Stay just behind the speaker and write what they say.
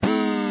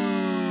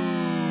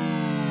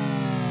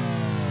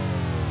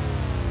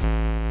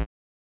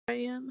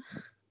am.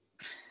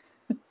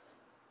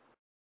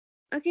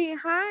 Okay,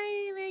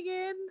 hi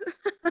Megan.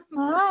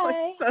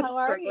 Hi, so how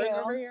are struggling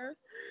over you? here.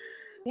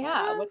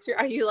 Yeah,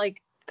 are you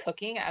like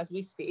cooking as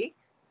we speak?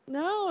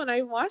 No, and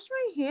I washed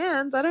my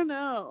hands. I don't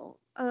know.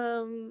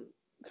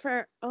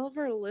 For all of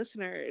our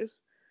listeners,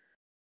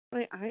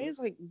 my eye is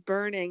like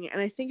burning,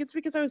 and I think it's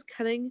because I was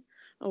cutting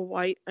a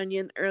white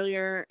onion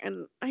earlier,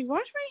 and I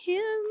washed my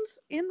hands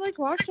and like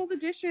washed all the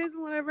dishes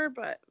and whatever,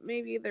 but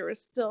maybe there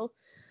was still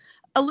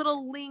a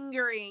little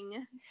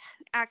lingering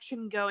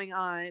action going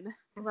on.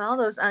 Well,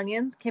 those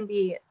onions can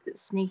be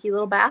sneaky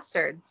little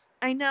bastards.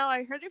 I know.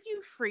 I heard if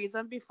you freeze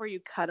them before you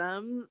cut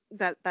them,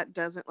 that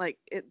doesn't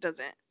it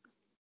doesn't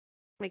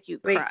make you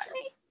Wait, cry.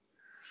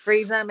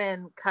 freeze them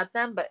and cut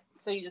them, but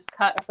so you just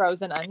cut a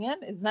frozen onion?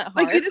 Isn't that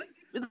hard? Like you just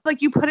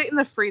you put it in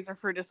the freezer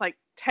for just like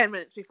 10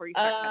 minutes before you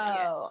start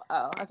cutting it. Oh,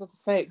 I was about to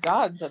say,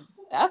 God, the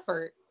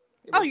effort.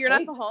 Oh, you're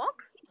not the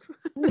Hulk?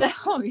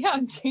 No, yeah,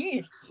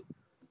 jeez.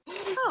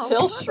 Oh,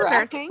 Chill, that's Shrek.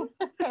 embarrassing.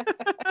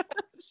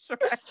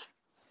 Shrek.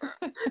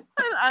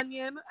 An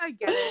onion. I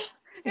get it.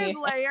 In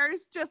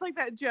layers, just like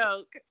that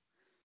joke.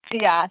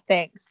 Yeah,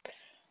 thanks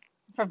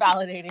for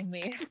validating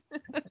me.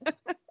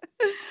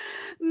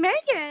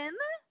 Megan.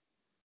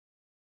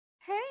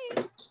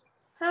 Hey.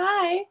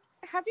 Hi.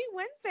 Happy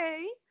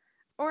Wednesday.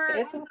 Or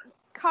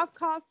cough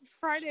cough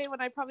Friday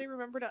when I probably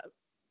remember to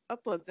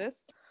upload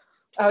this.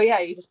 Oh yeah,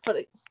 you just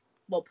put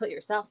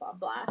yourself on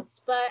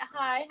blast. But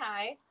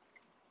hi.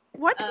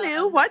 What's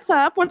new? What's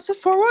up? What's the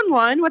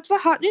 411? What's the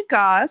hot new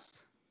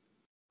goss?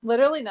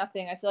 Literally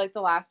nothing. I feel like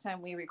the last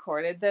time we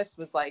recorded this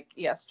was like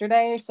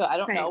yesterday, so I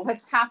don't know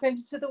what's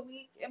happened to the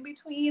week in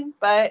between,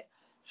 but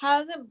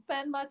hasn't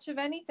been much of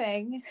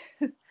anything.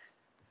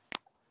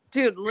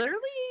 Dude,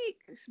 literally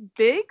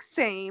big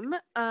same.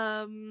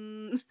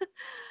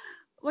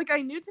 Like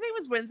I knew today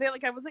was Wednesday,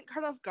 like I wasn't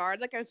caught off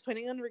guard, like I was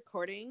planning on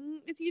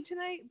recording with you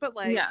tonight, but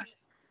like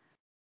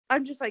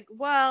I'm just like,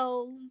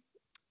 well,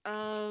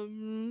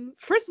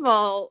 first of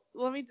all,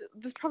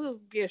 this probably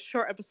be a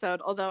short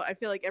episode, although I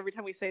feel like every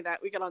time we say that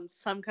we get on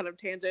some kind of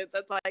tangent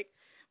that's like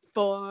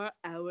 4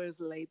 hours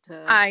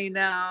later. I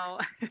know.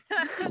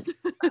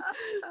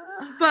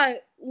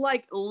 But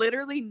like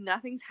literally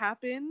nothing's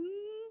happened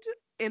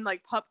in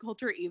like pop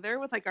culture either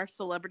with like our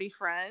celebrity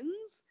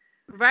friends.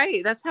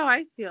 Right, that's how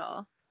I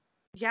feel.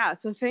 Yeah,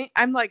 so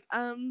I'm like,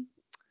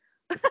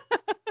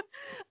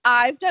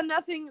 I've done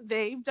nothing,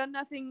 they've done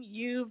nothing,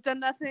 you've done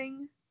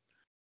nothing.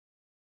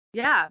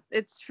 Yeah,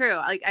 it's true.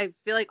 Like I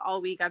feel like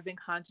all week I've been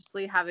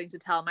consciously having to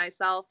tell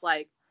myself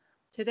like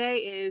today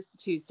is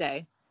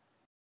Tuesday.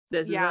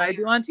 This is what I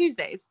do on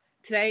Tuesdays.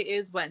 Today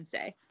is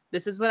Wednesday.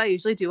 This is what I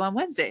usually do on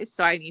Wednesdays.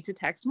 So I need to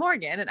text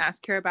Morgan and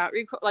ask her about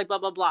like blah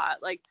blah blah.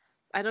 Like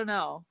I don't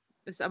know.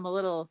 I'm a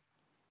little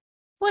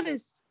what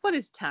is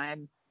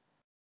time?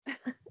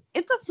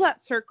 It's a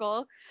flat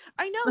circle.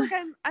 I know, like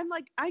I'm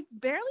like I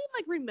barely am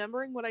like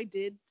remembering what I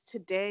did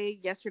today,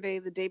 yesterday,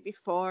 the day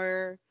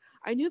before.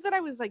 I knew that I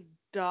was like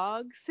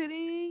dog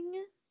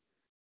sitting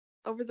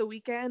over the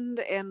weekend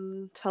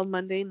until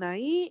Monday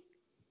night,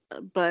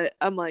 but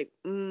I'm like,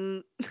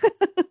 what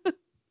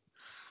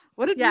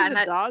did me and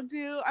the dog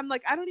do? I'm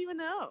like, I don't even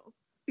know.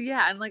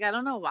 Yeah, and like I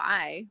don't know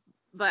why,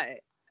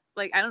 but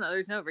like I don't know.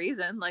 There's no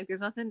reason. Like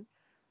there's nothing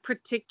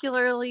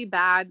particularly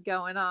bad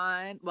going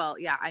on. Well,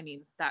 yeah, I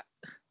mean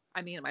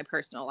in my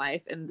personal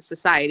life and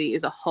society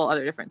is a whole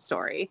other different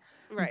story.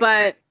 Right.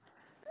 But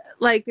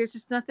like there's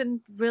just nothing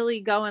really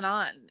going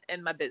on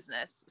in my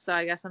business. So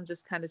I guess I'm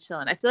just kind of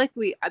chilling. I feel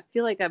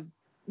like I'm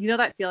you know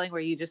that feeling where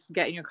you just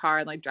get in your car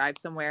and like drive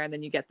somewhere and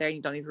then you get there and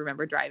you don't even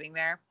remember driving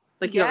there?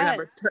 Like you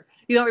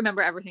don't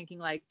remember ever thinking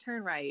like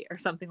turn right or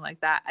something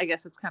like that. I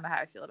guess that's kind of how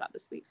I feel about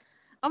this week.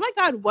 Oh my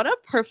God, what a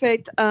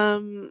perfect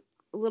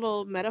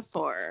little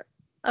metaphor.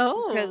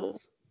 Oh.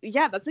 Because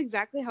yeah, that's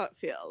exactly how it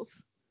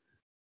feels.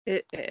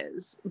 It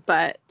is.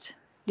 But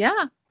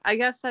yeah, I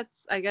guess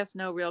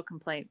no real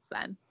complaints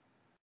then.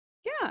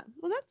 Yeah,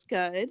 well that's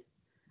good.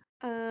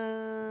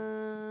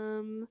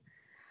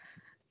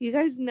 You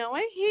guys know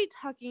I hate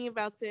talking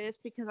about this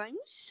because I'm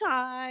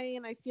shy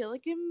and I feel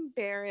like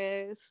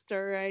embarrassed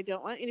or I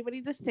don't want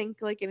anybody to think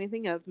like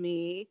anything of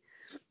me.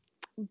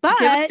 But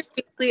give us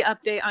a weekly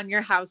update on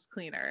your house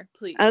cleaner,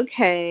 please.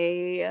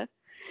 Okay.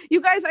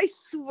 You guys, I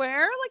swear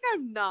like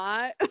I'm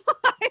not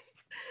like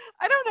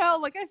I don't know,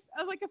 like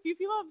I like a few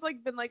people have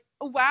like been like,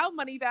 oh, wow,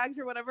 money bags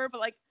or whatever, but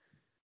like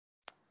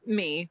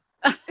me.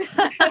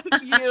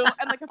 You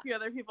and like a few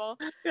other people.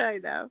 I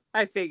know.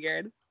 I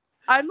figured.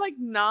 I'm like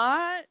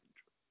not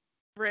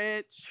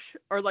rich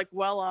or like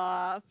well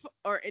off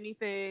or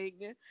anything.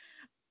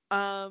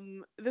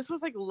 This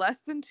was like less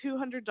than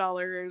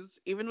 $200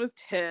 even with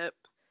tip.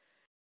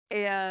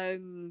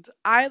 And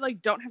I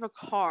like don't have a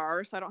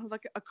car, so I don't have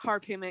like a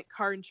car payment,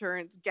 car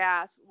insurance,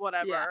 gas,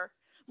 whatever. Yeah.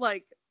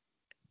 Like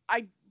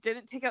I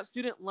didn't take out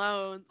student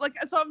loans. Like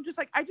so I'm just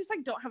like I just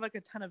like don't have like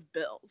a ton of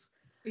bills.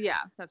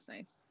 Yeah, that's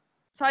nice.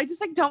 So I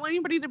just like don't want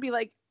anybody to be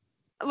like,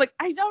 like,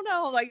 I don't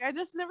know, like, I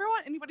just never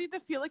want anybody to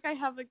feel like I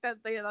have, like, that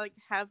they, like,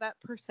 have that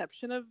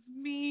perception of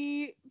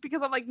me,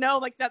 because I'm like, no,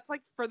 like, that's,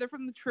 like, further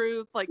from the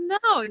truth, like.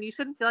 No, and you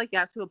shouldn't feel like you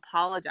have to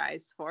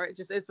apologize for it. It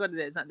just is what it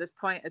is. At this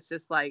point, it's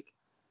just like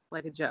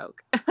a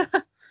joke.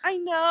 I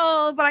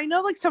know, but I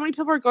know, like, so many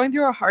people are going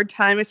through a hard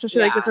time,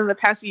 especially, like, within the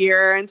past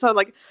year, and so,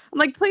 like, I'm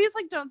like, please,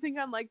 like, don't think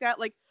I'm like that.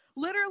 Like,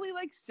 literally,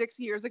 like, 6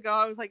 years ago,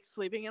 I was, like,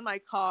 sleeping in my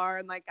car,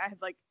 and, like,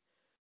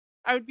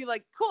 I would be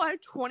like, cool, I have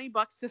 $20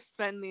 to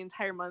spend the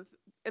entire month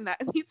in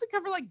that. It needs to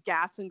cover, like,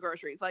 gas and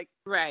groceries. Like,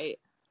 right.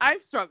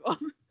 I've struggled.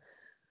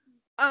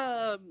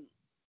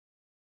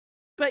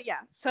 But yeah,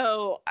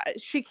 so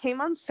she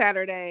came on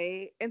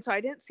Saturday, and so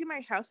I didn't see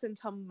my house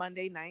until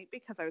Monday night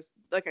because I was,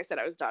 like I said,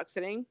 I was dog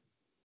sitting.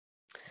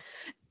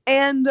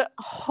 And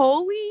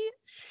holy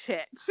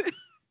shit.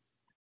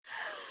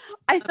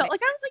 I felt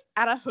like I was, like,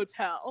 at a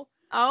hotel.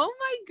 Oh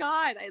my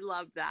God, I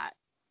love that.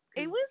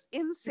 It was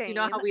insane. You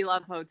know how we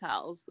love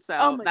hotels, so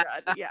oh my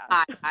God, yeah.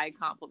 high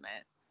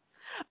compliment.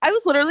 I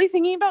was literally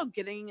thinking about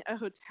getting a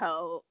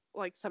hotel,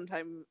 like,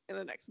 sometime in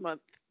the next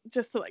month,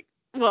 just to, like,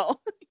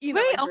 well, you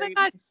know. Wait, like, oh my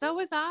God, so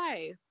was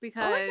I,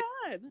 because oh my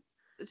God,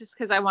 it's just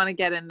because I want to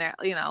get in there,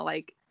 you know,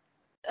 like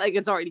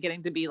it's already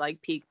getting to be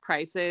like peak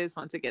prices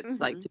once it gets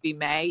like to be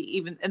May,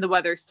 even, and the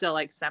weather's still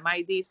like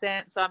semi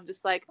decent. So I'm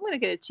just like, I'm gonna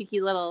get a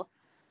cheeky little,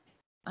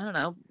 I don't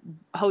know,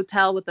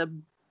 hotel with a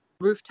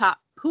rooftop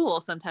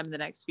pool sometime in the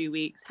next few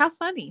weeks. How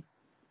funny.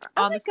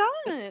 oh my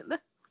God.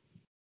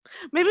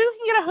 Maybe we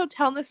can get a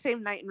hotel in the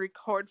same night and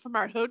record from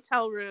our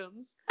hotel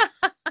rooms.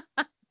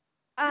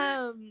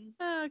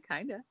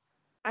 Kinda.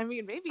 I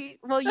mean, maybe.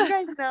 Well, you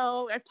guys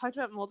know, I've talked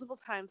about it multiple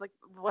times, like,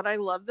 what I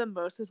love the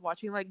most is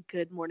watching, like,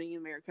 Good Morning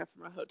America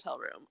from a hotel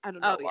room. I don't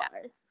know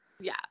why.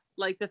 Yeah.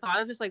 Like, the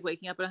thought of just, like,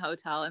 waking up in a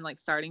hotel and, like,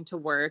 starting to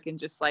work and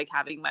just, like,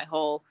 having my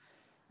whole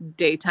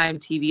daytime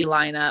TV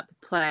lineup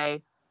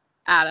play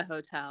at a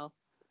hotel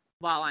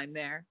while I'm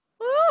there.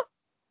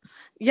 Woo!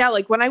 Yeah,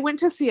 like, when I went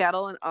to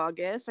Seattle in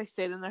August, I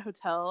stayed in a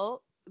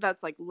hotel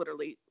that's, like,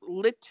 literally,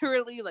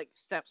 like,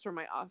 steps from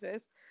my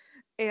office.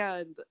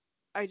 And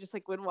I just,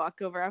 like, would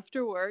walk over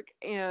after work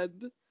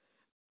and,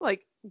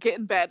 like, get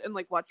in bed and,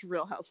 like, watch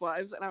Real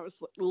Housewives. And I was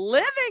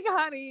living,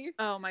 honey.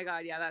 Oh my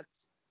God, yeah,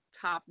 that's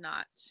top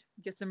notch.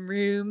 Get some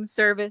room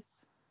service.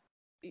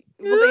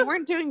 Well, they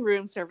weren't doing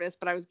room service,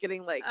 but I was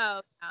getting, like, oh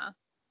yeah,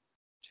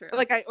 true.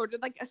 Like, I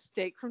ordered, like, a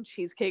steak from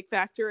Cheesecake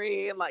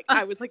Factory, and, like,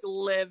 I was, like,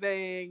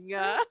 living.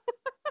 Yeah,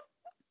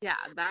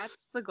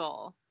 that's the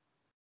goal.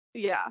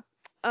 Yeah.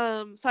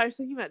 So I was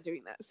thinking about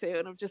doing that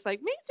soon. I'm just like,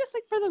 maybe just,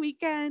 like, for the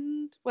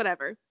weekend,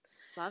 whatever.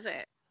 Love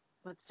it.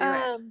 Let's do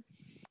it.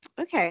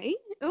 Okay.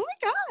 Oh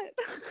my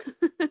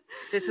God.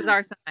 This is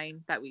our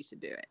sign that we should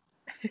do it.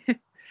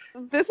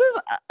 This is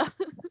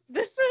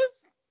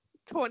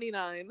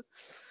 29.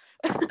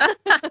 Like,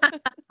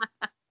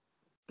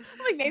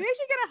 maybe I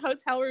should get a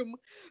hotel room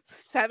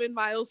 7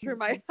 miles from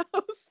my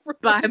house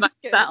by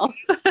myself.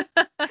 So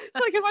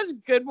I can watch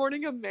Good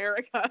Morning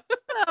America.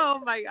 Oh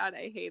my God,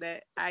 I hate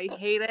it. I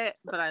hate it,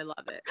 but I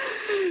love it.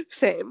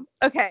 Same.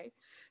 Okay.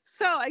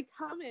 So I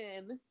come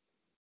in.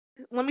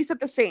 Let me set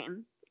the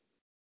scene.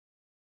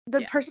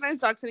 The person I was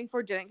dog sitting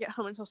for didn't get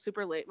home until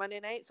super late Monday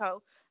night,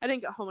 so I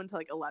didn't get home until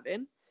like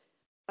 11.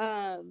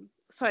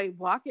 So I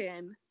walk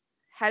in,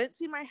 hadn't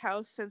seen my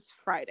house since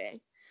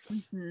Friday.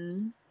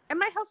 Mm-hmm. And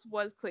my house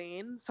was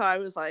clean, so I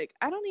was like,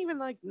 I don't even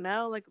like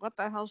know like what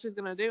the hell she's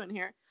gonna do in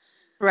here.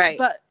 Right.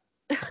 But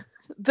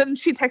then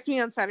she texted me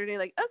on Saturday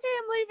like, okay,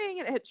 I'm leaving,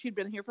 and she'd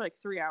been here for like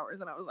 3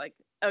 hours, and I was like,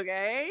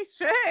 okay,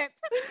 shit.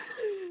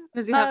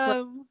 Because you have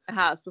to leave the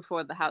house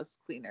before the house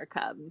cleaner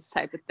comes,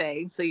 type of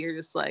thing. So you're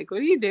just like, what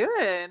are you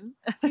doing?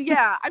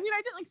 Yeah, I mean,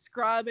 I didn't like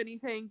scrub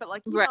anything, but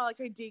like you know, like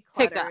I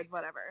decluttered,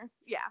 whatever.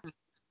 Yeah.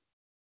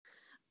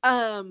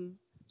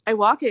 I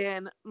walk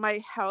in, my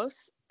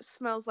house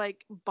smells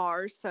like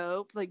bar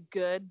soap, like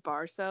good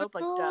bar soap,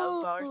 like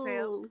Dove bar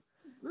soap.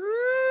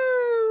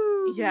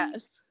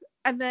 Yes.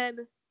 And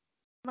then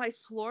my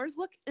floors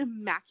look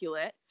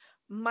immaculate.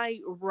 My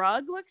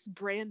rug looks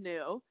brand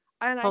new.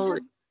 And I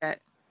have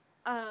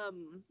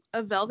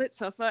a velvet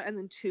sofa and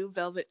then 2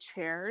 velvet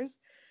chairs.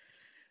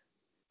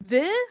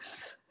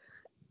 This,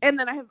 and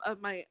then I have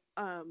my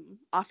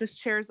office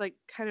chairs, like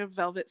kind of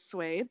velvet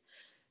suede.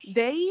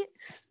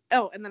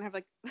 And then I have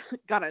like,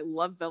 God, I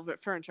love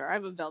velvet furniture. I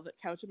have a velvet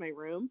couch in my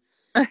room.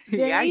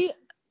 They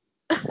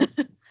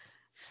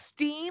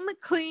steam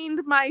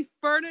cleaned my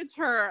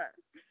furniture.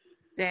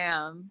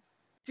 Damn.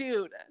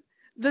 Dude,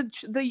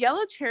 the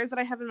yellow chairs that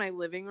I have in my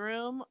living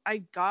room,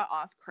 I got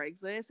off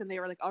Craigslist, and they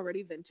were like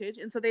already vintage,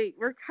 and so they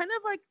were kind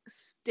of like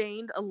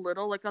stained a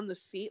little, like on the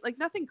seat, like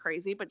nothing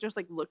crazy, but just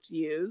like looked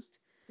used.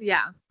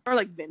 Yeah. Or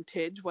like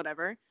vintage,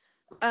 whatever.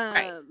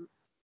 Right.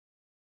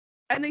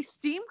 And they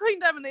steam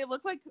cleaned them, and they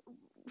look like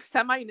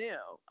semi-new.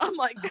 I'm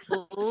like,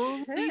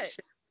 holy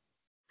shit.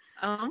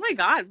 Oh my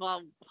God.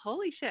 Well,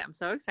 holy shit. I'm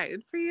so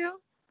excited for you.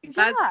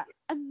 That's like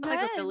a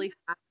really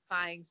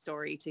satisfying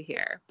story to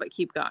hear, but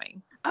keep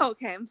going. Oh,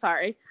 okay. I'm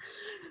sorry.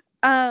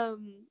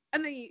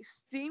 And they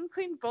steam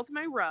cleaned both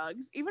my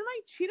rugs, even my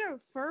cheetah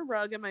fur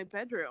rug in my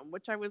bedroom,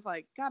 which I was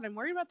like, God, I'm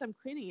worried about them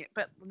cleaning it.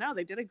 But no,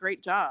 they did a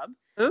great job.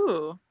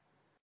 Ooh.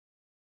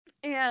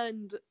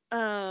 And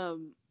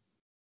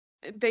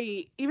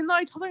they, even though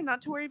I told her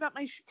not to worry about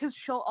my, because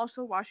she'll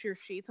also wash your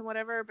sheets and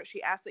whatever, but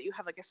she asked that you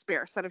have like a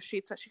spare set of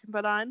sheets that she can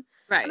put on.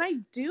 Right. And I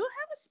do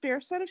have a spare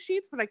set of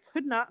sheets, but I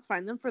could not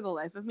find them for the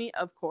life of me,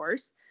 of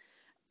course.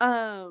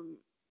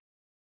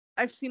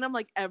 I've seen them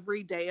like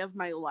every day of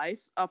my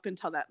life up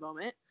until that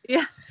moment.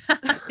 Yeah.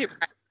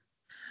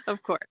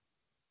 Of course.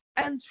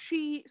 And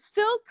she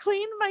still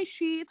cleaned my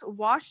sheets,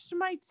 washed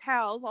my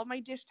towels, all my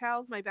dish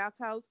towels, my bath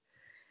towels,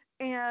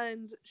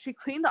 and she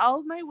cleaned all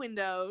of my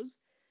windows.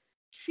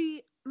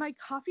 My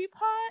coffee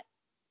pot,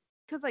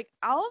 because like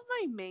all of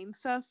my main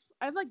stuff,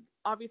 I've like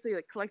obviously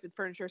like collected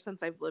furniture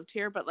since I've lived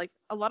here, but like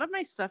a lot of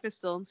my stuff is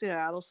still in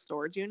Seattle's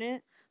storage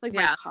unit, like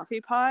my coffee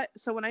pot.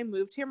 So when I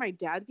moved here, my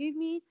dad gave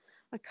me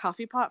a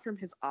coffee pot from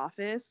his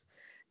office,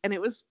 and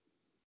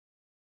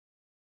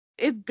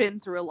it'd been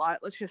through a lot,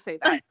 let's just say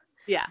that.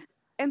 Yeah.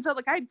 And so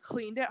like I'd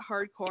cleaned it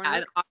hardcore.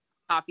 Yeah, a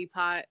coffee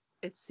pot,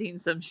 it's seen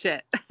some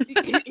shit.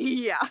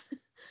 Yeah.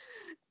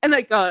 And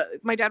like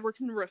my dad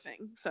works in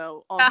roofing,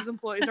 so all his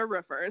employees are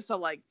roofers. So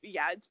like,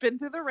 yeah, it's been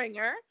through the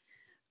ringer.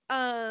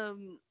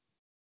 And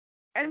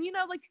you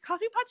know, like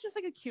coffee pots just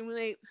like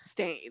accumulate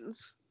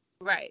stains.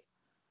 Right.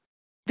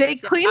 They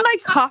cleaned my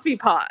coffee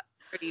pot.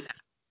 Pretty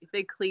nice.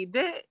 They cleaned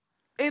it.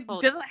 It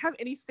doesn't have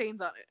any stains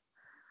on it.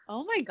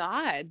 Oh my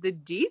God, the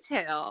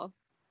detail.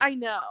 I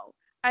know.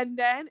 And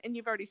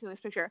you've already seen this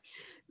picture.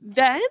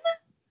 Then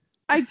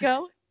I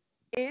go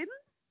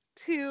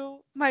into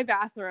my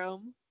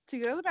bathroom to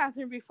go to the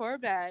bathroom before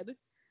bed.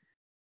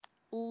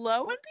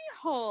 Lo and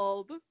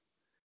behold,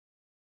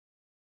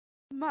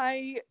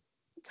 my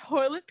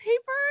toilet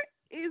paper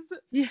is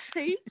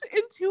shaped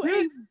into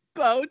a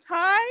bow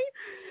tie,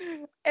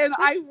 and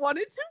I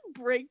wanted to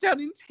break down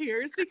in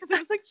tears because it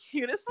was the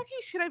cutest fucking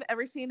shit I've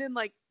ever seen. And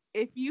like,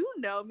 if you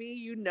know me,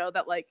 you know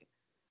that like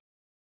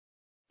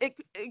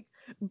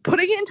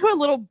putting it into a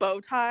little bow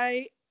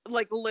tie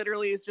like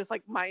literally is just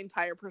like my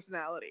entire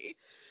personality.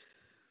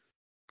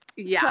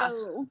 Yeah.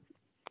 So,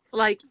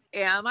 like,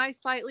 am I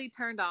slightly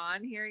turned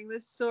on hearing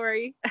this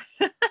story?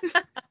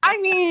 I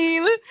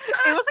mean, it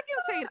was like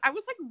insane. I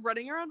was like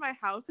running around my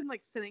house and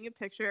like sending a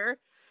picture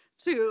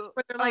to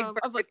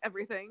of like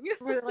everything.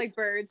 Were there like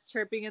birds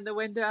chirping in the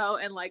window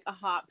and like a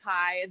hot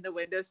pie in the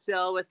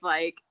windowsill with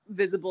like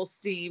visible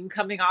steam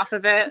coming off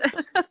of it?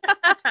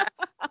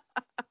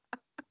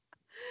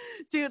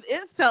 Dude,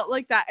 it felt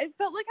like that. It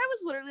felt like I was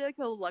literally like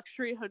a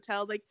luxury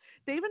hotel. Like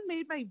they even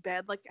made my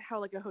bed like how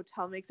like a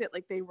hotel makes it.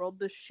 Like they rolled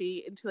the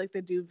sheet into like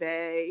the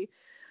duvet.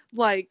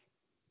 Like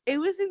it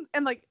was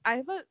and like I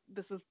have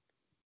this is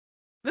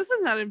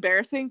not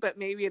embarrassing, but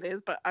maybe it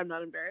is, but I'm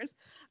not embarrassed.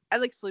 I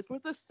like sleep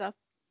with a stuffed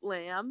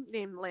lamb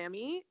named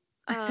Lammy.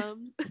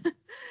 And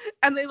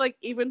they like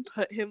even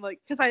put him like,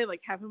 because I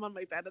like have him on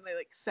my bed and they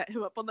like set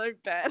him up on their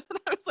bed, and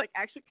I was like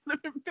actually kind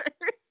of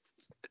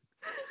embarrassed.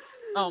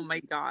 Oh my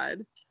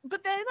God.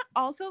 But then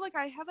also like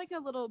I have like a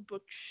little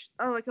book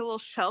or like a little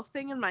shelf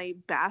thing in my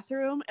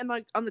bathroom, and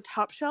like on the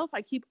top shelf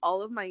I keep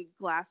all of my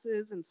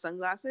glasses and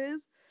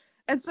sunglasses,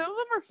 and some of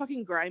them are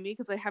fucking grimy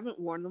because I haven't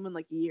worn them in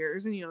like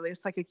years, and you know they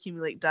just like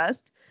accumulate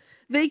dust.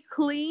 They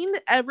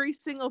cleaned every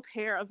single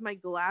pair of my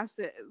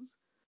glasses.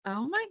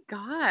 Oh my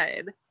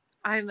God.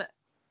 I'm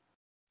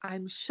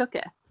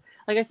shooketh.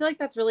 Like I feel like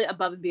that's really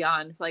above and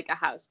beyond for like a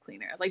house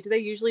cleaner. Like do they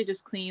usually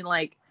just clean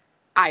like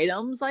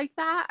items like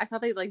that? I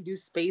thought they'd like do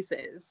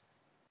spaces.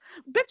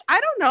 Bitch, I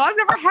don't know. I've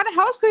never had a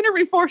house cleaner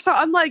before, so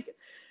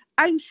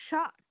I'm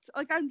shocked.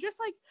 Like I'm just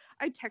like,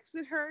 I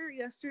texted her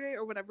yesterday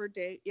or whatever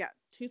day,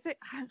 Tuesday,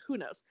 who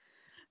knows.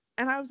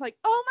 And I was like,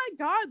 oh my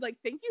God, like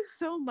thank you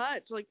so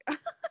much. Like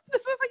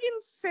this is like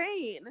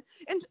insane.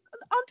 And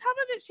on top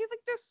of it, she's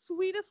like the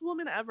sweetest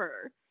woman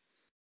ever.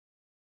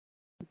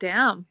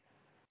 Damn.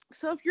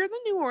 So if you're in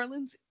the New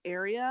Orleans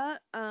area,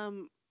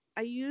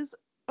 I use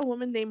a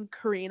woman named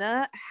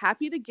Karina.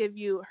 Happy to give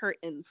you her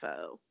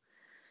info.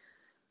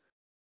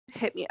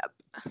 Hit me up.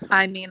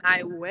 I mean,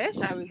 I wish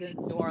I was in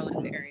the New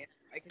Orleans area.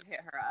 I could hit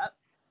her up.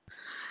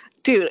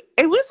 Dude,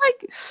 it was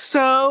like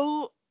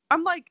so.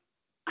 I'm like,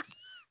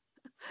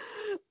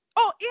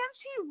 oh, and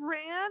she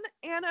ran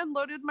and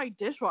unloaded my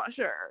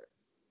dishwasher.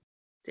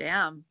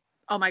 Damn.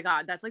 Oh my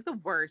God, that's like the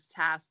worst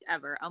task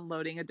ever,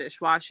 unloading a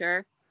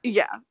dishwasher.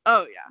 Yeah.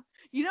 Oh yeah.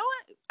 You know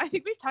what? I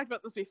think we've talked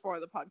about this before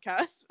on the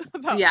podcast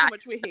about how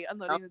much we hate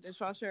unloading the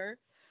dishwasher.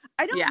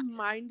 I don't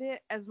mind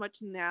it as much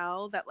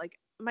now that like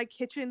my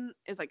kitchen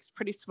is like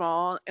pretty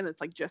small and it's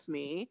like just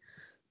me.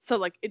 So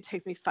like it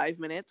takes me 5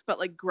 minutes, but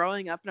like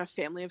growing up in a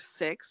family of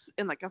 6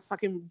 in like a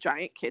fucking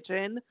giant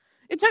kitchen,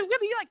 it took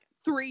me like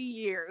 3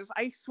 years.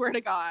 I swear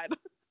to God.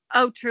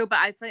 Oh, true. But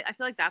I feel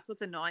like that's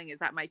what's annoying is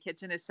that my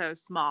kitchen is so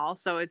small.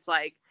 So it's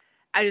like,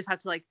 I just have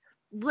to like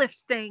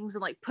lift things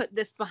and like put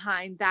this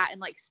behind that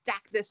and like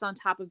stack this on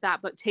top of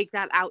that, but take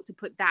that out to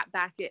put that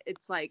back.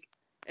 It's like,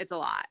 it's a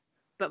lot.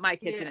 But my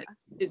kitchen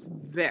is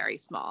very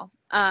small.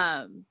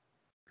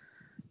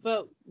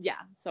 But yeah,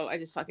 so I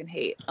just fucking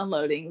hate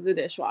unloading the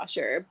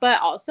dishwasher. But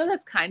also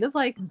that's kind of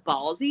like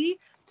ballsy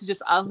to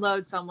just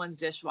unload someone's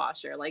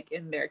dishwasher like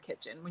in their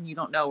kitchen when you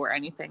don't know where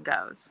anything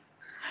goes.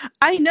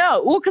 I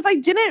know. Well, because I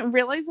didn't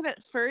realize it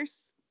at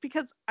first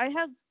because I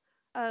have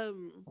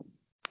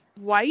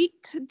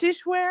white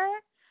dishware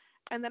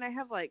and then I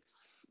have like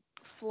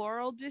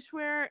floral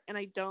dishware and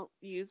I don't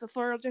use the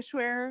floral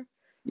dishware.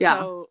 Yeah.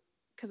 So,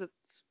 because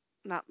it's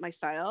not my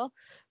style.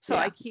 So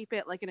I keep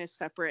it like in a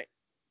separate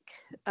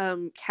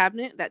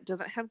cabinet that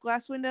doesn't have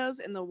glass windows,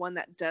 and the one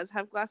that does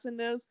have glass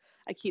windows,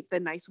 I keep the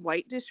nice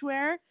white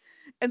dishware.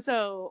 And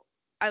so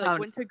I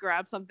went to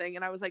grab something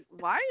and I was like,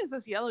 why is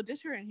this yellow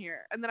dishware in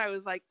here? And then I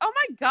was like, oh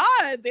my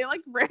God, they like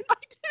ran my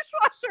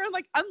dishwasher and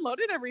like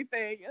unloaded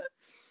everything.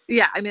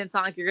 Yeah, I mean, it's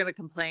not like you're gonna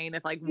complain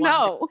if like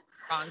one's in the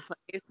wrong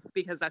place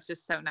because that's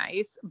just so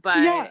nice.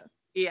 But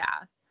yeah.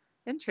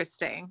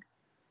 Interesting.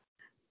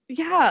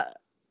 Yeah.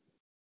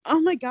 Oh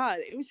my God.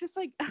 It was just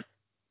like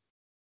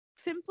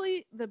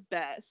simply the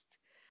best.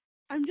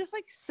 I'm just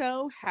like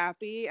so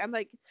happy. I'm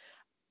like,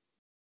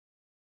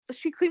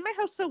 she cleaned my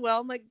house so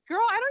well. I'm like,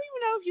 girl, I don't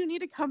even know if you need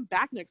to come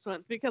back next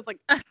month because like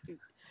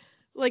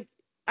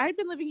I've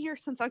been living here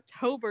since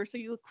October, so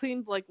you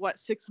cleaned like what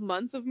 6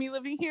 months of me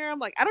living here. I'm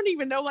like, I don't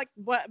even know like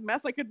what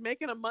mess I could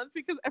make in a month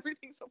because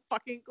everything's so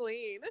fucking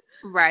clean.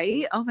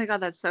 Right? Oh my God,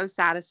 that's so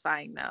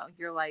satisfying though.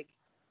 You're like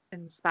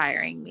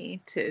inspiring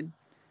me to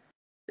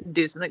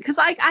do something because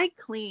like I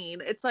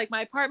clean. It's like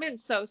my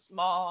apartment's so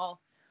small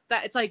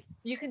that it's like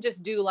you can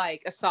just do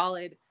like a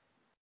solid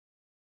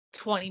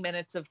 20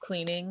 minutes of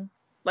cleaning.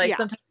 Like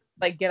sometimes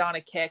like get on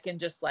a kick and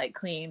just like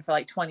clean for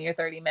like 20 or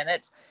 30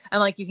 minutes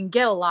and like you can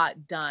get a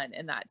lot done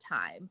in that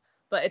time.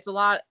 But it's a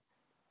lot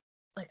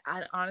like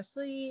I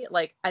honestly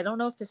like I don't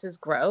know if this is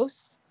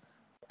gross.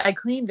 I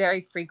clean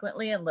very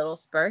frequently in little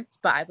spurts,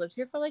 but I've lived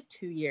here for like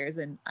 2 years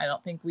and I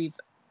don't think we've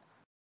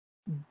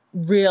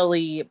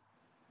really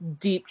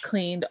deep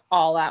cleaned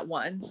all at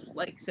once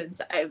like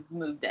since I've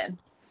moved in.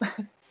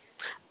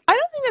 I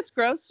don't think that's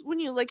gross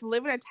when you like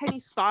live in a tiny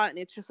spot and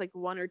it's just like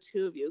one or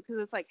two of you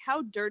because it's like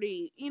how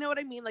dirty, you know what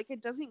I mean? Like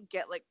it doesn't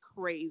get like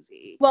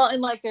crazy. Well,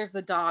 and like there's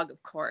the dog,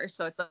 of course,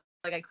 so it's like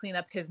I clean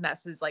up his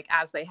messes like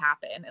as they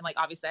happen, and like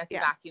obviously I have to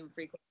vacuum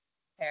frequent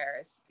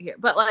repairs here,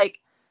 but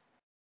like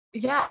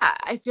yeah,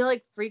 I feel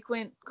like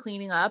frequent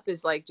cleaning up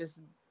is like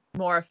just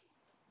more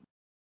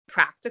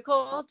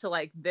practical to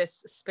like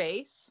this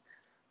space.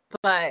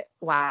 But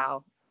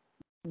wow,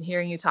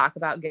 hearing you talk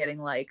about getting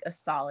like a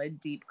solid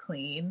deep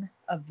clean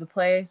of the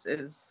place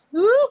is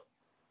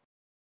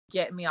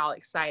getting me all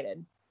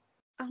excited.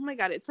 Oh my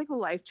God, it's like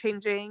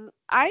life-changing.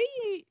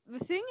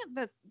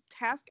 The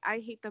task I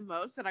hate the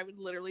most that I would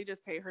literally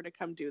just pay her to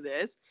come do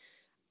this.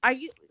 I've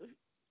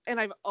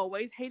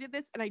always hated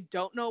this and I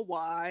don't know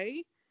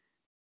why.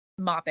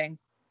 Mopping.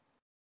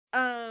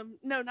 No,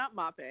 not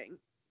mopping.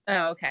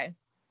 Oh, okay.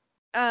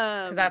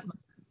 Because that's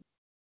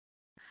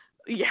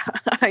yeah,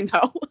 I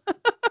know.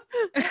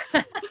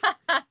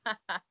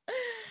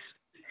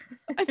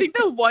 I think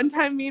the one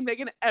time me and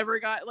Megan ever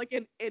got like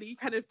in any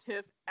kind of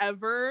tiff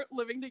ever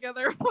living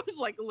together was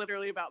like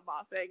literally about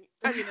mopping.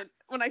 I mean,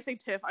 when I say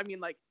tiff, I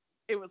mean like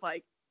it was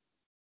like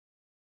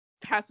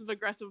passive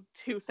aggressive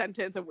 2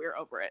 sentence and we're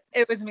over it.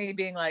 It was me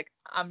being like,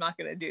 I'm not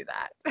gonna do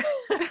that.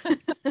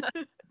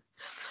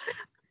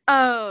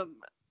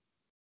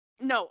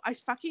 No, I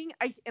fucking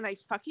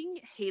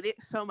hate it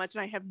so much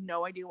and I have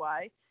no idea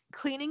why.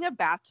 Cleaning a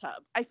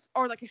bathtub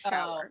or like a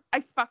shower.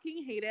 I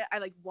fucking hate it. I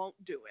like won't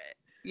do it.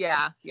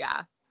 Yeah.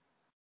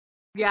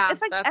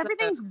 It's like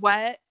everything's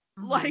wet.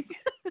 Mm-hmm. Like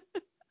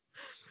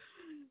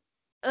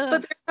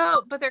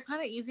but they're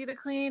kind of easy to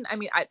clean. I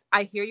mean,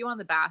 I hear you on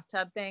the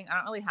bathtub thing. I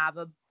don't really have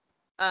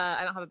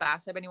I don't have a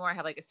bathtub anymore. I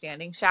have like a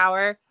standing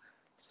shower.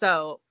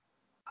 So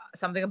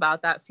something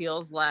about that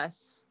feels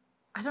less,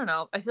 I don't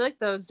know. I feel like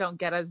those don't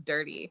get as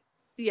dirty.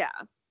 Yeah.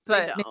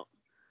 But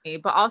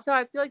also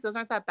I feel like those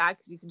aren't that bad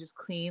because you can just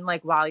clean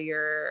like while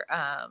you're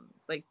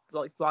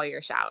while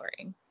you're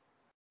showering.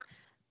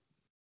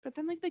 But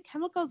then like the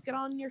chemicals get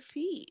on your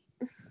feet.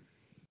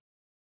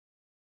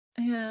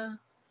 Yeah.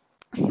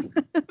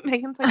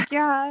 Megan's like,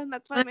 yeah, and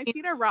that's why my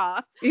feet are raw.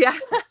 Yeah.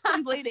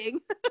 I'm bleeding.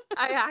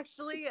 I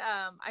actually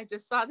I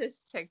just saw this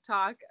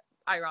TikTok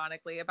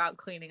ironically about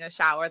cleaning a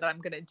shower that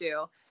I'm gonna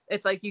do.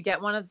 It's like you get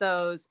one of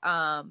those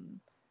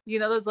you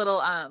know those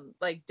little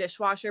like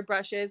dishwasher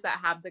brushes that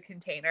have the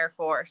container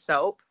for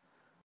soap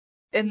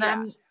in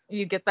them.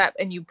 You get that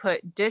and you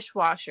put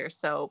dishwasher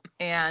soap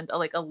and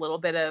like a little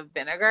bit of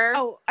vinegar.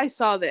 Oh, I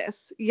saw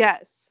this.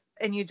 Yes.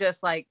 And you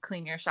just like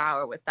clean your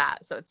shower with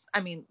that. So it's,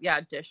 I mean, yeah,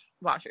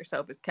 dishwasher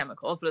soap is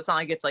chemicals, but it's not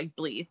like it's like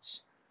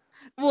bleach.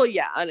 Well,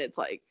 yeah, and it's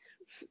like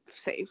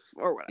safe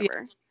or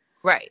whatever. Yeah.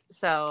 Right.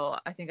 So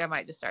I think I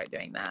might just start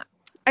doing that.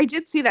 I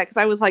did see that because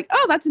I was like,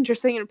 oh, that's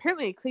interesting. And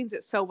apparently it cleans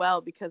it so well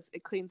because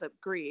it cleans up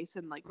grease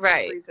and like the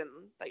reason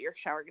that your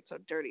shower gets so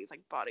dirty is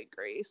like body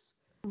grease.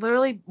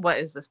 Literally, what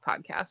is this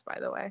podcast, by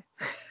the way?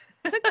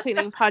 It's a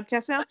cleaning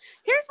podcast now.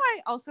 Here's why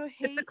I also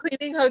hate the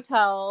cleaning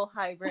hotel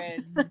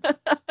hybrid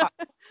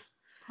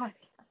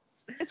podcast.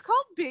 It's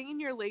called being in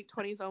your late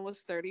 20s,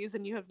 almost 30s,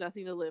 and you have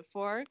nothing to live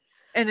for.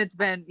 And it's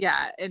been,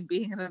 and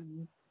being in a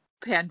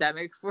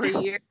pandemic for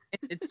a year,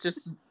 it's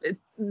just,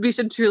 we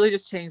should truly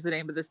just change the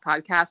name of this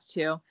podcast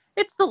to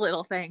It's the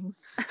Little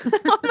Things.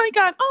 Oh my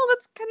God. Oh,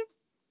 that's kind of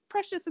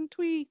precious and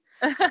twee.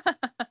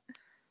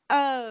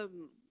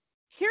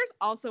 Here's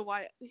also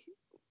why,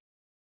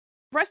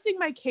 resting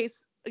my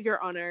case,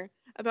 Your Honor,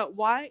 about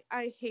why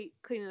I hate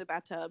cleaning the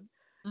bathtub.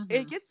 Mm-hmm.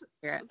 It gets,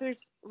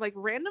 there's like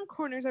random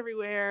corners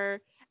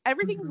everywhere.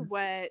 Everything's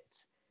wet.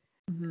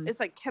 Mm-hmm. It's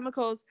like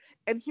chemicals.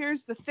 And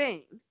here's the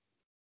thing.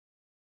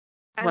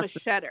 I'm a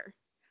shedder.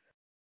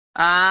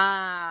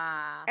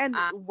 And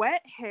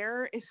wet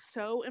hair is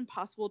so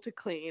impossible to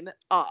clean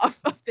off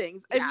of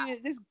things. I mean,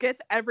 it just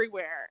gets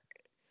everywhere.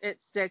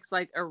 It sticks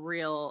like a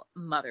real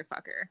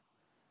motherfucker.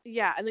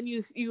 Yeah, and then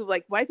you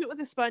like wipe it with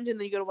a sponge, and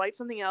then you go to wipe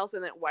something else,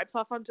 and it wipes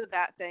off onto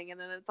that thing, and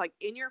then it's like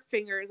in your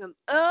fingers, and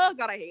oh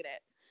God, I hate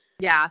it.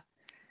 Yeah,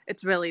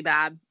 it's really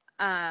bad.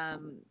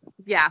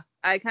 Yeah,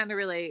 I kind of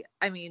relate.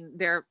 I mean,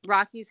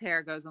 Rocky's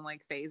hair goes in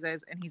like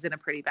phases, and he's in a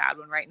pretty bad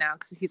one right now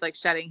because he's like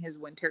shedding his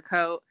winter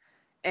coat,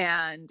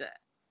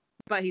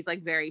 but he's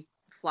like very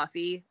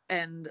fluffy,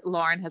 and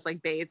Lauren has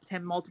like bathed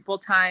him multiple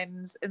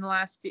times in the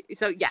last few.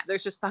 So yeah,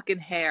 there's just fucking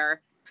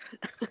hair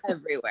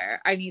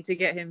everywhere. I need to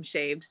get him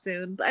shaved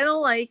soon. I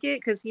don't like it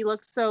because he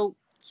looks so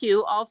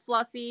cute, all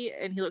fluffy,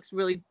 and he looks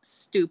really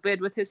stupid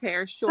with his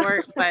hair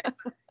short. But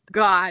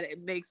God, it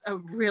makes a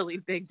really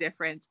big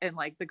difference in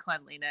like the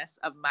cleanliness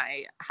of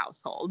my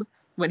household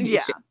when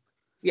he's shaved.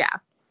 Yeah.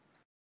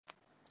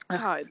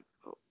 God,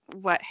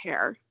 wet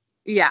hair.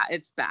 Yeah,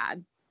 it's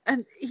bad.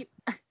 And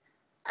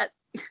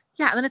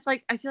and then it's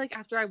like I feel like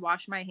after I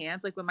wash my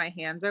hands, like when my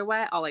hands are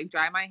wet, I'll like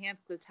dry my hands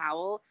with a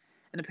towel.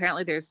 And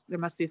apparently there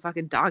must be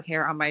fucking dog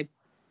hair on my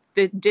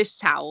dish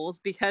towels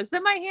because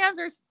then my hands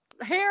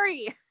are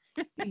hairy.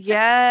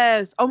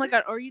 Yes. Oh my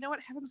God. Or you know what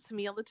happens to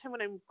me all the time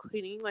when I'm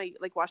cleaning,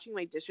 like washing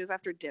my dishes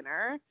after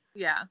dinner?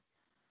 Yeah.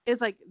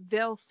 Is like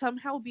there'll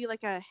somehow be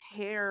like a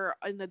hair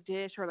in the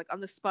dish or like on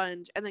the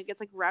sponge, and then it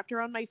gets like wrapped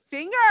around my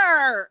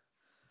finger.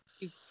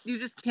 You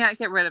just can't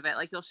get rid of it.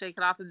 Like you'll shake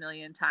it off a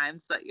million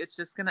times, but it's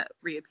just gonna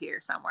reappear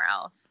somewhere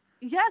else.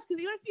 Yes,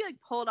 because even if you like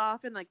pull it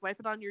off and like wipe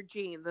it on your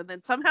jeans, and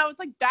then somehow it's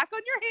like back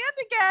on your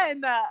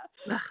hand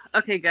again.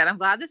 Okay, good. I'm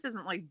glad this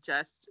isn't like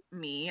just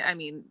me. I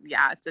mean,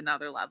 yeah, it's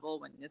another level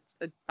when it's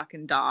a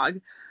fucking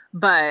dog,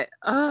 but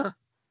the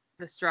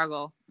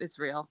struggle, it's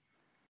real.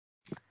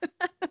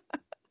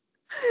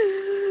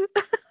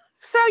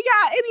 So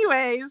yeah.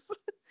 Anyways,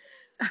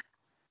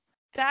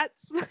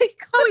 that's my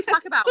we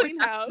talk about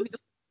clean house.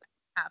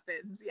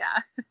 Happens,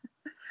 yeah.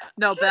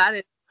 No,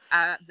 but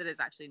that is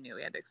actually new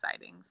and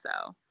exciting. So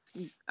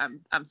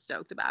I'm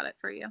stoked about it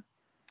for you.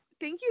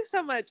 Thank you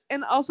so much.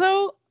 And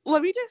also,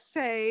 let me just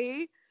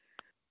say,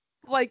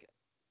 like,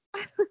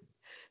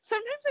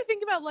 sometimes I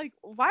think about like,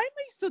 why am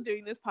I still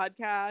doing this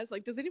podcast?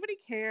 Like, does anybody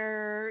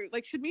care?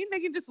 Like, should me and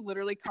Megan just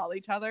literally call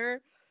each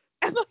other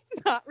and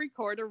like not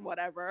record or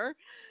whatever?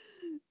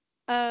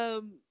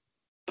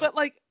 But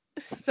like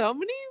so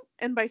many,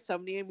 and by so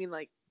many I mean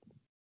like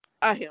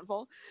a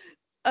handful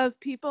of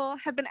people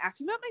have been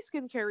asking about my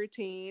skincare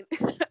routine.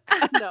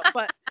 No,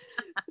 but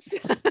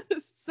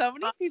so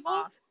many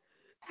people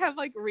have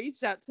like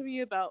reached out to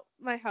me about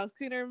my house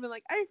cleaner and been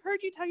like, I've heard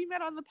you talking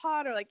about it on the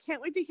pod, or like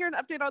can't wait to hear an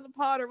update on the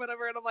pod or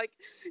whatever. And I'm like,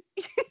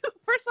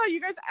 first of all, you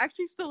guys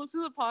actually still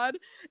listen to the pod,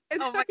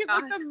 and second,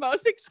 like the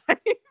most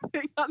exciting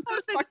thing on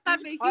this fucking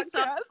that makes podcast.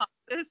 You so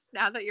this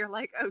now that you're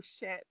like, oh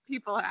shit,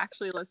 people are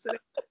actually listening.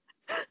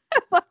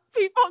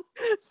 People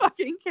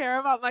fucking care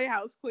about my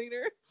house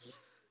cleaner.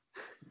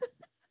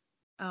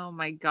 Oh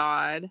my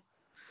God.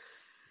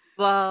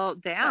 Well,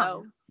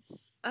 damn. So,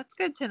 that's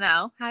good to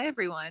know. Hi,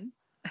 everyone.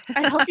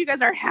 I hope you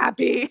guys are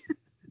happy.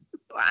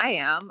 I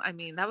am. I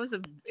mean, that was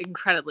an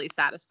incredibly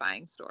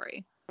satisfying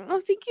story.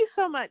 Well, thank you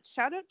so much.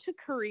 Shout out to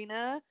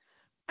Karina.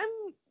 I'm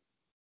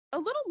a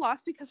little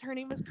lost because her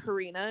name is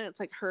Karina.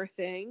 It's like her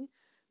thing.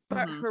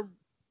 But her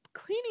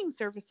cleaning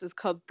service is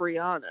called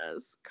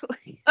Brianna's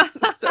cleaning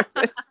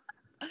service.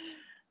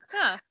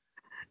 Huh.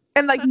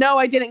 And like, no,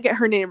 I didn't get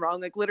her name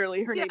wrong. Like,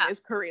 literally, her name is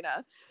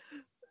Karina.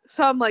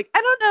 So I'm like,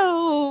 I don't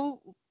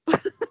know.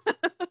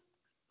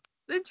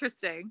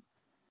 Interesting.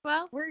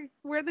 Well,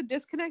 where the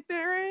disconnect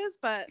there is,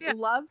 but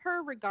love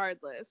her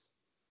regardless.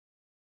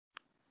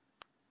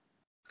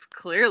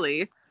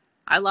 Clearly,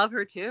 I love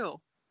her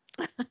too.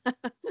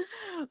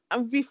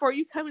 Before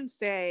you come and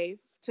stay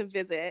to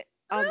visit,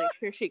 I'll make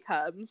sure she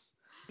comes.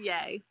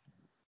 Yay.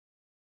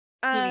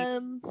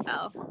 And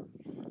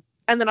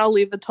then I'll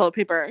leave the toilet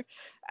paper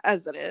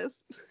as it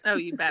is. Oh,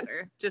 you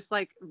better. Just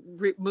like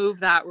remove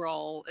that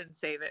roll and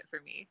save it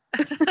for me.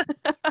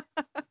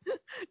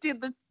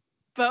 Dude, the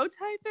bow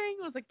tie thing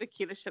was like the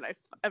cutest shit I've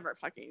ever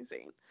fucking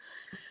seen.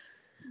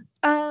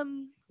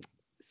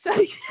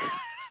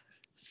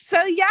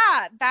 So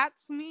yeah,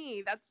 that's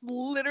me. That's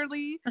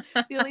literally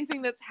the only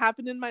thing that's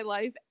happened in my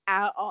life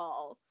at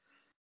all.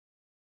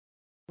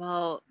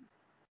 Well,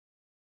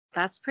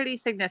 that's pretty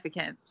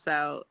significant.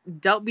 So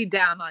don't be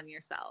down on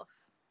yourself.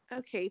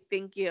 Okay,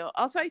 thank you.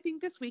 Also, I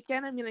think this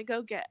weekend I'm gonna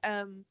go get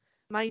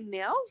my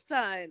nails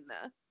done.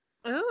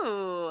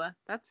 Ooh,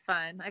 that's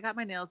fun. I got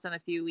my nails done a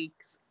few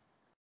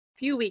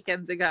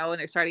weekends ago, and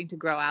they're starting to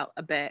grow out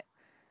a bit.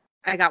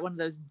 I got one of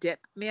those dip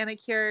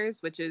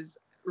manicures, which is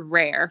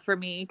rare for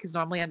me because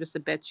normally I'm just a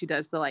bitch who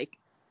does the like.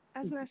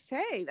 I was gonna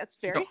say that's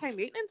very high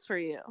maintenance for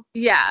you.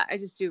 Yeah, I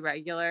just do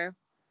regular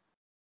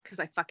because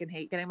I fucking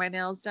hate getting my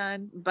nails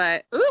done.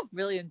 But ooh,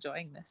 really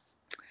enjoying this.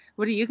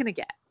 What are you gonna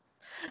get?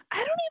 I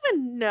don't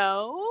even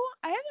know.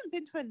 I haven't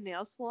been to a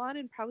nail salon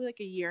in probably like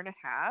a year and a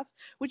half,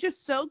 which is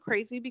so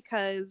crazy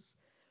because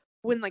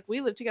when like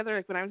we lived together,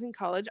 like when I was in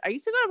college, I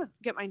used to go to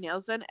get my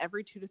nails done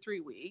every 2 to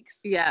 3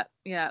 weeks. Yeah,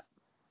 yeah.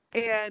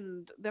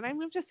 And then I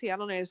moved to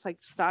Seattle and I just like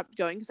stopped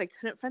going because I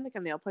couldn't find like a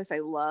nail place I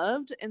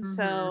loved. And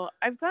so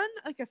I've gone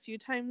like a few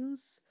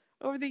times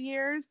over the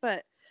years,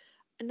 but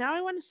now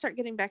I want to start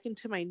getting back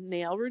into my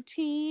nail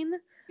routine.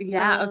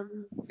 Yeah,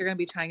 you're gonna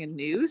be trying a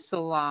new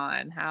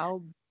salon.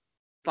 How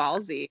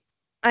ballsy.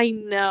 I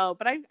know,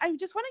 but I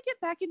just want to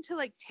get back into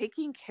like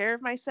taking care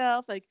of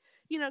myself, like,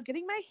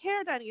 getting my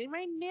hair done, getting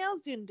my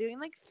nails done, doing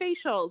like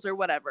facials or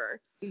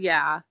whatever.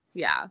 Yeah,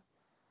 yeah.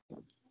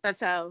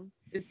 So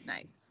it's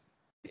nice.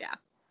 Yeah.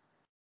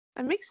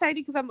 I'm excited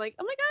because I'm like,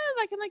 oh my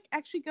God, I can like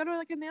actually go to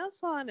like a nail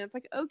salon. And it's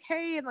like,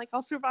 okay. And like,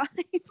 I'll survive.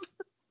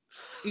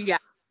 Yeah.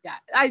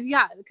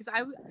 Because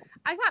I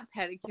got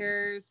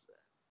pedicures.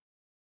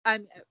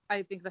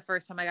 I think the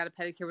first time I got a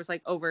pedicure was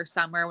like over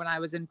summer when I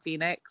was in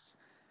Phoenix.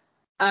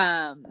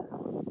 And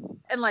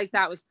like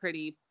that was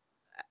pretty,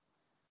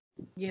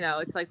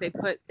 it's like they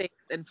put things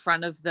in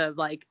front of the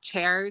like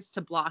chairs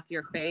to block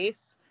your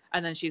face,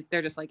 and then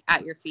they're just like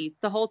at your feet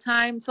the whole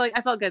time. So like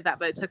I felt good at that,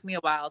 but it took me a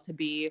while to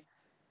be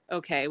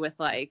okay with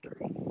like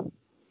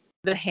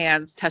the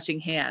hands touching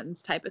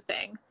hands type of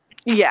thing.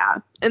 Yeah,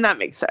 and that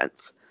makes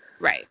sense.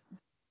 Right.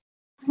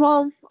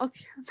 Well,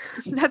 okay.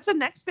 That's the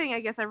next thing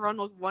I guess everyone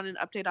will want an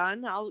update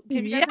on. I'll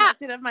give you guys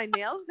an update of my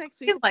nails next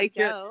week. Like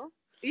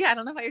I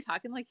don't know why you're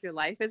talking like your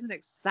life isn't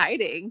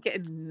exciting.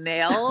 Getting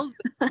nails,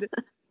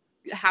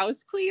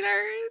 house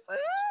cleaners.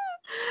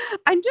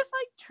 I'm just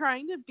like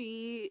trying to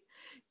be.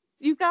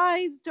 You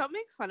guys don't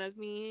make fun of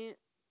me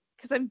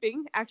because I'm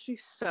being actually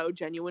so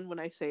genuine when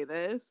I say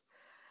this.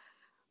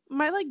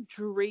 My like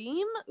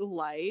dream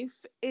life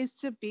is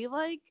to be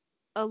like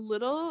a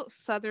little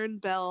Southern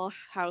Belle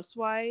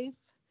housewife,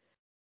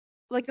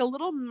 like a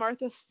little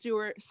Martha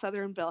Stewart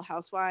Southern Belle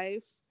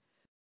housewife.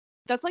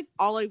 That's like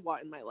all I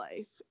want in my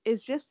life,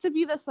 is just to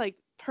be this like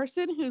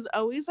person who's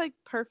always like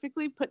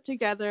perfectly put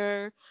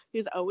together,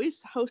 who's always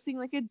hosting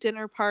like a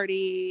dinner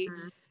party,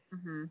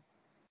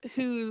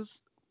 who's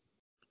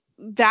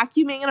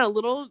vacuuming in a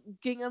little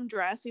gingham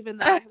dress, even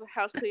though I have a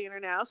house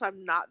cleaner now, so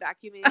I'm not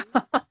vacuuming.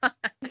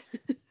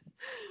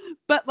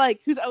 But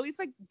like who's always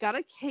like got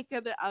a cake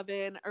in the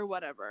oven or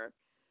whatever.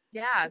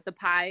 Yeah, the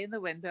pie in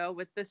the window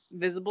with this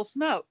visible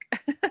smoke.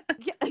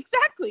 Yeah,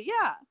 exactly.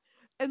 Yeah.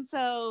 And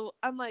so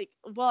I'm like,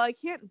 well, I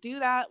can't do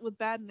that with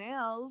bad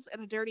nails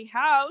and a dirty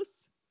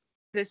house.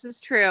 This is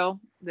true.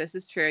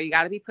 You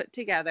got to be put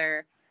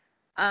together.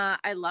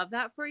 I love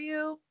that for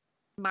you.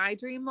 My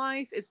dream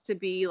life is to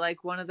be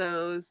like one of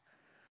those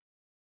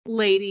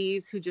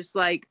ladies who just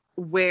like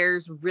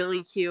wears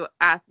really cute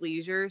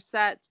athleisure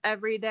sets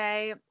every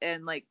day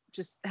and like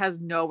just has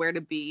nowhere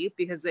to be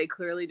because they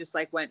clearly just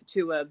like went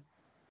to a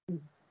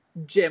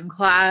gym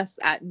class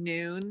at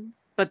noon,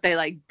 but they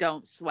like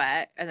don't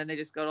sweat, and then they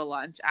just go to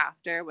lunch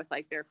after with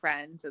like their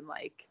friends and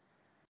like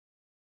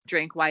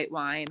drink white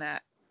wine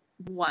at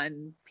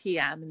 1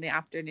 p.m. in the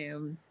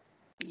afternoon.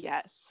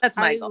 Yes, that's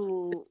my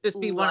goal. Just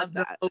be one of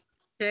that. the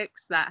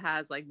chicks that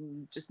has like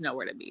just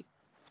nowhere to be.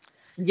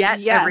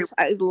 Yes,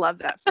 I love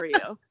that for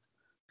you.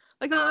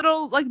 Like a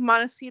little like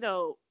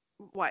Montecito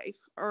wife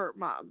or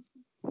mom.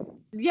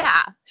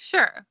 Yeah,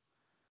 sure.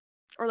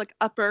 Or like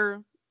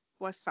Upper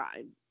West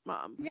Side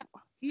mom.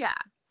 Yeah.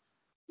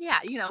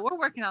 We're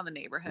working on the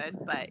neighborhood,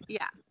 but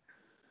yeah.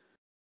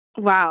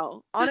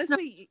 Wow.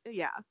 Honestly,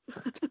 yeah.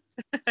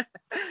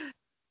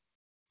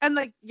 And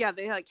like, yeah,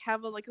 they like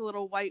have a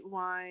little white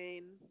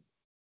wine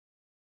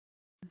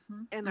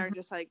and are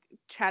just like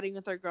chatting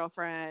with their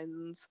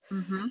girlfriends.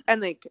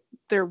 And like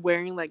they're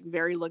wearing like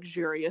very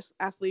luxurious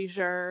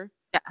athleisure.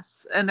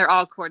 Yes. And they're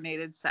all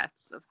coordinated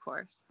sets, of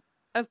course.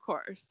 Of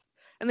course.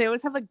 And they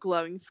always have like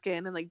glowing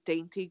skin and like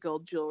dainty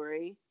gold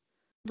jewelry.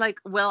 Like,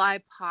 will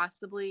I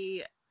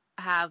possibly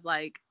have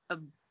like a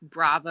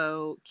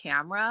Bravo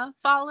camera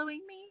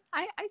following me?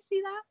 I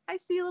see that. I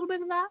see a little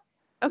bit of that.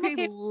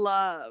 Okay.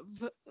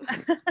 Love.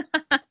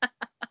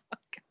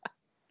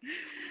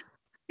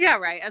 Yeah,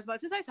 right. As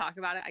much as I talk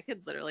about it, I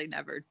could literally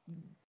never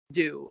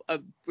do a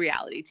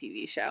reality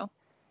TV show.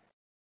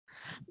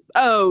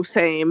 Oh,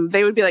 same.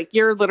 They would be like,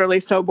 you're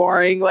literally so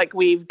boring. Like,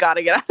 we've got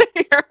to get out of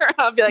here.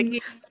 I'll be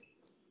like,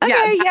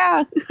 okay,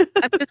 yeah.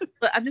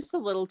 I'm just a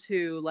little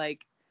too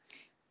like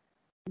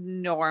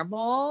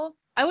normal.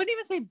 I wouldn't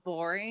even say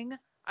boring.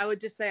 I would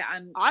just say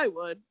I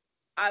would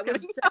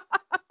say,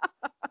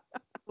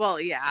 well,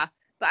 yeah,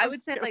 but I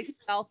would say like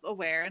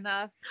self-aware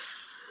enough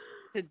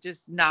to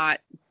just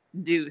not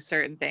do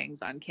certain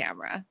things on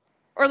camera.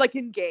 Or like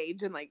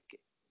engage in like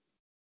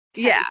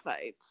Yeah.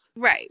 fights.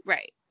 Right.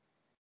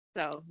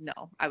 So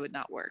no, I would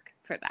not work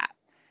for that.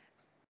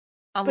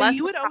 But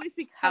you would always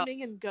be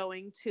coming and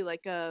going to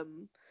like a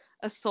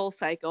Soul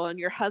Cycle, and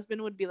your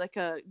husband would be like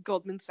a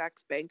Goldman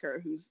Sachs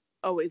banker who's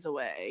always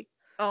away.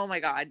 Oh my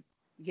God.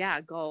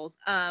 Yeah, goals.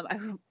 I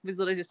was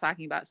literally just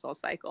talking about Soul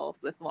Cycle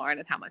with Lauren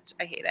and how much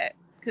I hate it.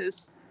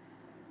 Because,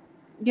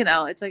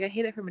 it's like I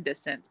hate it from a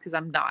distance because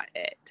I'm not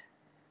it.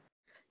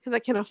 Because I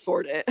can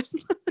afford it.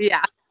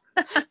 Yeah.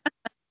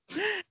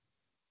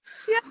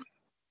 Yeah.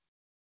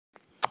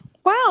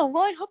 Wow.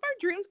 Well, I hope our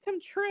dreams come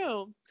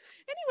true.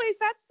 Anyways,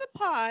 that's the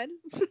pod.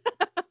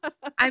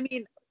 I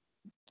mean,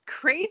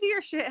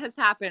 crazier shit has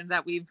happened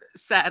that we've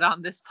said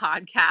on this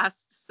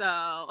podcast.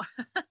 So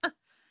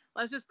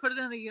let's just put it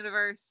in the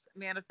universe,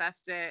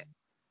 manifest it,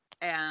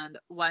 and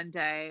one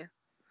day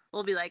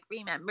we'll be like,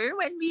 remember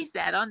when we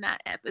said on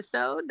that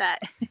episode that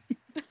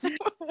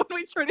when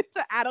we turned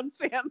into Adam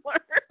Sandler.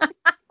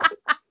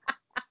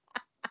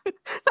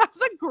 That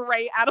was a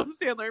great Adam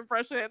Sandler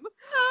impression.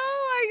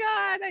 Oh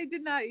my God, I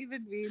did not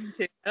even mean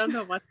to. I don't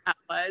know what that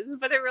was,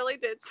 but it really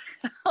did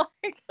sound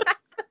like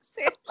Adam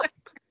Sandler.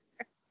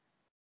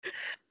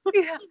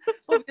 Yeah,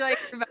 we'll be like,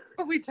 remember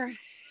when we turned.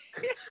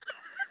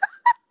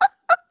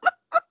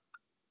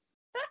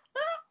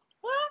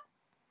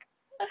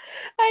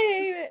 I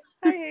hate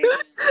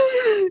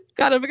it.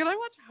 God, am I gonna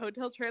watch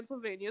Hotel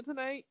Transylvania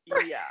tonight?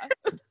 Yeah.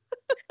 Is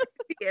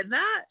he in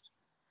that?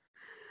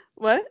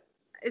 What?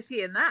 Is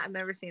he in that? I've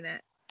never seen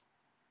it.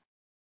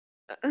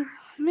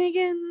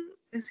 Megan.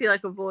 Is he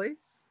like a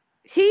voice?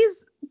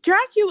 He's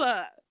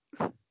Dracula.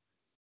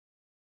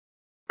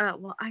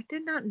 Well, I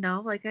did not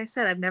know. Like I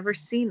said, I've never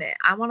seen it.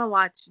 I want to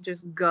watch.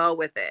 Just go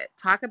with it.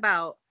 Talk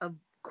about a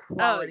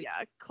quality. Oh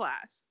yeah,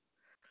 class.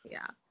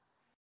 Yeah.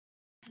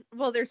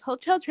 Well, there's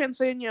Hotel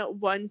Transylvania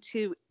 1,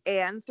 2,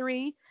 and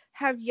 3.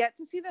 Have yet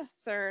to see the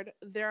third.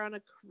 They're on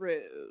a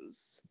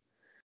cruise.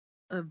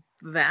 A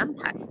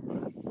vampire.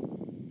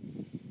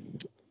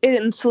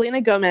 And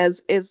Selena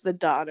Gomez is the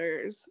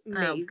daughter's maid.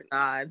 Oh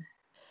God.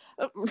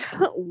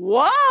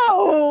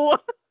 Whoa!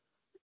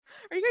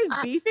 Are you guys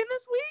beefing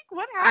this week?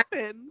 What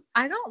happened?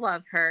 I don't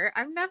love her.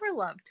 I've never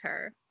loved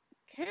her.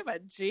 Okay,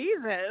 but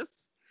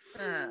Jesus.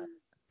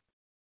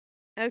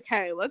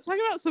 Okay, let's talk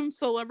about some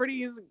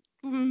celebrities.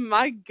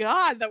 My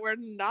God, that we're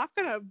not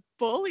gonna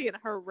bully and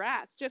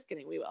harass. Just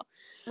kidding, we will.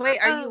 Wait,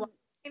 are you watching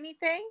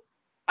anything?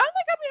 Oh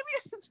my God,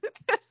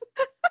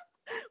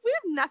 we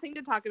have nothing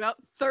to talk about.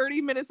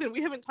 30 minutes and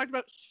we haven't talked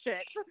about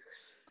shit.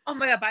 Oh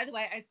my God, by the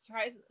way, I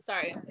tried,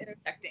 sorry, I'm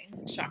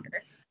interjecting.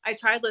 Shocker. I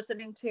tried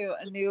listening to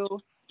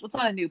it's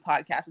not a new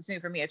podcast, it's new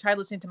for me. I tried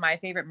listening to My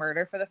Favorite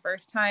Murder for the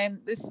first time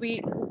this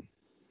week.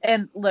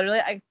 And literally,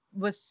 I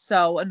was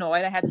so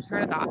annoyed. I had to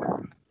turn it off.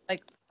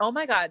 Like, oh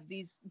my God,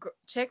 these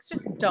chicks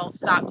just don't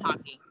stop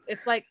talking.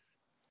 It's like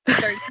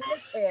 30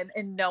 minutes in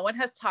and no one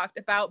has talked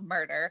about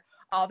murder.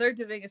 All they're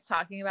doing is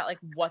talking about like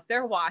what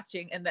they're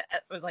watching. And it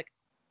was like,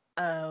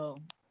 oh.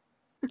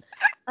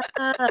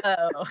 I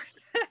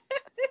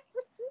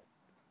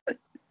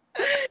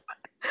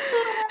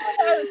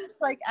was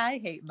just like, I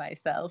hate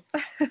myself.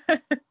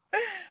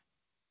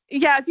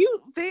 Yeah,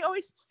 they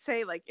always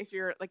say like, if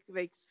you're like,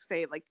 they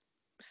say like,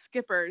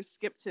 skippers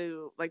skip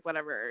to like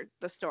whatever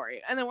the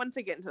story, and then once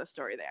they get into the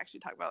story they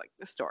actually talk about like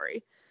the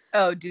story.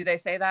 Oh, do they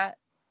say that?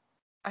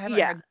 I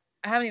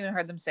haven't even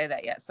heard them say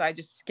that yet, so I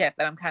just skip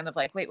and I'm kind of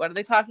like, wait, what are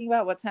they talking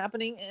about? What's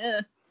happening?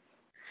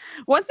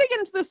 Once they get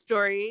into the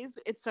stories,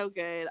 it's so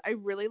good. I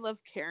really love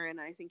Karen.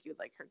 I think you'd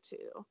like her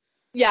too.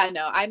 Yeah,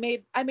 no, I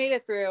made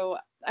it through.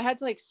 I had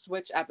to like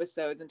switch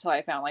episodes until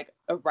I found like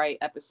a right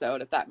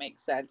episode, if that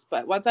makes sense.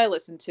 But once I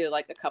listened to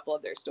like a couple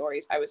of their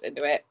stories, I was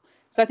into it.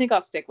 So I think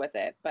I'll stick with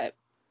it. But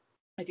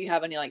if you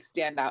have any like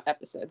standout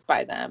episodes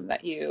by them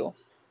that you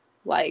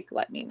like,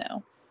 let me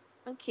know.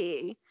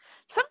 Okay.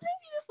 Sometimes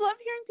you just love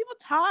hearing people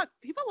talk.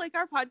 People like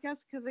our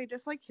podcast because they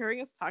just like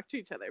hearing us talk to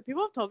each other.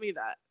 People have told me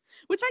that,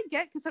 which I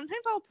get, because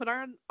sometimes I'll put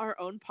on our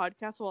own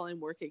podcast while I'm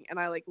working and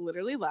I like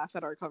literally laugh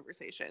at our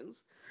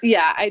conversations.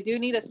 Yeah, I do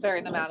need a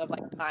certain amount of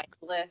like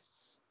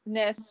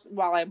mindlessness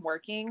while I'm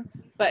working,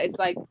 but it's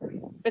like,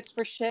 it's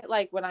for shit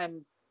like when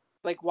I'm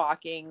like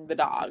walking the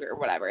dog or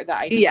whatever that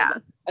I need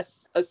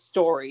a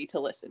story to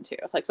listen to,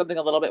 like something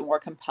a little bit more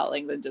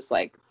compelling than just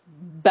like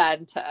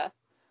banta,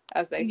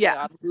 as they say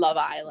on Love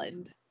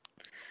Island.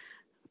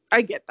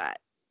 I get that.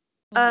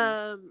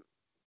 Mm-hmm.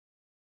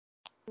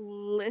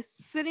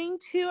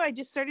 I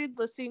just started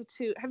listening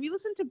to, have you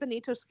listened to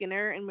Benito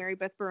Skinner and Mary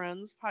Beth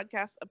Barone's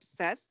podcast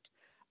Obsessed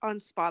on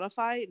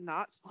Spotify?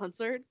 Not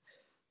sponsored.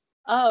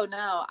 Oh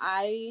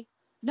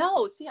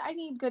no, see, I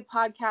need good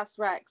podcast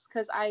recs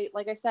because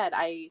like I said,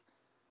 I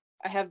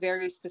have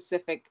very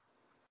specific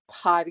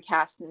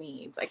podcast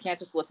needs. I can't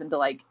just listen to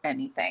like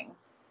anything.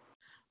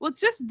 Well,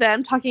 it's just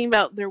them talking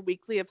about their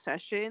weekly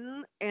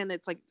obsession, and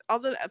it's like all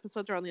the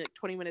episodes are only like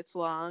 20 minutes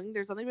long.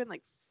 There's only been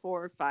like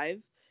 4 or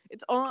 5.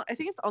 I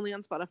think it's only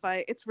on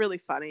Spotify. It's really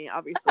funny.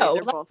 Obviously,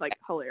 they're both like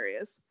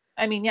hilarious.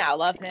 I mean, yeah, I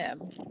love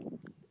him.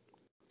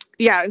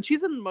 Yeah, and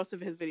she's in most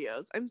of his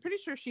videos. I'm pretty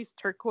sure she's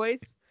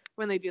turquoise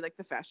when they do like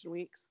the fashion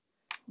weeks.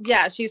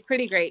 Yeah, she's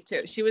pretty great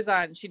too. She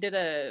did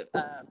a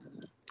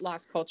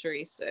Las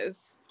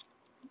Culturistas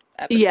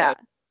episode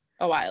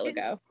a while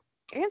ago.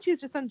 And she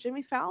was just on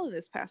Jimmy Fallon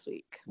this past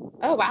week.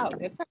 Oh wow,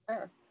 good for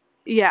her.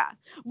 Yeah.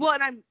 Well,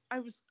 and I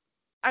was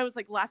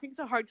like laughing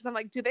so hard because I'm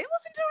like, do they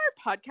listen to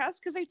our podcast?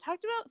 Because they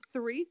talked about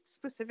 3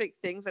 specific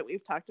things that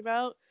we've talked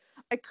about.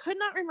 I could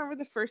not remember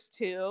the first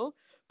 2,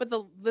 but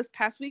this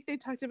past week they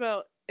talked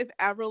about if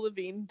Avril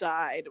Lavigne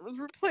died, it was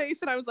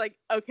replaced, and I was like,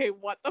 okay,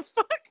 what the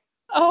fuck?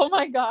 Oh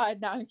my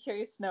god, now I'm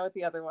curious to know what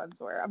the other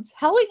ones were. I'm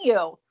telling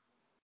you.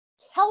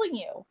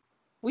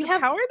 The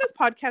power this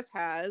podcast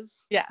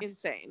has. Yes.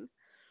 Insane.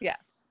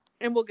 Yes.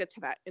 And we'll get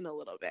to that in a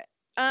little bit.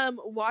 I'm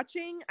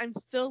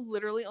still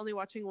literally only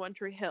watching One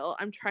Tree Hill.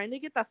 I'm trying to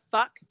get the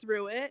fuck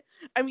through it.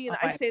 I mean,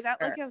 I say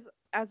that like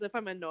as if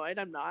I'm annoyed.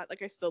 I'm not.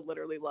 Like, I still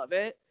literally love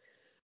it.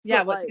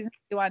 Yeah, what season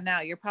are you on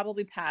now? You're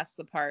probably past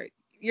the part.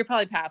 You're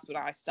probably past when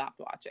I stopped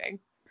watching.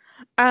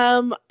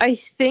 I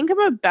think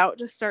I'm about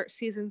to start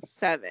season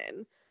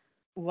 7.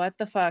 What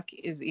the fuck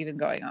is even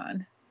going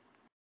on?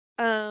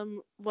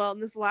 Well, in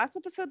this last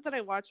episode that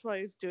I watched while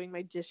I was doing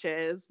my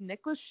dishes,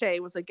 Nick Lachey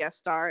was a guest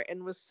star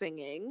and was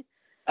singing.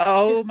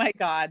 Oh my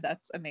god,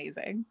 that's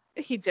amazing.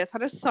 He just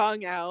had a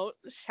song out.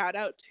 Shout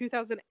out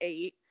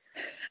 2008.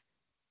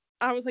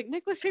 I was like,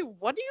 Nick Lachey,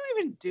 what do you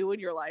even do in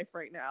your life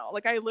right now?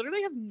 Like, I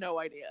literally have no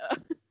idea.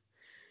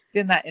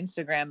 Getting that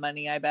Instagram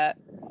money, I bet.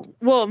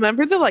 Well,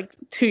 remember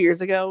 2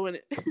 years ago when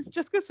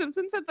Jessica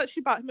Simpson said that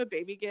she bought him a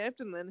baby gift,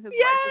 and then his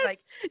wife was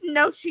like,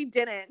 no, she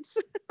didn't.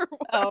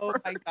 Oh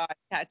my god.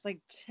 Yeah, it's like,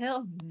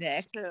 chill,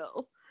 Nick.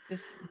 Chill.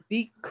 Just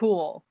be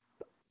cool.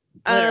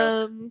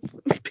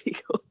 Be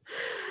cool.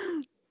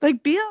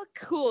 Like, be all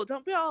cool.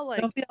 Don't be all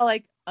like... Don't be all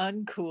like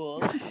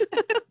uncool.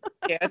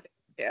 Yeah.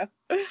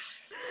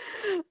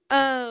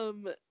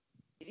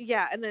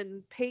 Yeah, and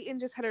then Peyton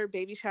just had her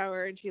baby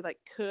shower and she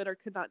could or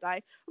could not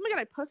die. Oh my god,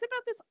 I posted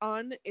about this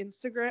on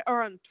Instagram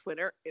or on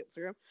Twitter. I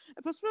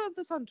posted about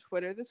this on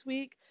Twitter this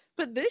week.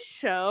 But this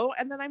show,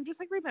 and then I'm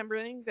just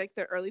remembering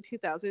the early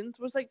 2000s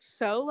was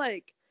so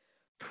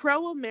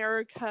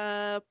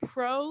pro-America,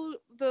 pro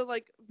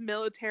the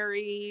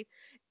military,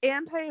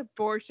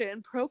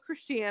 anti-abortion,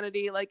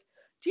 pro-Christianity. I'm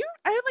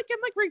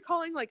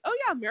recalling oh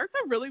yeah, America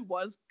really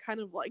was kind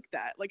of like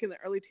that, in the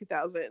early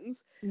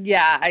 2000s.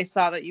 Yeah, I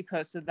saw that you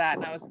posted that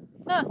and I was,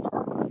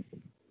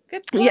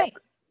 good point.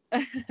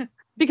 Yeah.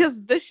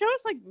 Because this show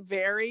is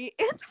very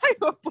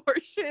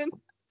anti-abortion.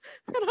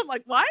 And I'm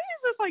like, why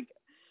is this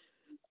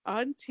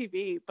on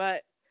TV?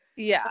 But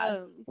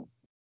yeah.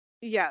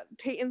 Yeah,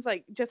 Peyton's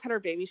just had her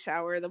baby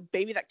shower, the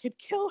baby that could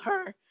kill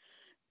her.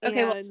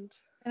 Okay,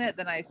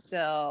 then I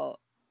still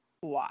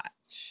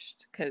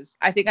watched because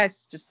I think I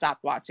just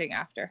stopped watching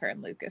after her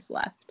and Lucas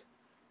left.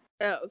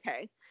 Oh,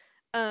 okay.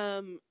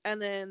 And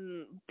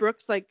then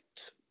Brooke's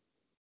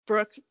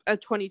Brooke, a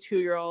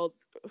 22-year-old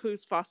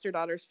whose foster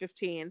daughter's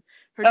 15.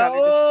 Her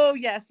daughter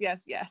yes.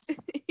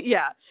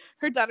 Yeah,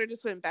 her daughter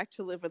just went back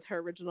to live with her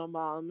original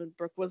mom, and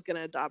Brooke was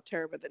gonna adopt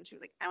her, but then she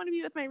was like, I want to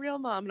be with my real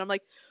mom, and I'm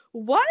like,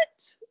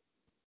 what?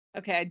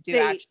 Okay, I do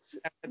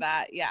actually remember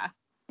that. Yeah,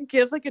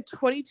 gives a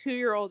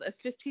 22-year-old a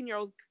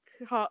 15-year-old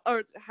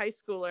or high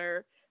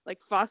schooler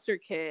foster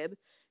kid,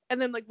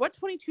 and then what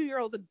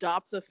 22-year-old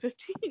adopts a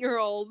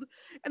 15-year-old,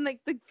 and the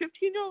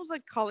 15-year-old was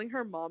calling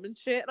her mom and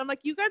shit, and I'm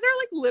like, you guys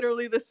are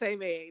literally the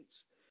same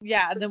age.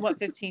 Yeah, and then what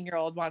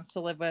 15-year-old wants to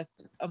live with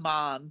a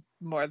mom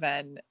more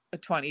than a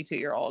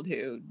 22-year-old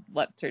who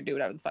lets her do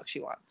whatever the fuck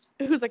she wants,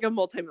 who's a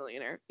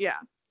multimillionaire? Yeah,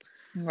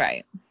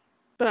 right.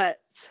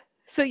 But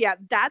so yeah,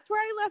 that's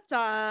where I left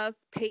off.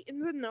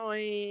 Peyton's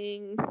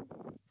annoying.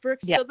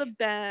 Brooke's still the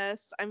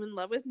best. I'm in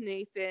love with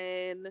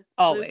Nathan.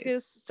 Always. Luke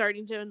is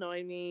starting to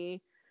annoy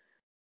me.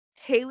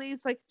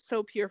 Haley's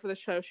so pure for the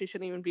show. She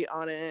shouldn't even be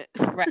on it.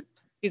 Right.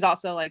 She's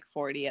also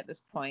 40 at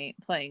this point,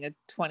 playing a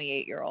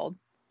 28-year-old.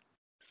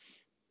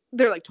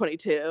 They're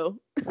 22.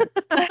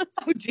 Oh,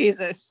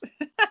 Jesus.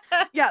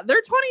 Yeah,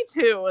 they're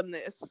 22 in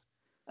this.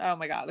 Oh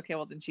my god. Okay,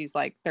 well then she's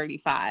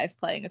 35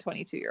 playing a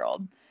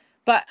 22-year-old.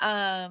 But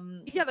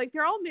yeah,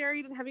 they're all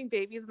married and having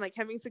babies and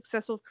having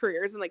successful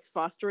careers and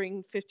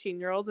fostering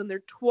 15-year-olds, and they're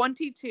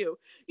 22.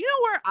 You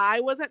know where I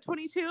was at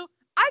 22?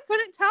 I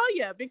couldn't tell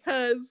you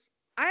because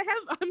I'm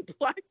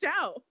blacked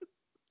out.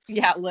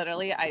 Yeah,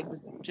 literally, I was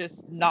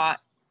just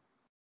not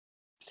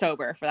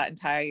sober for that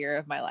entire year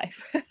of my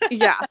life.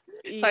 Yeah.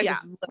 So I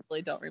just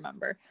literally don't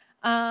remember.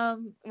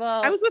 Well,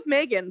 I was with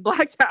Megan,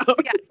 blacked out.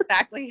 Yeah,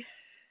 exactly.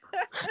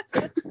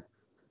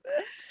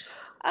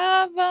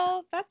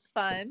 Well, that's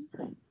fun.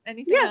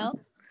 Anything else?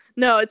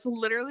 No, it's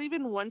literally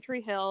been One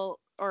Tree Hill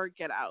or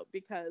Get Out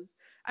because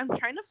I'm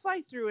trying to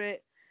fly through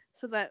it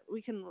so that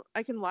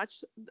I can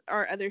watch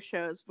our other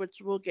shows, which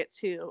we'll get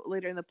to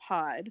later in the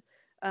pod.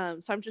 So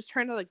I'm just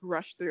trying to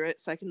rush through it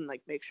so I can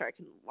make sure I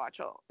can watch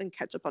all and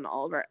catch up on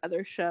all of our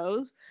other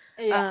shows.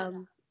 Yeah.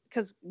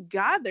 Because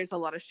God, there's a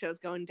lot of shows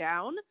going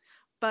down.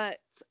 But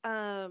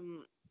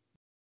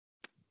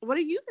what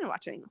have you been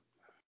watching?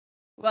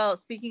 Well,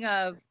 speaking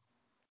of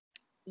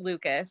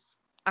Lucas,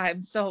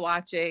 I'm still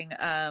watching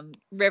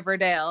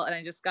Riverdale, and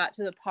I just got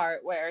to the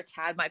part where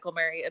Chad Michael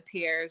Murray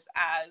appears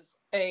as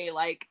a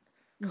like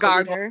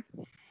gargoyle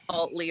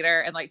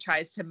leader and like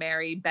tries to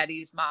marry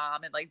Betty's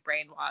mom and like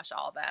brainwash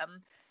all of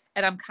them.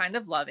 And I'm kind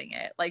of loving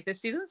it. Like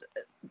this season's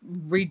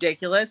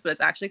ridiculous, but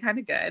it's actually kind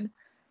of good.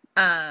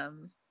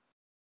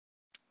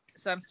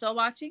 So I'm still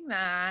watching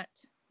that.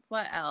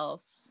 What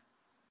else?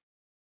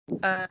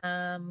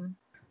 Oh,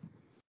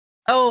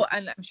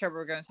 and I'm sure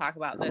we're going to talk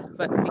about this,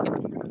 but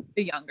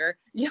the Younger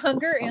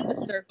and The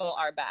Circle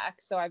are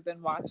back. So I've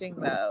been watching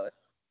those.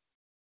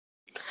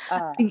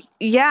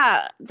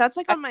 Yeah, that's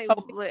like on my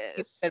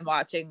list. I've been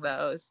watching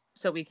those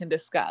so we can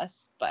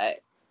discuss,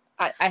 but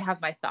I have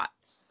my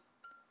thoughts.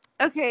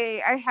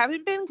 Okay, I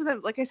haven't been because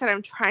I'm like I said,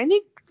 I'm trying to,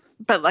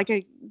 but like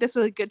this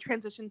is a good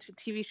transition to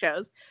TV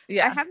shows.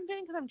 Yeah, I haven't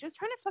been because I'm just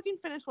trying to fucking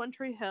finish One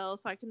Tree Hill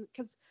so I can,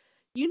 because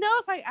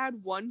if I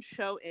add one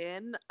show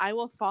in, I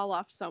will fall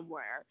off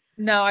somewhere.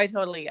 No, I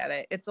totally get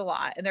it. It's a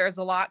lot, and there's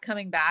a lot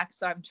coming back,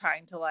 so I'm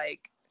trying to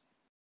like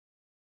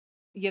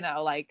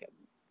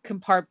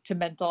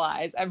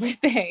compartmentalize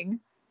everything.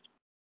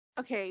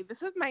 Okay,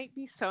 this might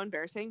be so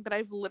embarrassing, but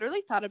I've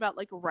literally thought about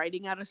like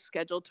writing out a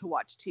schedule to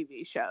watch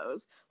TV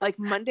shows. Like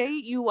Monday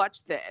you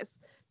watch this,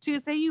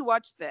 Tuesday you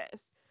watch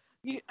this.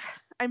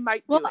 I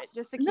might do it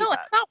just to keep up.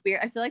 It's not weird.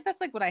 I feel like that's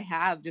like what I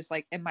have just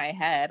like in my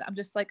head. I'm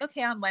just like,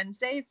 okay, on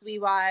Wednesdays we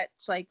watch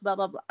like blah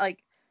blah blah.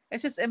 Like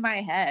it's just in my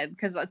head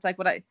because it's like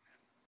what I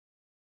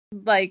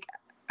like.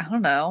 I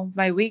don't know.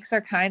 My weeks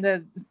are kind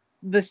of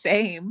the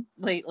same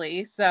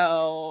lately,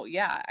 so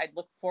yeah, I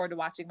look forward to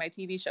watching my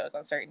TV shows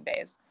on certain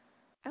days.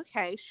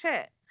 Okay,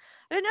 shit.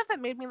 I don't know if that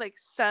made me like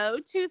so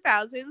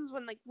 2000s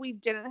when like we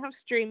didn't have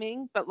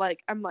streaming, but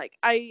like I'm like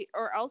I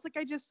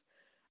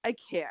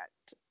can't.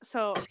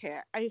 So okay,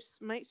 I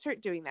might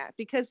start doing that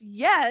because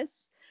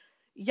yes,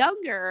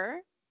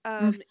 Younger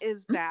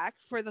is back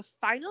for the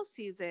final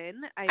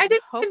season. I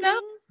didn't even know.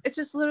 It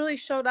just literally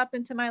showed up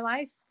into my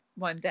life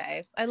one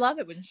day. I love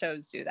it when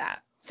shows do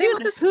that. Same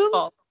with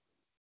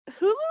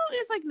Hulu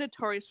is like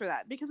notorious for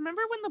that because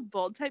remember when the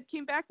Bold Type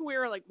came back and we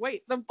were like,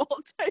 wait, the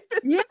Bold Type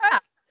is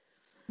back?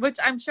 Which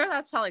I'm sure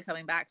that's probably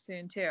coming back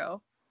soon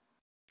too.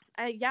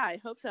 Yeah, I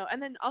hope so.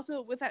 And then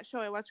also with that show,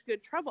 I watched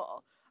Good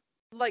Trouble.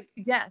 Like,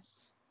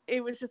 yes,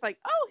 it was just like,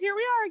 oh, here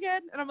we are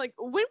again. And I'm like,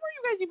 when were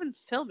you guys even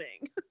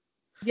filming?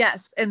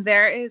 Yes, and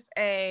there is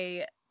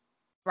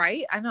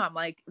right? I know. I'm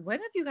like, when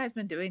have you guys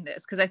been doing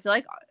this? Because I feel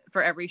like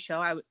for every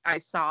show I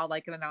saw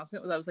like an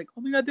announcement where I was like,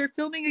 oh my God, they're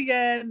filming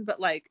again. But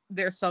like,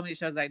 there's so many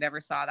shows that I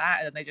never saw that.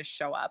 And then they just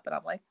show up and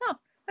I'm like, oh,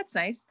 that's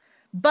nice.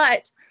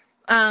 But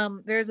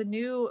there's a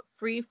new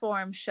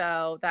Freeform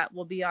show that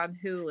will be on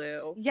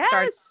Hulu. Yes.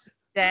 Starts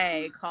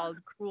today called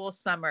Cruel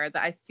Summer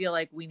that I feel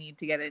like we need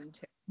to get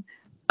into.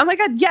 Oh my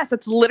God. Yes.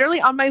 It's literally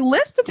on my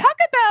list to talk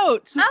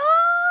about.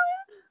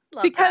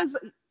 Because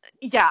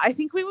yeah, I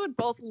think we would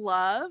both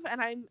love,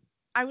 and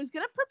I was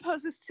going to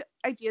propose this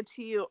idea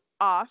to you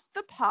off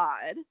the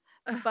pod,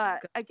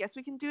 but I guess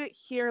we can do it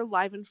here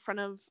live in front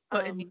of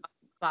in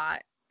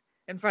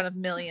front of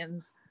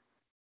millions.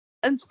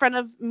 In front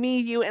of me,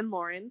 you, and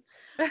Lauren.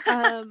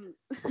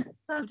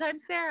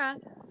 Sometimes Sarah.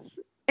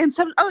 And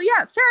Sarah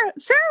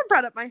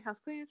brought up my house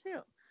cleaner too.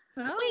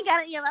 Oh. We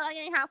gotta get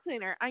a house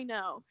cleaner. I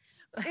know.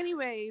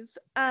 Anyways,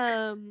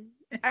 I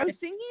was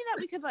thinking that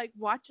we could like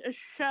watch a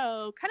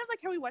show, kind of like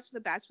how we watch The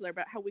Bachelor,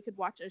 but how we could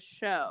watch a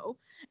show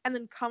and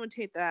then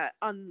commentate that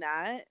on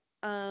that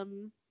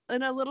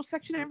in a little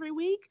section every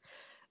week,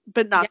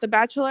 but not The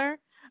Bachelor.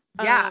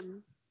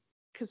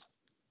 Because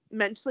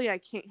mentally I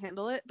can't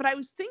handle it. But I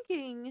was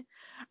thinking,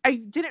 I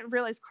didn't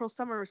realize Cruel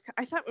Summer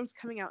I thought it was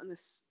coming out in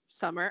this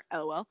summer.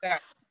 LOL. Yeah.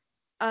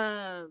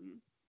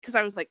 Because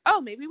I was like,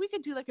 oh, maybe we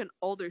could do like an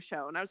older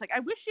show. And I was like,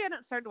 I wish she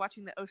hadn't started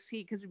watching the OC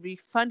because it'd be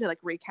fun to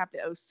like recap the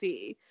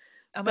OC.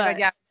 Oh my God,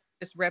 yeah.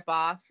 Just rip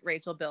off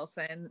Rachel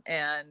Bilson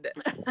and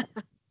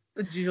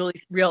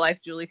real life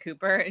Julie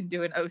Cooper and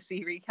do an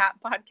OC recap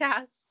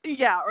podcast.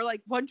 Yeah, or like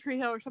One Tree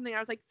Hill or something. I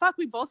was like, fuck,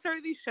 we both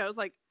started these shows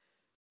like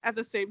at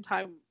the same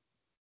time.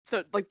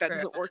 So like that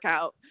doesn't work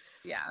out.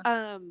 Yeah.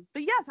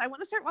 But yes, I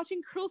want to start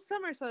watching Cruel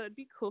Summer, so it'd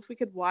be cool if we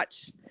could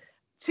watch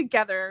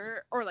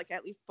together or like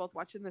at least both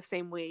watch in the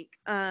same week.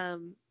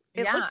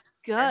 It looks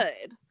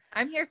good.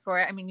 I'm here for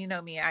it. I mean, you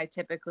know me, I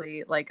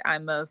typically like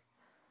I'm a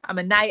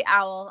night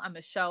owl. I'm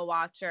a show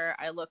watcher.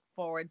 I look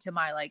forward to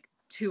my like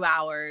 2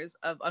 hours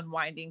of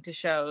unwinding to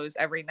shows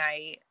every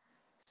night.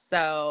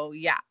 So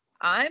yeah,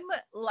 I'm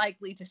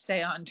likely to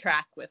stay on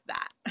track with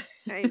that.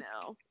 I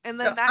know. And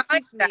then that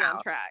keeps me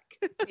on track.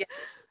 Yeah.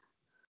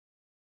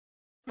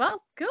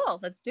 Well, cool.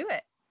 Let's do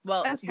it.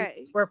 Well,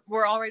 okay.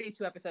 We're already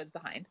 2 episodes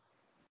behind.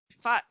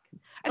 Fuck.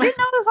 I didn't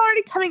know it was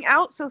already coming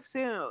out so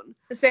soon.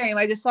 Same.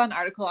 I just saw an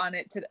article on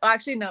it today.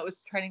 Actually, no, it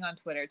was trending on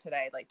Twitter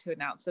today, like to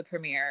announce the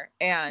premiere.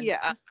 And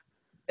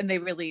and they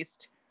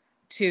released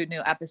 2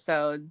 new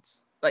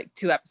episodes, like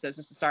 2 episodes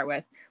just to start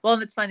with. Well,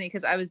 and it's funny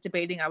because I was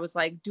debating. I was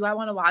like, do I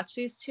want to watch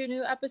these 2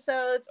 new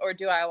episodes or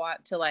do I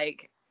want to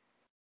like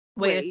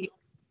wait a few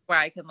where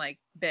I can like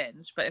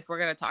binge? But if we're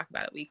gonna talk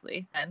about it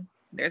weekly, then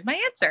there's my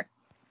answer.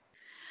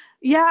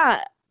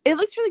 Yeah, it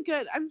looks really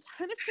good. I'm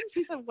kind of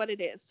confused on what it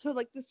is. So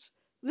like this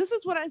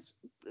is what I've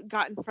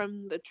gotten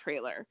from the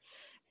trailer.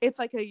 It's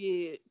like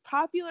a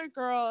popular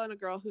girl and a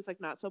girl who's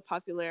like not so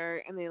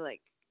popular, and the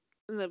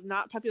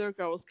not popular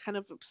girl was kind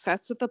of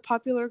obsessed with the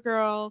popular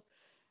girl,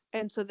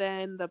 and so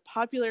then the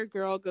popular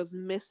girl goes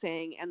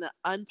missing, and the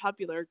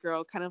unpopular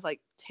girl kind of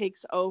like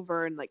takes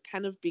over and like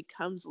kind of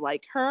becomes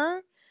like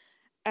her,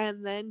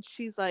 and then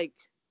she's like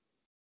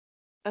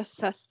a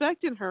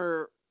suspect in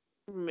her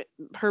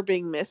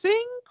being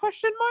missing,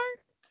 question mark.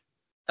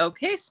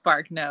 Okay,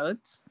 Spark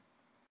Notes.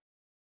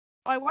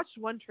 I watched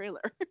one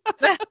trailer.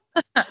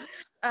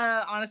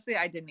 Honestly,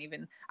 I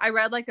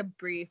read like a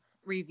brief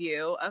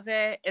review of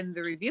it, and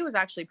the review was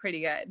actually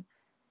pretty good.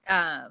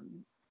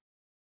 And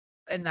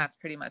that's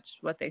pretty much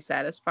what they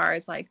said as far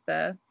as like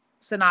the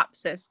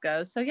synopsis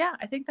goes. So yeah,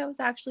 I think that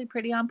was actually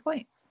pretty on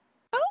point.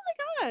 Oh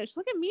my gosh,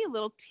 look at me, a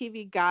little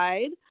TV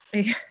guide.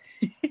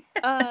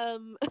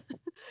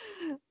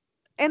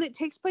 And it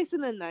takes place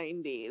in the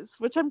 90s,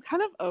 which I'm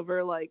kind of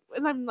over, like,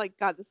 and I'm like,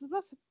 God, this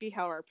must be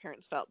how our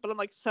parents felt. But I'm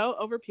like so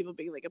over people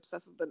being like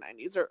obsessed with the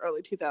 90s or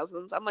early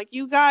 2000s. I'm like,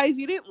 you guys,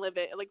 you didn't live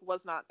it. It like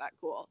was not that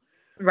cool.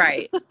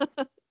 Right.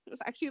 It was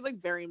actually like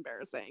very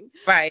embarrassing.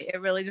 Right. It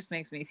really just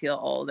makes me feel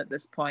old at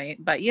this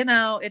point. But you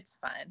know, it's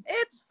fun.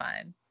 It's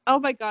fun. Oh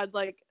my God,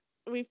 like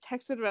we've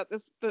texted about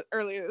this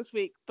earlier this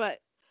week, but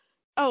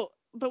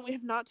we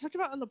have not talked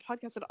about on the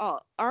podcast at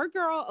all. Our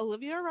girl,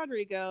 Olivia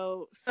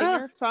Rodrigo,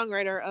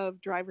 singer-songwriter of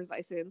Driver's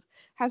License,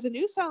 has a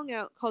new song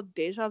out called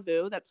Deja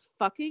Vu that's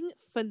fucking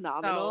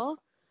phenomenal.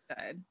 So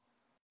good.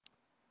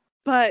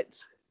 But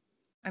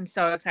I'm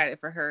so excited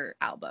for her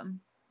album.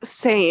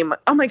 Same.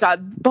 Oh my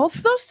God. Both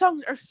of those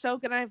songs are so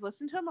good. I've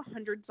listened to them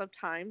hundreds of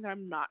times.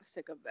 I'm not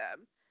sick of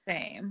them.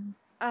 Same.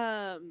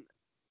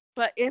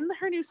 But in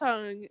her new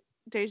song,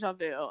 Deja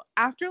Vu,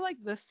 after like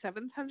the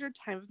 700th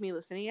time of me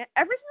listening to it,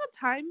 every single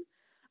time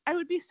I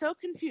would be so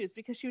confused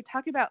because she would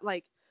talk about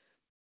like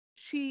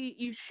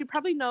she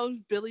probably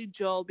knows Billy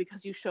Joel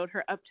because you showed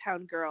her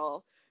Uptown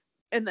Girl,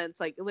 and then it's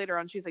like later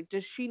on she's like,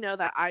 does she know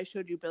that I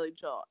showed you Billy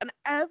Joel? And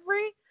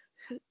every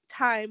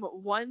time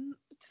 1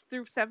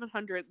 through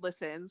 700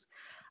 listens,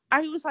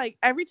 I was like,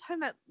 every time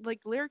that like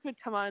lyric would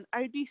come on,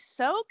 I'd be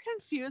so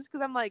confused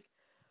because I'm like,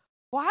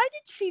 why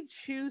did she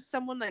choose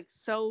someone like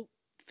so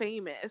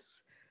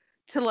famous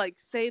to like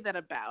say that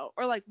about?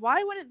 Or like,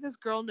 why wouldn't this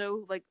girl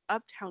know like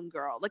Uptown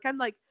Girl? Like, I'm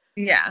like,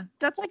 yeah,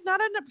 that's like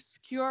not an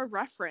obscure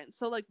reference.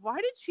 So like, why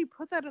did she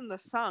put that in the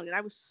song? And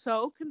I was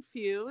so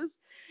confused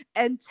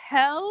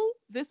until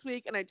this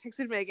week. And I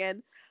texted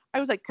Megan. I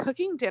was like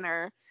cooking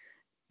dinner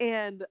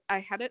and I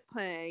had it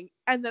playing.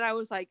 And then I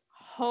was like,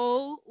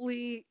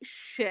 holy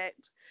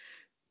shit.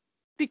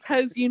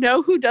 Because you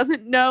know who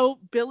doesn't know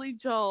Billy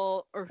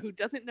Joel or who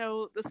doesn't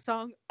know the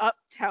song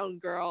Uptown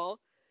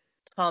Girl?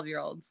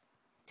 12-year-olds.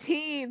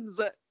 Teens.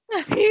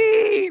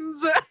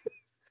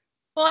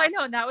 Well, I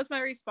know, and that was my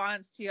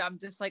response to you. I'm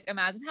just like,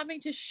 imagine having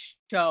to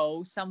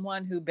show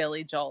someone who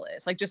Billy Joel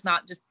is, like just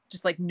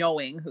like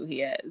knowing who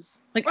he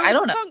is. Like, or I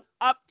don't the know. Song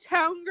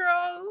Uptown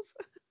Girls.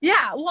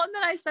 Yeah, well, and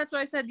then that's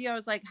what I said. I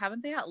was like,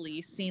 haven't they at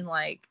least seen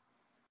like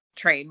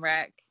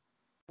Trainwreck,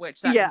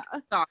 which that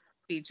song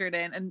featured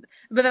in?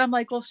 But then I'm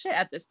like, well, shit.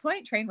 At this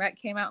point, Trainwreck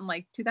came out in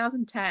like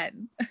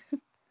 2010.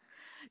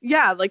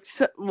 Yeah, like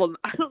well,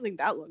 I don't think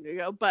that long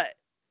ago, but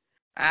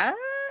actually,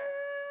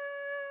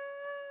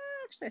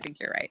 I think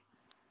you're right.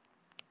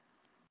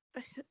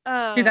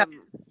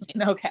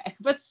 Okay,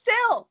 but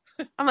still,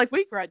 I'm like,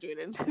 we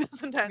graduated in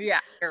 2010.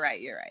 Yeah, you're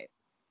right.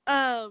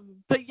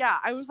 But yeah,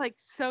 I was like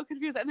so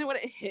confused, and then when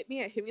it hit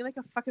me like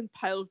a fucking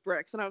pile of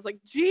bricks, and I was like,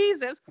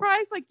 Jesus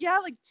Christ! Like, yeah,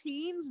 like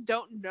teens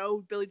don't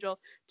know Billy Joel.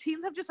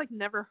 Teens have just like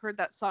never heard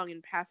that song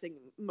in passing,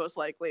 most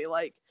likely.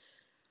 Like,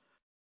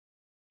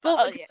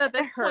 well, yeah,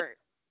 it hurt.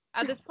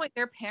 At this point,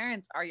 their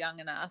parents are young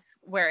enough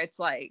where it's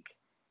like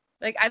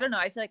I don't know.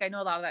 I feel like I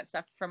know a lot of that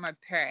stuff from my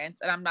parents,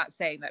 and I'm not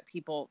saying that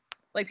people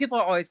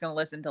are always going to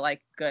listen to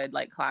like good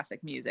like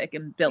classic music,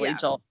 and Billy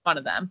Joel, one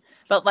of them.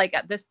 But like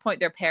at this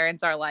point, their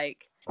parents are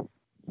like,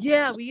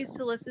 yeah, we used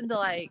to listen to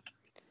like,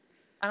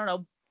 I don't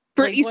know,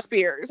 Britney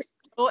Spears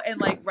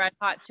and like Red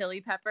Hot Chili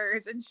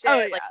Peppers and shit. Oh,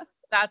 yeah. Like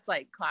that's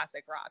like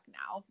classic rock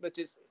now, which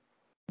is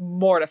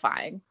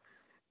mortifying.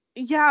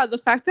 Yeah, the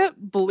fact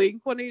that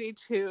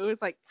Blink-182 is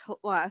like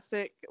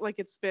classic, like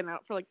it's been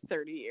out for like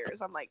 30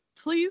 years. I'm like,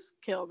 please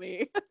kill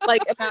me.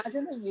 Like,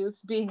 imagine the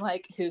youths being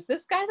like, who's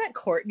this guy that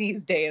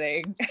Courtney's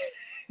dating?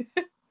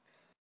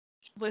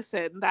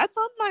 Listen, that's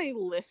on my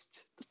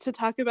list to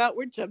talk about.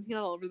 We're jumping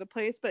all over the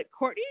place, but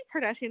Kourtney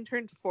Kardashian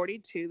turned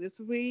 42 this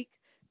week,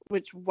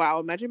 which,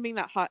 wow, imagine being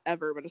that hot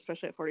ever, but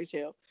especially at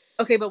 42.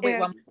 Okay, but wait,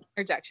 one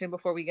interjection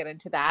before we get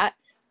into that.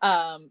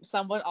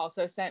 Someone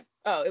also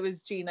it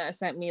was Gina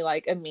sent me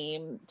like a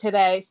meme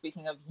today,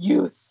 speaking of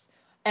youth,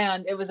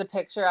 and it was a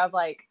picture of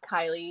like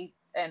Kylie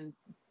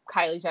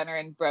Jenner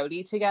and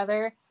Brody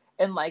together,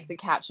 and like the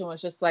caption was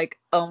just like,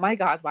 oh my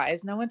God, why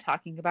is no one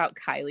talking about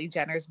Kylie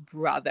Jenner's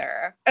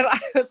brother? And I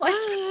was like,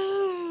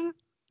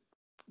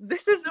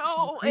 This is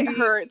No, it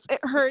hurts. It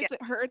hurts.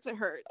 It hurts. It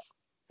hurts.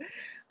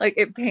 Like,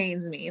 it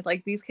pains me.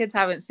 Like, these kids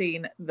haven't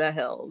seen The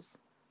Hills.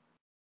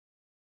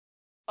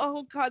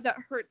 Oh God, that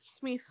hurts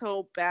me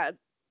so bad.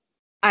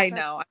 I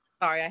know. I'm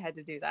sorry I had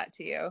to do that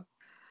to you.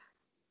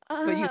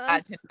 But you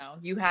had to know.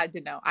 You had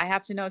to know. I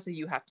have to know, so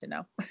you have to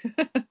know.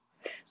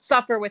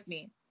 Suffer with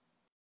me.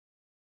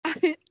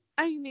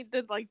 I need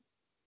to like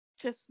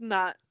just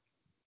not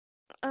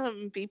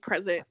be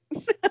present.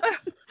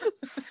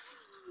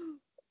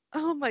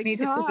 Oh my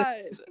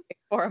God.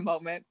 For a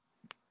moment.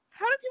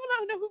 How do people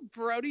not know who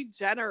Brody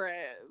Jenner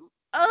is?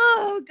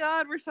 Oh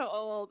God, we're so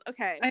old.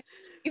 Okay.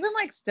 Even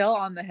like still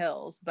on The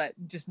Hills, but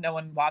just no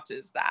one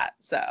watches that.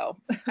 So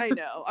I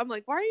know. I'm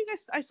like, why are you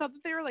guys? I saw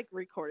that they were like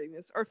recording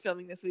this or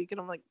filming this week, and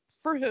I'm like,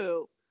 for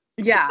who?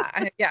 Yeah.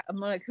 I'm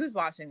like, who's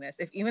watching this?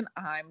 If even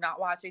I'm not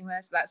watching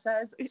this, that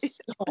says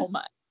so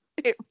much.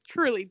 It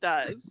truly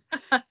does.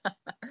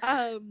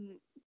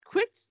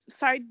 Quick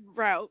side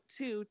route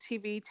to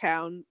TV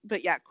Town,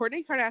 but yeah,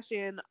 Kourtney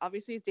Kardashian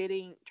obviously is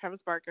dating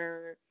Travis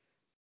Barker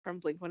from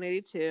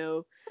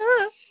Blink-182,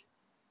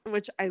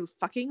 which I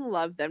fucking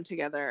love them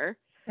together.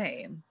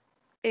 Same.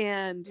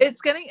 And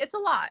it's a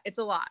lot,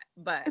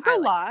 but it's a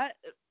lot.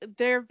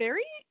 They're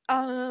very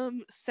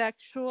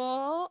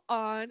sexual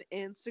on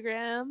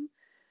Instagram.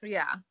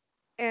 Yeah.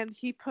 And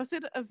he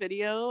posted a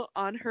video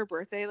on her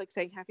birthday, like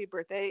saying happy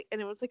birthday, and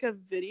it was like a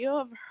video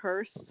of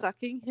her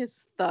sucking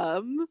his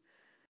thumb.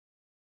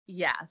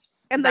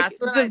 Yes. And like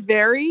the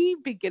very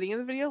beginning of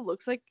the video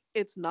looks like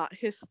it's not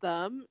his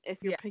thumb, if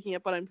you're picking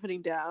up what I'm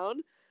putting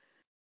down.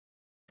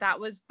 That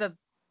was the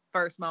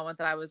first moment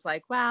that I was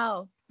like,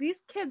 wow,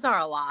 these kids are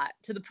a lot,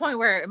 to the point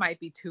where it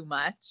might be too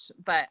much,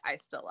 but I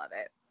still love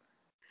it.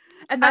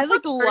 And that's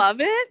like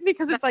love it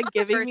because it's like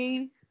giving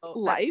me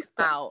life.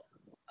 Out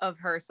of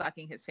her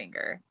sucking his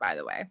finger, by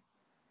the way.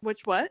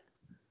 Which what?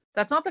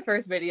 That's not the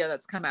first video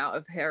that's come out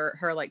of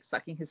her like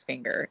sucking his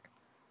finger.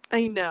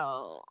 I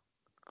know.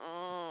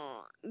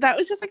 That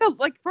was just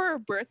like for a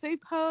birthday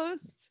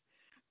post.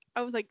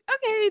 I was like,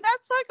 okay,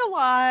 that's like a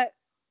lot.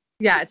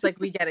 Yeah, it's like,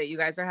 we get it. You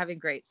guys are having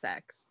great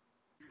sex.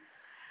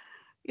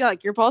 Yeah,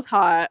 like you're both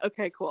hot.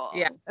 Okay, cool.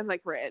 Yeah. And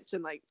like rich,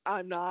 and like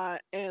I'm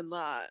not, and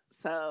not.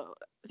 So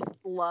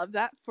love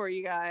that for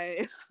you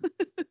guys.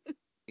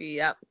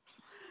 Yep.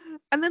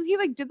 And then he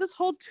like did this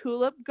whole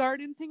tulip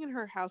garden thing in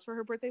her house for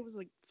her birthday. It was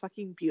like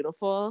fucking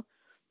beautiful.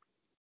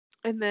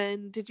 And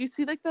then did you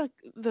see like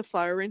the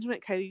flower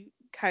arrangement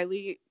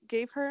Kylie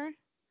gave her?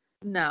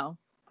 No.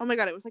 Oh my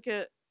God, it was like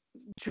a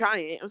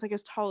giant. It was like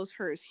as tall as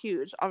hers,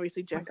 huge.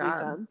 Obviously Jeffrey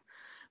them.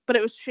 But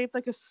it was shaped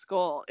like a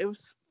skull. It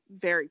was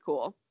very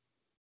cool.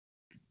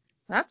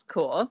 That's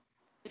cool.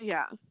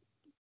 Yeah.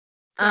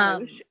 I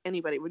wish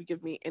anybody would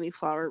give me any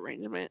flower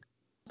arrangement.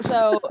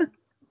 So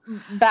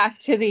back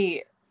to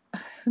the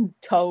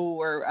toe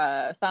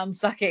or thumb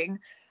sucking.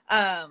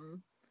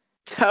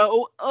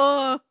 Toe.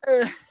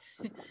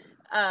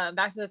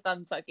 Back to the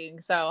thumb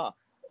sucking. So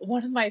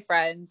one of my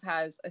friends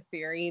has a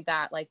theory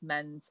that like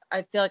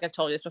I feel like I've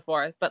told you this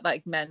before, but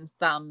like men's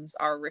thumbs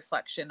are a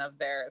reflection of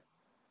their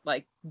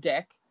like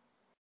dick.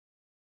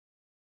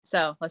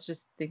 So let's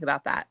just think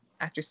about that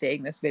after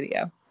seeing this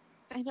video.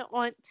 I don't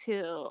want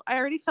to. I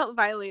already felt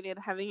violated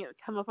having it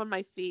come up on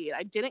my feed.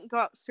 I didn't go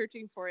out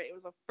searching for it. It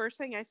was the first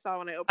thing I saw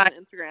when I opened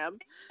Instagram.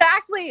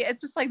 Exactly.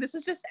 It's just like, this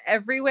is just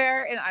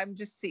everywhere, and I'm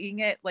just seeing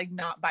it like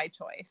not by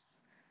choice.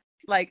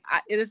 Like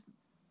it is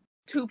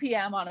 2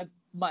 p.m. on a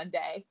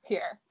Monday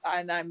here,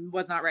 and I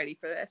was not ready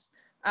for this.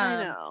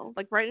 I know,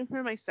 like right in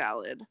front of my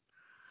salad.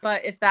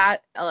 But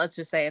let's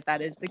just say if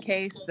that is the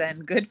case, then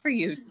good for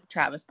you,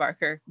 Travis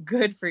Barker.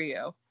 Good for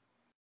you.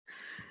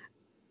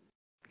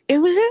 It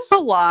was just a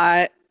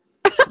lot.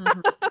 Mm-hmm.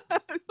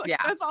 Yeah.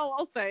 That's all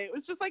I'll say. It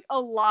was just like a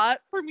lot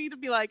for me to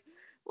be like,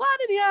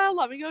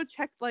 let me go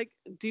check like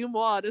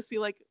Dumois to see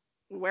like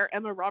where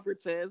Emma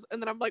Roberts is.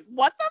 And then I'm like,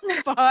 what the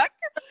fuck?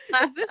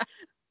 Is this?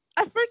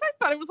 At first I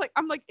thought it was like,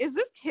 I'm like, is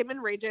this Kim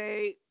and Ray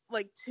J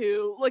like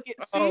too? Like it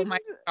seemed... Oh my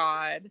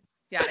God.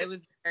 Yeah, it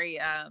was very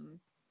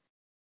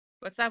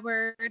what's that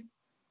word?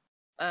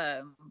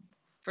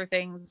 For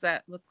things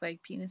that look like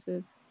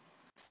penises.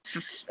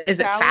 Is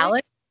it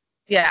phallic?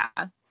 Yeah.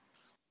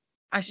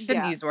 I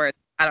shouldn't use words.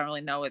 I don't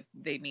really know what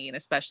they mean,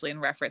 especially in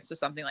reference to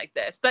something like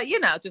this. But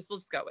we'll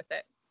just go with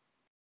it.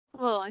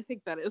 Well, I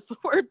think that is the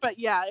word, but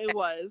yeah, it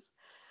was.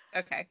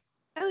 Okay.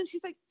 And then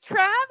she's like,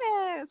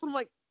 Travis. I'm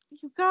like,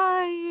 you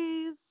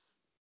guys.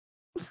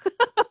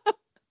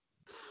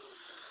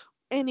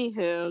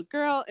 Anywho,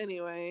 girl,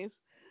 anyways.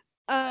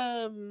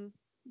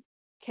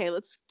 Okay,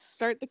 let's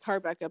start the car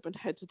back up and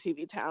head to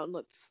TV Town.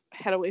 Let's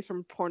head away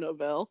from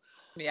Pornoville.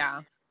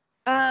 Yeah.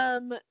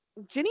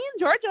 Ginny and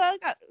Georgia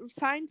got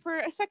signed for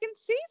a second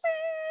season.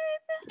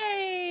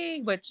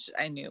 Yay! Which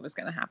I knew was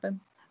going to happen.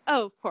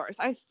 Oh, of course.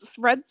 I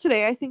read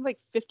today, I think like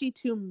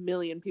 52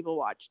 million people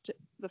watched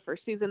the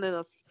first season in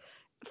the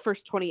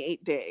first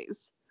 28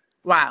 days.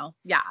 Wow.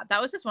 Yeah,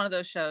 that was just one of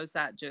those shows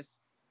that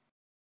just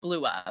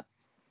blew up.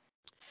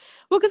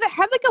 Well, because it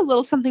had like a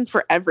little something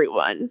for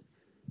everyone.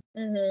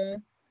 Mm-hmm.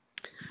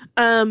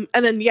 And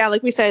then yeah,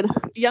 like we said,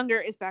 Younger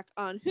is back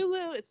on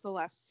Hulu. It's the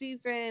last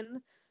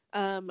season.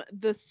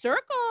 The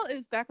Circle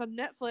is back on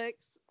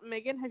Netflix.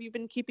 Megan, have you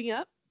been keeping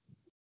up?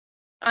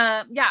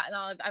 Yeah,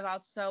 no, I've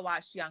also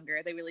watched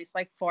Younger. They released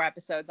like 4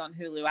 episodes on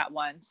Hulu at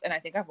once, and I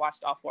think I've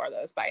watched all 4 of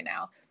those by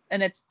now,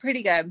 and it's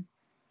pretty good.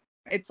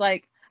 It's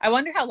like, I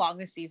wonder how long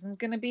this season's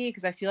gonna be,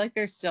 because I feel like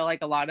there's still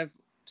like a lot of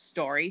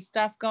story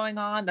stuff going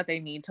on that they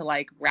need to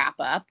like wrap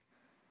up,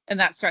 and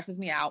that stresses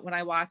me out when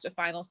I watch a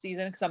final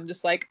season, because I'm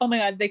just like, oh my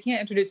god, they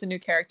can't introduce a new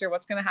character.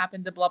 What's gonna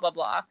happen to blah blah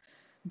blah?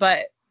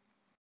 But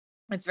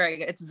it's very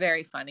good. It's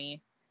very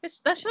funny.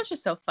 That show's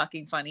just so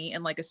fucking funny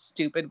in like a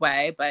stupid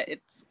way, but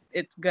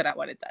it's good at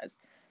what it does.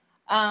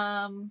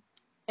 And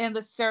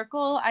The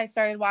Circle, I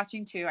started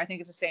watching too. I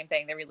think it's the same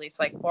thing. They released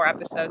like 4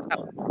 episodes,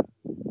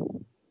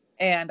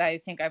 and I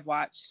think I've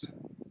watched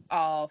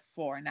all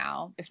 4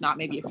 now, if not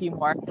maybe a few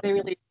more. They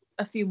released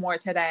a few more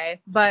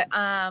today, but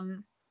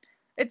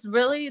it's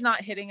really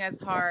not hitting as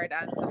hard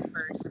as the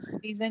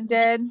first season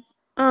did.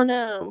 Oh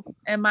no.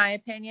 In my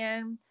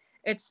opinion,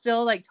 it's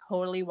still like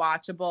totally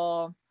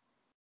watchable.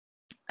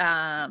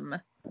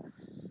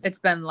 It's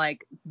been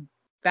like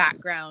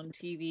background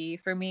TV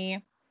for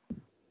me,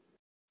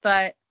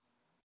 but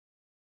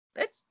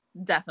it's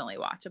definitely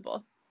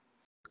watchable.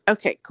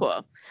 Okay,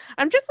 cool.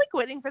 I'm just like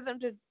waiting for them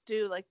to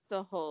do like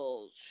the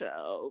whole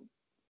show,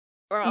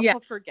 or I'll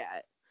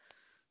forget.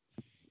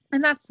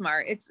 And that's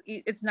smart.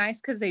 It's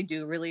nice because they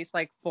do release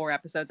like 4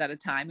 episodes at a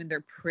time, and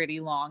they're pretty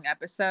long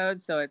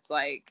episodes, so it's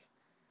like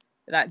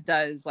that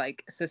does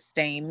like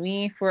sustain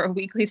me for a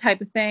weekly type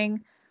of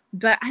thing.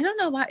 But I don't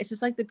know why. It's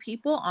just like the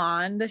people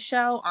on the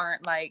show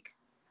aren't like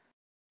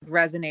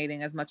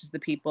resonating as much as the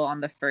people on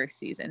the first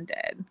season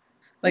did.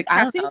 Like, the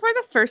casting for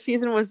the first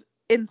season was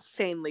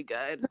insanely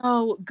good.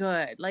 So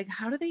good. Like,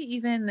 how do they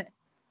even?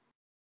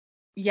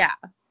 Yeah,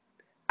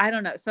 I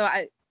don't know. So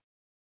I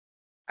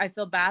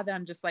feel bad that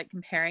I'm just like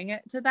comparing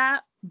it to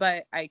that,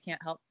 but I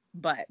can't help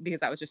but, because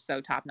that was just so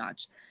top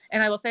notch.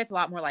 And I will say it's a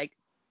lot more like,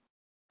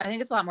 I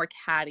think it's a lot more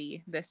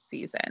catty this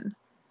season.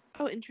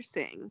 Oh,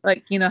 interesting.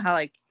 Like, you know how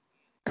like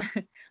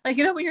like,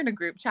 you know, when you're in a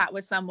group chat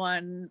with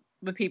someone,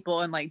 with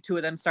people, and like 2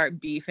 of them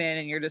start beefing,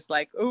 and you're just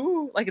like,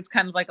 ooh, like it's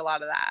kind of like a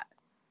lot of that.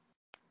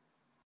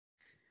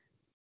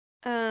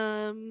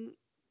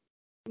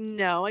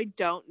 No, I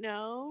don't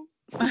know.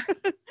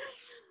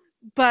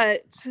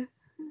 But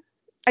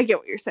I get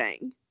what you're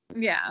saying.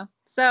 Yeah.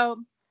 So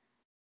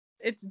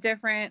it's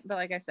different, but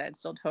like I said,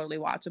 still totally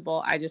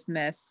watchable. I just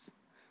miss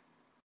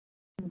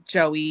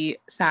Joey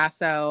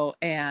Sasso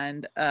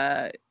and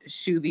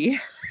Shuby.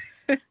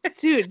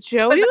 Dude,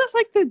 Joey was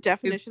like the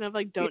definition of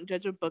like, don't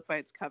judge a book by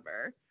its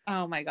cover.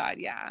 Oh my god,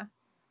 yeah.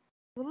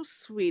 Little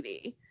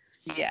sweetie.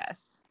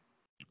 Yes.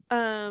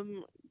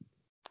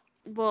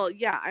 Well,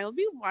 yeah, I'll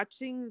be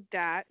watching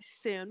that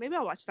soon. Maybe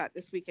I'll watch that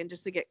this weekend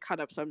just to get caught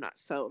up so I'm not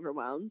so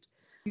overwhelmed.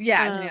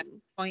 Yeah, at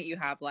this point you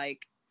have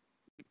like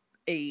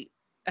 8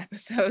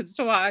 episodes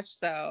to watch,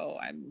 so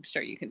I'm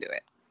sure you can do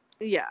it.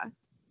 Yeah.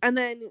 And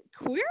then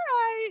Queer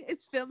Eye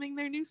is filming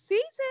their new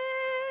season.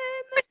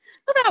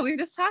 Oh, we were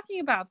just talking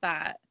about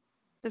that.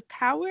 The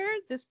power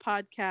this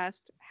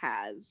podcast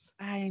has.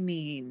 I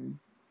mean,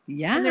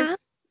 yeah. And they're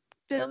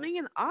filming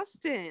in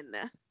Austin.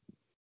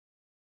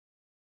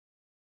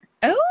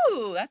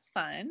 Oh, that's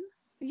fun.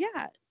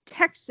 Yeah,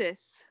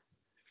 Texas,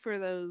 for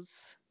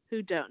those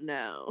who don't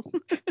know.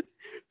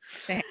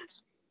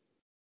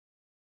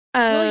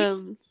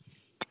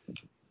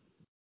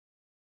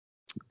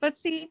 But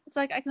see, it's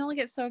like I can only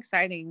get so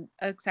excited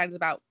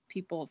about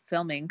people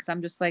filming, because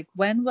I'm just like,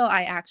 when will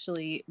I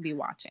actually be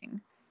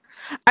watching?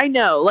 I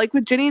know, like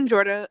with Ginny and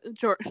Jordan,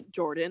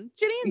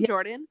 Ginny and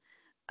Jordan,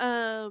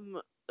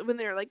 when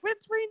they're like,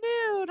 it's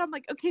renewed, I'm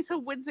like, okay, so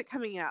when's it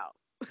coming out?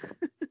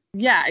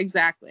 Yeah,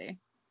 exactly.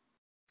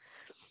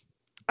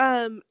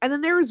 And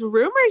then there was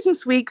rumors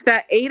this week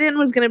that Aiden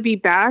was going to be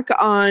back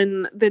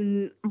on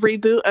the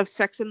reboot of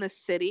Sex and the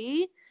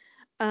City.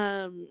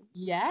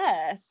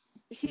 Yes.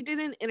 He did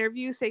an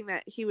interview saying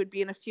that he would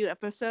be in a few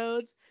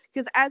episodes,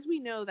 because as we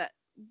know that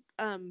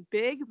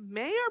Big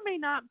may or may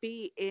not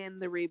be in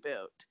the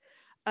reboot.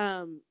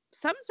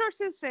 Some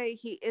sources say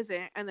he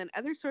isn't, and then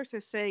other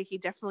sources say he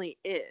definitely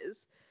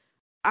is.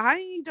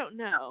 I don't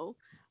know.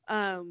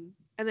 And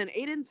then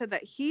Aiden said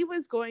that he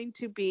was going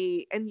to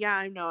be, and yeah,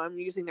 I know I'm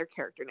using their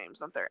character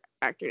names, not their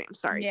actor names,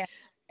 sorry. Yeah.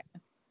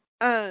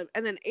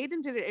 And then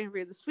Aiden did an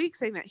interview this week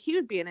saying that he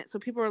would be in it. So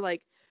people were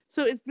like,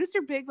 so is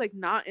Mr. Big like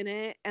not in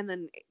it, and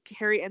then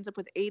Harry ends up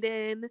with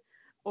Aiden?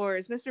 Or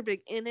is Mr.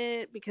 Big in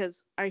it?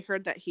 Because I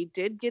heard that he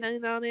did get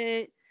in on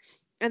it.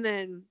 And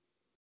then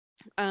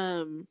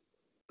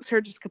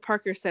Sarah Jessica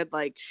Parker said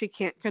like she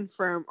can't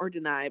confirm or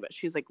deny, but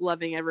she's like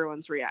loving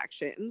everyone's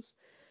reactions.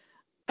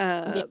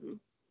 Yeah.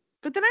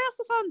 But then I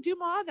also saw in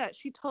Dumas that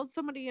she told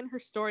somebody in her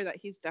story that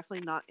he's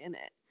definitely not in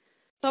it.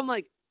 So I'm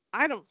like,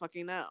 I don't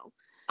fucking know.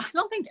 I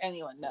don't think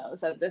anyone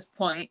knows at this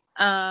point.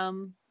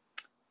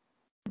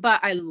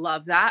 But I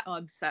love that.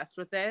 I'm obsessed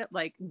with it.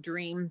 Like,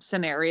 dream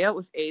scenario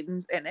with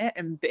Aiden's in it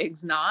and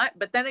Big's not.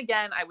 But then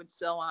again, I would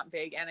still want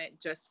Big in it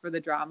just for the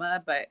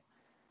drama. But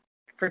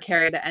for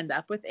Carrie to end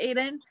up with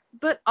Aiden,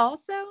 but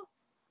also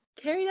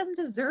Carrie doesn't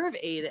deserve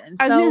Aiden.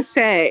 I was gonna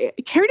say,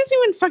 Carrie doesn't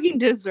even fucking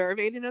deserve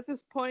Aiden at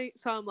this point.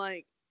 So I'm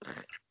like,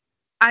 ugh.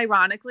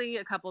 Ironically,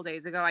 a couple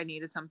days ago, I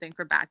needed something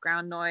for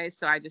background noise,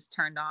 so I just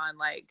turned on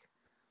like,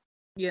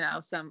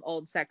 some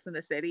old Sex in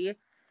the City,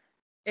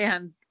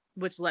 and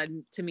which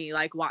led to me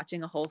like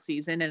watching a whole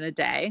season in a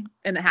day.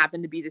 And it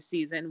happened to be the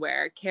season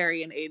where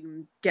Carrie and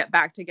Aiden get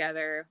back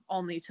together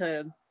only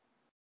to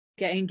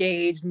get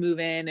engaged,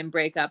 move in, and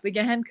break up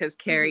again because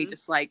Carrie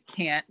just like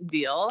can't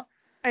deal.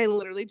 I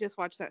literally just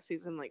watched that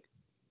season like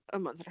a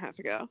month and a half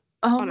ago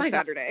on a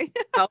Saturday.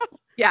 Oh,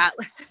 yeah.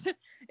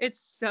 It's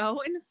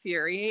so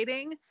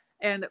infuriating.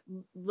 And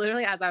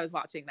literally as I was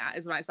watching that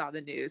is when I saw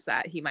the news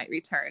that he might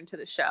return to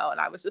the show. And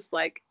I was just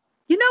like,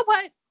 you know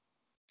what?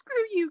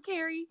 Screw you,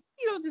 Carrie.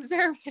 You don't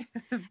deserve him.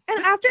 And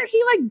after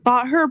he like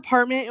bought her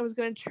apartment and was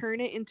going to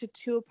turn it into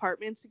 2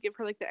 apartments to give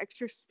her like the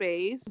extra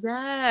space.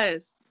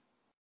 Yes.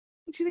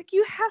 And she's like,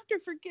 you have to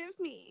forgive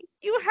me.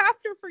 You have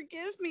to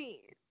forgive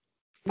me.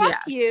 Fuck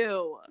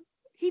you.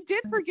 He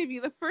did forgive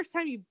you the first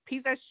time, you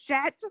piece of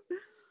shit.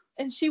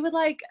 And she would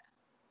like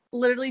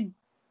literally,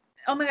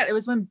 oh my God, it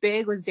was when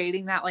Big was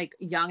dating that like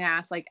young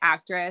ass like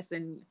actress.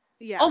 And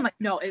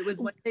it was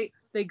when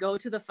they go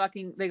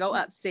to they go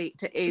upstate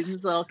to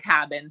Aiden's little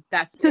cabin.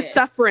 That's to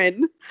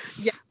Suffren.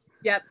 Yeah.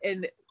 Yep.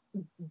 And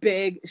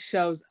Big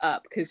shows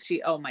up because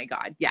oh my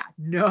God. Yeah.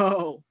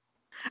 No.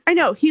 I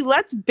know. He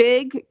lets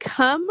Big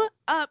come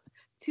up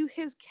to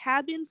his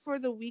cabin for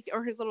the week,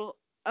 or his little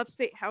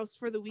upstate house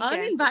for the weekend.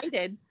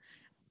 Uninvited.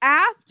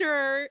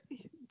 After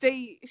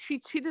she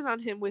cheated on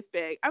him with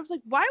Big. I was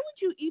like, why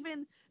would you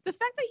even, the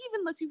fact that he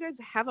even lets you guys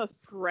have a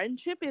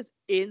friendship is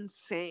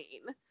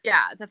insane.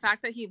 Yeah, the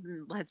fact that he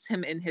even lets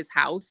him in his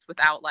house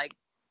without like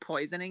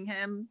poisoning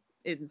him,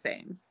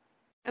 insane.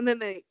 And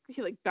then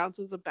he like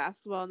bounces the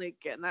basketball and they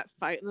get in that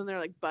fight and then they're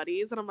like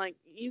buddies and I'm like,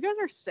 you guys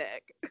are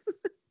sick.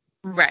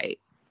 Right.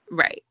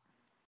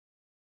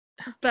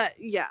 But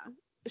yeah,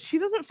 she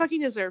doesn't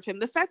fucking deserve him.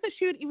 The fact that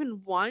she would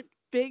even want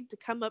Big to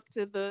come up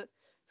to the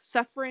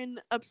Suffren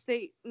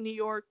upstate New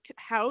York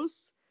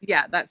house.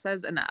 Yeah, that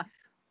says enough.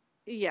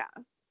 Yeah.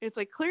 It's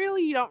like,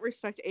 clearly you don't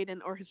respect Aiden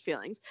or his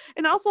feelings.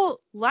 And also,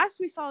 last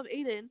we saw of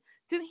Aiden,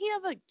 didn't he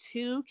have like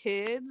 2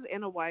 kids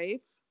and a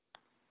wife?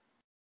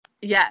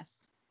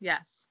 Yes,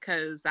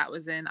 because that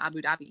was in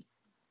Abu Dhabi.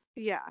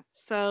 Yeah,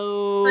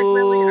 so... Like,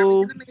 really, are we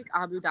going to make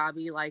Abu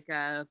Dhabi like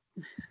a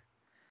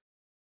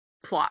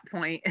plot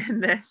point in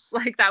this?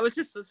 Like, that was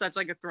just such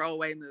like a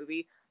throwaway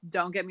movie.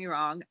 Don't get me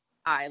wrong,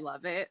 I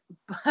love it,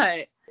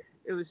 but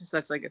it was just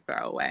such like a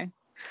throwaway.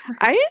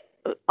 I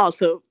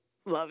also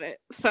love it.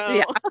 So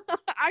yeah.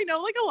 I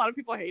know like a lot of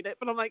people hate it,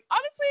 but I'm like,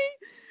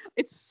 honestly,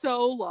 it's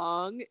so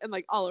long and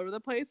like all over the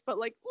place, but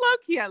like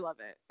low-key I love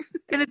it.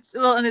 And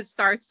it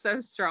starts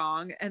so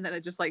strong and then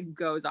it just like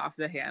goes off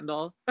the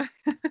handle. And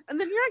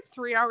then you're like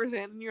 3 hours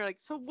in and you're like,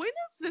 so when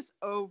is this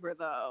over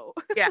though?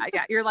 Yeah.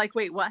 You're like,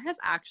 wait, what has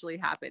actually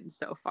happened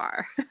so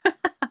far?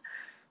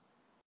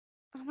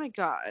 Oh my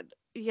God.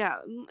 Yeah.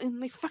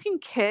 And they fucking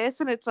kiss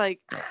and it's like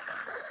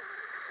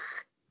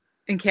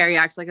and Carrie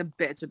acts like a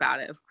bitch about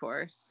it, of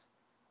course.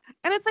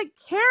 And it's like,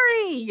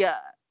 Carrie.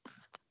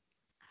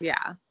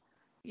 Yeah.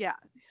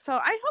 So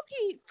I hope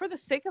for the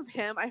sake of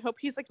him, I hope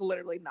he's like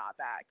literally not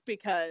back,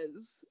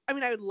 because I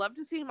mean, I would love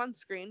to see him on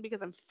screen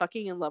because I'm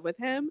fucking in love with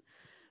him.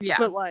 Yeah.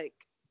 But like,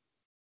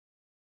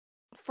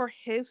 for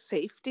his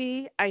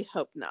safety, I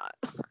hope not.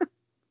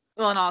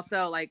 Well, and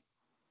also like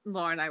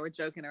Laura and I were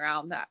joking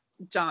around that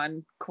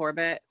John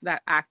Corbett,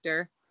 that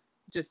actor,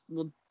 just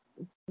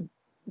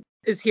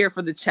is here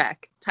for the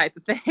check type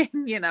of thing,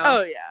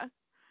 Oh yeah.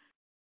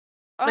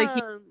 Like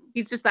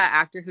he's just that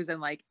actor who's in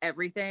like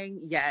everything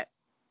yet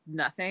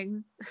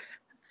nothing.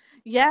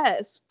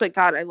 Yes, but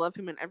God, I love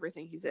him in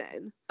everything he's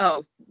in.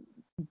 Oh,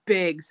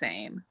 big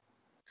same.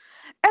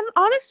 And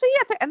honestly,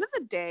 at the end of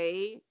the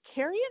day,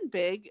 Carrie and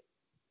Big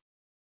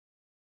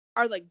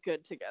are like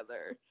good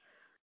together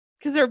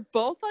because they're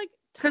both like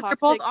toxic, they're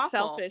both awful,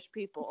 selfish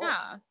people.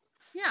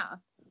 Yeah.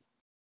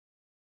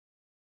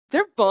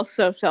 They're both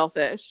so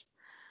selfish.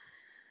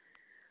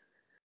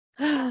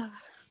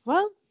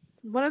 Well,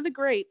 one of the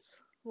greats.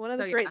 One of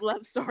the great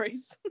love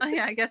stories.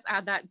 Yeah, I guess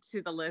add that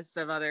to the list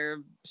of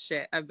other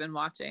shit I've been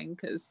watching,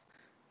 because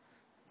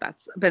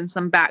that's been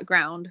some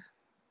background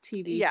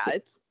TV. Yeah,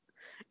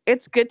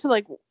 it's good to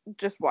like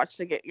just watch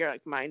to get your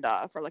like mind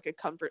off, or like a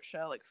comfort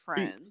show like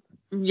Friends.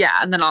 Yeah,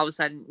 and then all of a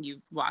sudden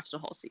you've watched a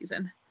whole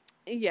season.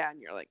 Yeah,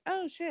 and you're like,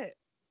 oh shit.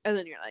 And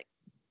then you're like,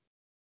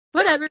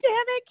 whatever.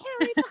 Damn it,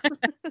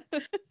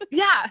 Carrie.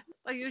 Yeah.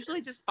 I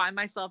usually just find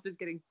myself as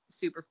getting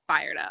super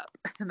fired up.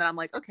 And then I'm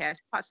like, okay, I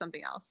should watch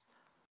something else.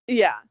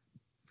 Yeah.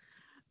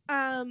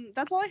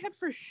 That's all I had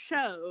for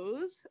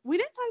shows. We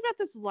didn't talk about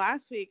this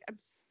last week. I'm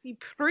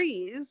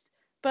surprised,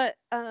 but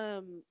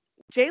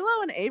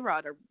J-Lo and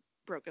A-Rod are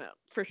broken up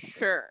for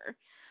sure.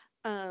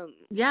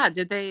 Yeah,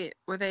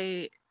 were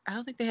they I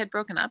don't think they had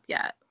broken up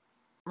yet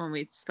when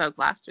we spoke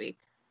last week.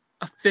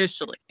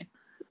 Officially.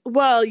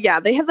 Well, yeah,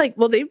 they had like,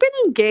 well, they've been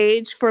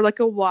engaged for like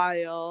a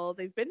while.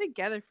 They've been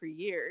together for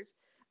years.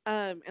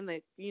 And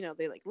they,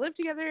 they like live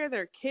together.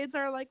 Their kids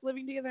are like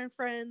living together and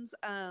friends.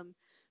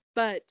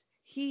 But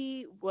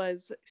he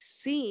was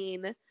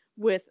seen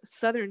with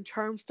Southern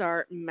Charm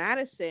star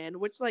Madison,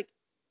 which like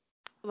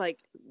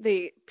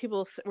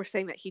were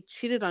saying that he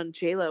cheated on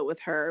J-Lo with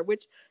her,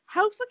 which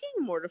how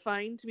fucking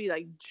mortifying to be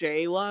like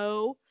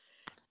J-Lo.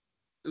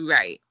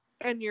 Right.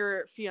 And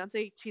your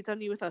fiance cheats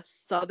on you with a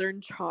Southern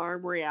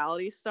Charm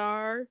reality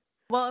star.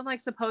 Well, and like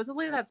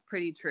supposedly that's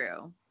pretty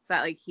true.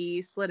 That like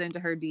he slid into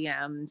her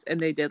DMs and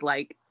they did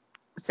like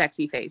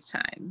sexy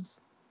FaceTimes.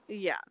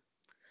 Yeah.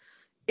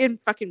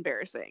 Fucking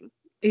embarrassing.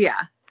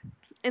 Yeah.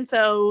 And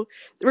so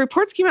the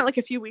reports came out like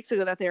a few weeks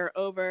ago that they were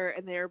over,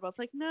 and they were both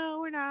like, no,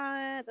 we're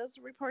not. Those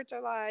reports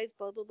are lies,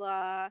 blah, blah,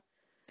 blah.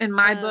 In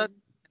my book,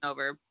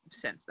 over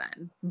since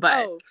then.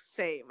 But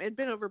same. It'd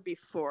been over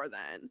before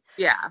then.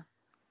 Yeah.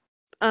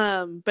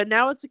 But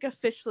now it's like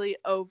officially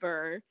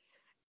over,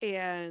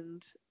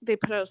 and they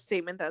put out a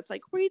statement that's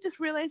like, we just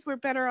realized we're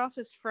better off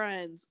as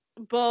friends.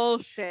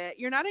 Bullshit.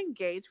 You're not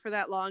engaged for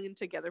that long and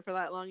together for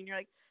that long, and you're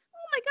like,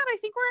 oh my god, I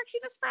think we're actually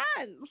just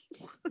friends.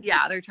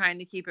 Yeah, they're trying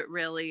to keep it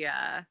really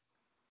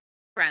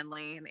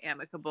friendly and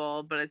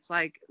amicable, but it's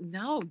like,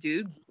 no,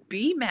 dude,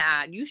 be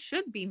mad. You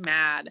should be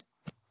mad.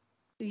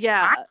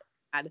 Yeah.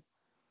 I'm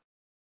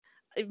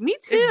mad. Me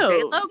too.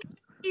 J-Lo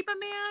keep a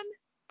man?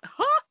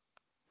 Huh?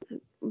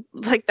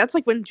 Like, that's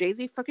like when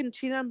Jay-Z fucking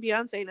cheated on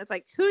Beyonce, and it's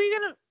like, who are you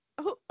gonna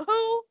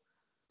who?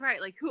 Right,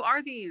 like who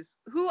are these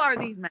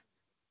men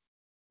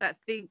that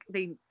think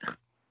they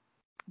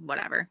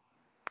whatever.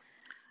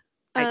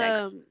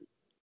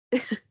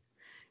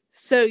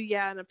 So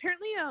yeah, and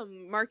apparently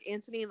Mark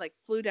Anthony like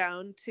flew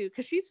down to,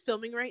 because she's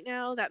filming right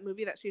now that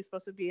movie that she's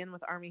supposed to be in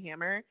with Armie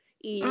Hammer.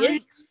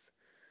 Yikes.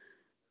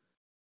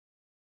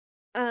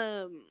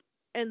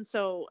 And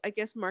so I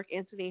guess Mark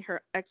Anthony,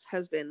 her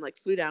ex-husband, like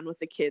flew down with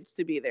the kids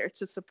to be there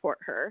to support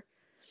her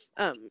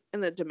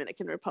in the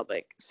Dominican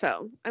Republic.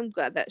 So I'm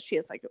glad that she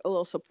has like a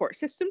little support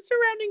system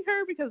surrounding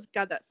her, because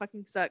god, that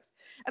fucking sucks.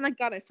 And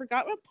I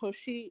forgot what post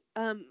she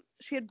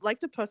had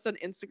liked to post on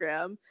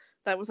Instagram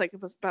that was like,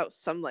 it was about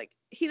some like,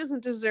 he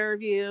doesn't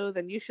deserve you,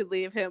 then you should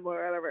leave him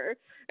or whatever.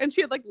 And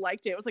she had like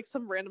liked it. It was like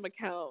some random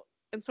account,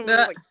 and someone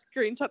was like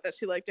screenshot that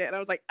she liked it, and I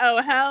was like,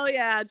 oh hell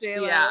yeah,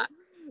 J-Lo. Yeah.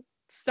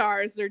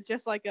 Stars, they're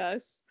just like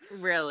us.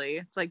 Really,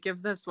 it's like,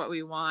 give us what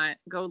we want.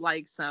 Go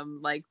like some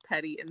like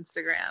petty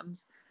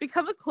Instagrams.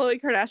 Become a Khloe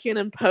Kardashian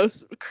and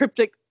post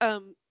cryptic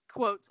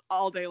quotes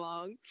all day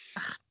long.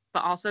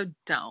 But also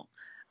don't.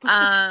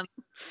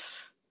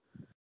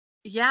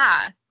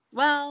 Yeah.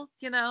 Well,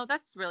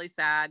 that's really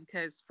sad,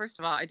 because first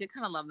of all, I did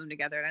kind of love them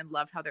together, and I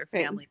loved how their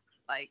family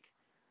like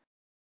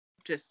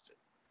just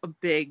a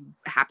big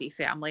happy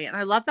family, and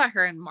I love that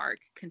her and Mark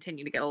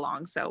continue to get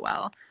along so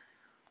well.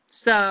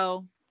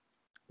 So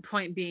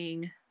point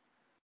being,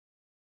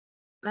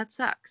 that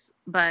sucks,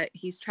 but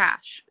he's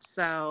trash,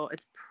 so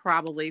it's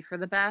probably for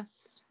the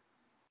best.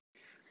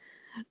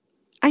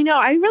 I know,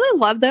 I really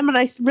love them, and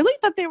I really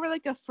thought they were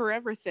like a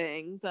forever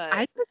thing, but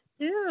I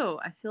did too.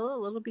 I feel a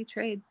little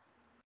betrayed.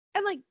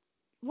 And like,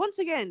 once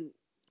again,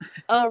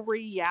 a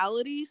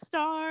reality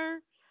star.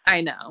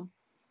 I know.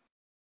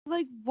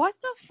 Like, what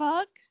the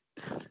fuck?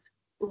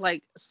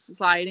 Like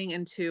sliding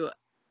into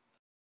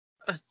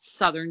a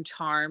Southern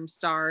Charm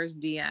star's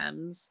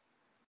DMs.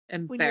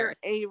 When you're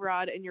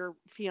A-Rod and your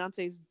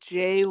fiance's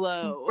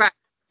J-Lo.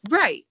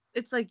 Right.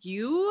 It's like,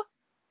 you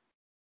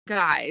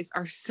guys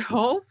are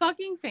so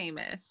fucking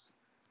famous.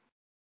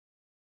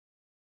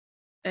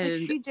 And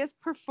like, she just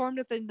performed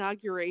at the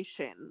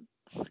inauguration.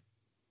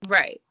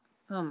 Right.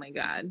 Oh my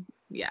god.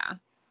 Yeah.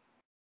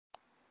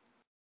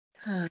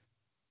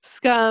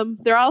 Scum.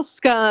 They're all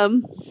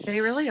scum. They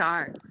really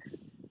are.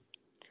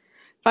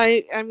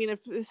 I mean,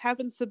 if this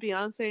happens to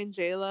Beyonce and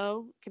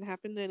J-Lo, it can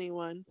happen to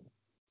anyone.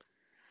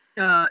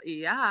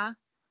 Yeah.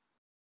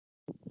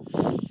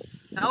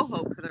 No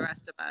hope for the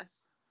rest of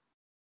us.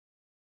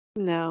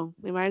 No,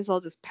 we might as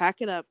well just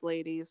pack it up,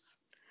 ladies.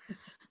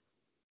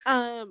 Go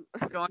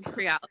on a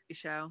reality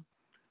show.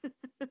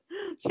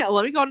 Yeah,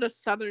 let me go into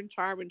Southern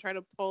Charm and try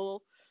to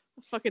pull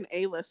a fucking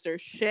A-lister.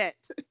 Shit.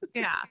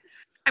 Yeah.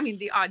 I mean,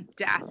 the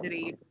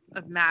audacity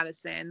of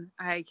Madison.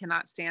 I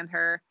cannot stand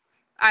her.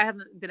 I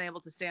haven't been able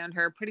to stand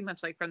her pretty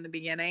much like from the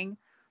beginning.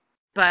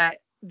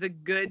 But the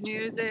good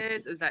news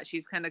is that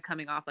she's kind of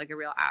coming off like a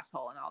real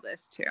asshole in all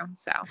this too.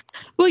 So.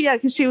 Well, yeah,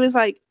 because she was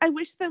like, I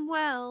wish them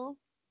well.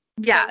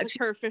 Yeah. That was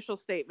her official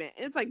statement.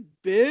 And it's like,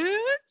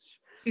 bitch.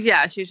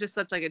 Yeah, she's just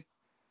such like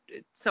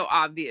so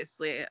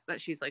obviously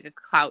that she's like a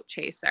clout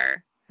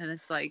chaser. And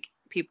it's like,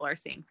 people are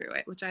seeing through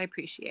it, which I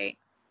appreciate.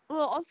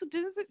 Well, also,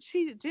 didn't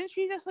she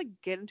just like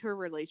get into a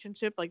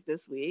relationship like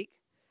this week?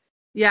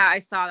 Yeah, I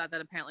saw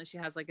that apparently she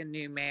has like a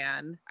new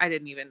man. I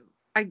don't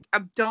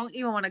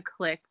even want to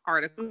click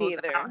articles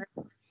about her,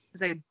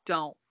 because I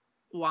don't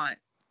want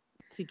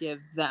to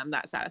give them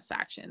that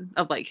satisfaction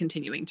of like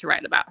continuing to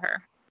write about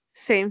her.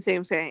 Same.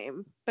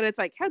 But it's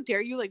like, how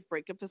dare you like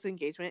break up this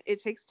engagement?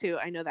 It takes two.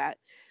 I know that.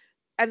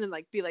 and then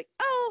like be like,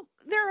 oh,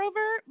 they're over.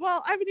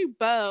 Well, I have a new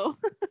beau.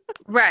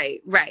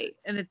 Right.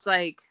 And it's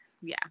like,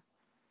 yeah.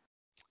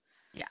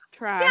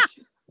 Trash.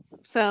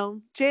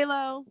 So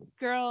J-Lo,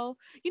 girl,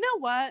 you know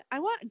what? I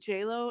want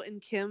J-Lo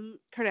and Kim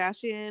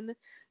Kardashian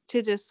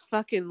to just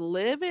fucking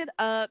live it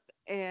up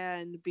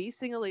and be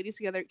single ladies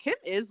together. Kim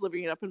is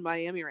living it up in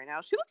Miami right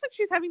now. She looks like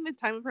she's having the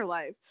time of her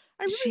life.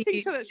 I really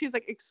think so that she's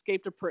like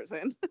escaped a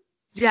prison.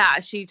 Yeah,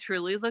 she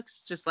truly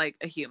looks just like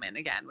a human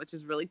again, which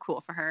is really cool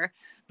for her.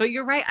 But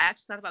you're right. I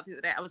actually thought about the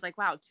other day. I was like,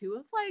 wow, two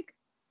of like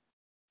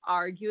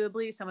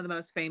arguably some of the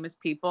most famous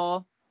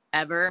people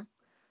ever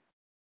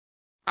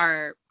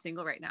are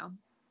single right now.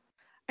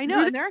 I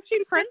know, and they're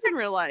actually friends in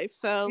real life.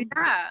 So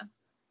yeah,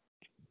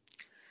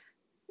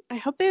 I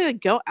hope they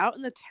like, go out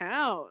in the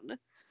town.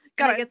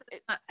 God,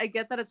 I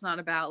get that it's not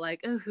about like,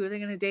 oh, who are they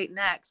going to date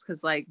next?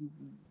 Because like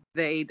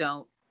they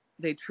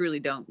truly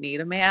don't need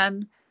a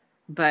man,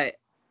 but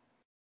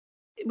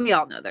we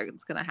all know that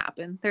it's going to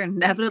happen. They're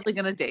inevitably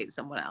going to date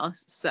someone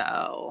else.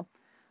 So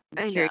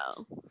I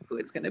know who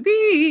it's going to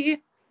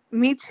be.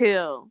 Me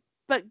too.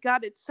 But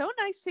God, it's so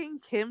nice seeing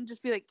Kim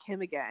just be like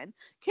Kim again.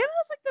 Kim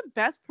has like the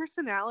best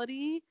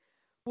personality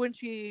when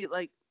she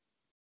like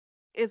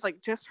is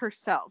like just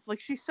herself. Like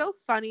she's so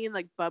funny and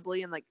like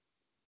bubbly and like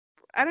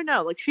I don't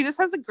know, like she just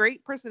has a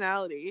great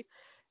personality.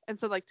 And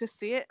so like to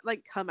see it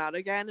like come out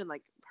again and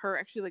like her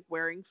actually like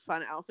wearing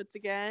fun outfits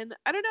again.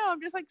 I don't know,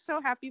 I'm just like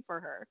so happy for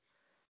her.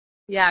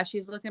 Yeah,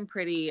 she's looking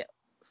pretty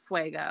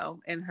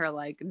fuego in her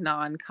like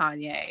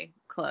non-Kanye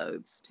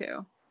clothes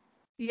too.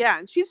 Yeah,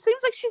 and she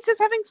seems like she's just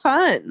having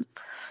fun.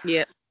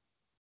 Yeah.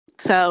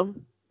 So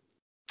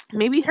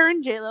maybe her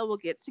and J-Lo will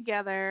get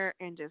together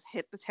and just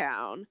hit the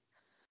town.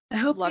 I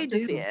hope Love they to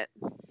do. see it.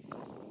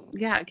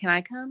 Yeah, can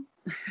I come?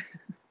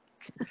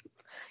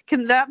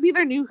 Can that be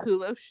their new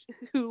Hulu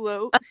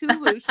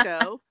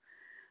show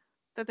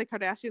that the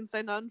Kardashians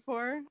signed on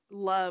for?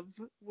 Love.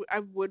 I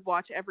would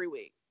watch every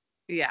week.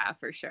 Yeah,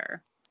 for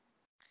sure.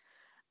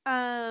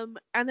 And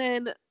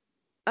then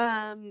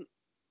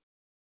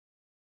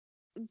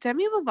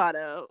Demi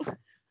Lovato.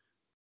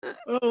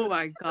 Oh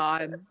my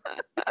God.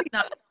 I'm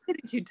not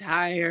getting too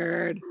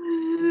tired.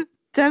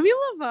 Demi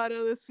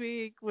Lovato this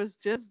week was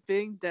just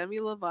being Demi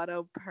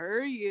Lovato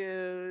per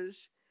usual.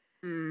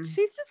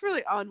 She's just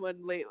really on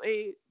one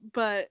lately,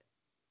 but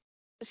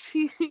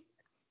she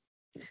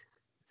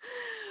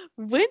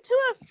went to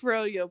a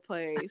froyo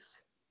place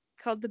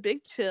called The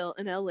Big Chill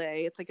in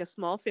LA. It's like a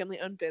small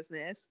family-owned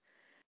business.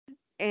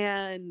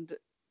 And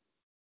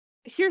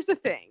here's the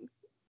thing.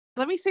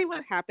 Let me say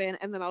what happened,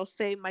 and then I'll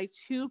say my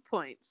 2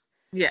 points.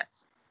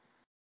 Yes.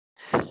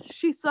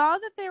 She saw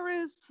that there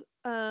was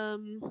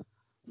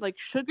like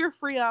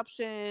sugar-free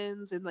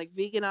options and like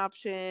vegan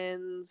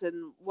options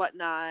and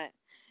whatnot.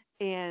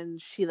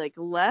 And she like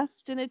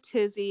left in a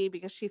tizzy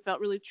because she felt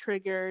really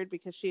triggered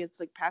because she had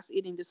like past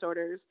eating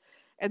disorders.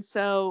 And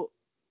so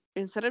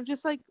instead of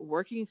just like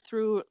working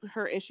through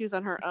her issues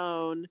on her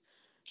own,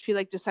 she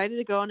like decided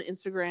to go on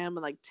Instagram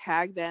and like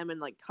tag them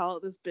and like call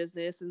it this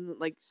business and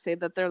like say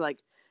that they're like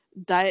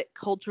diet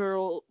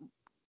culture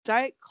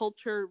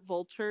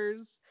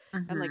vultures.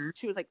 And like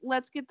she was like,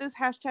 let's get this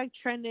hashtag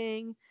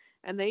trending.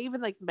 And they even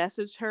like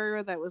messaged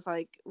her that was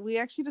like, we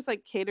actually just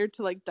like catered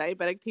to like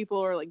diabetic people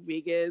or like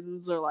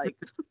vegans or like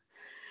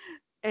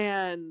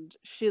and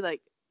she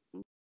like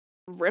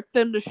ripped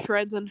them to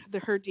shreds on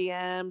her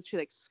DMs. She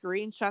like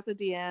screenshot the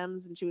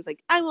DMs and she was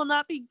like, I will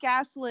not be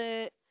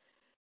gaslit.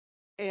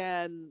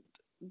 And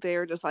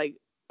they're just like,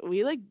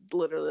 we like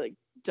literally like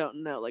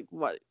don't know like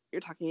what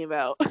you're talking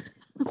about.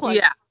 Like,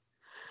 yeah.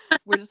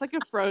 We're just like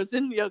a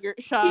frozen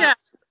yogurt shop. Yeah.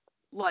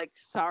 Like,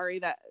 sorry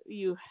that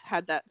you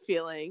had that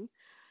feeling.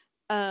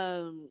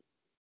 And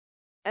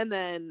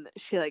then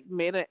she like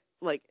made a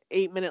like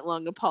 8-minute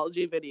long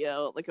apology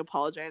video, like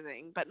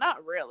apologizing, but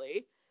not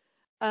really.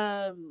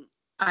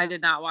 I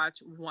did not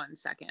watch 1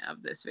 second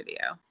of this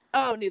video.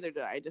 Oh, neither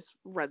did I. I just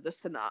read the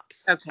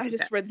synopsis. Okay. I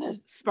just read the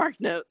Spark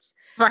Notes.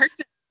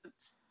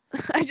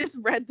 I just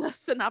read the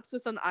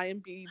synopsis on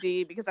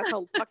IMDb because that's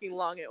how fucking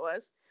long it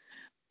was.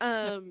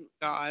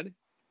 God.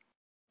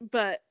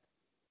 But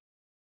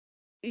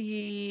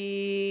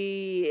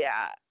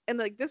yeah. And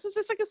like this is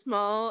just like a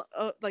small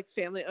like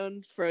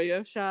family-owned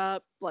froyo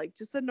shop, like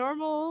just a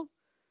normal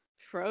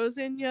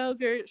frozen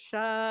yogurt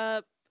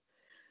shop.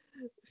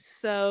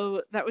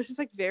 So that was just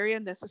like very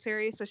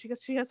unnecessary, especially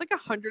because she has like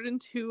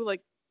 102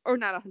 like or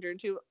not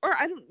 102 or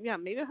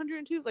maybe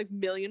 102 like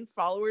million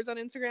followers on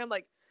Instagram.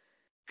 Like,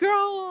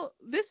 girl,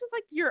 this is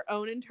like your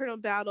own internal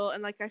battle,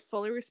 and like I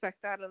fully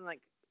respect that, and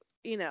like,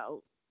 you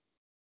know,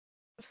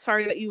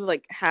 sorry that you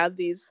like have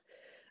these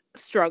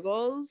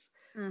struggles.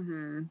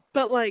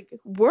 But like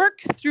work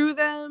through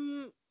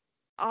them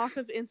off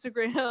of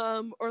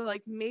Instagram, or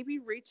like maybe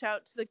reach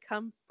out to the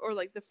or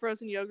like the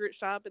frozen yogurt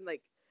shop, and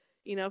like,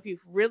 you know, if you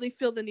really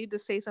feel the need to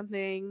say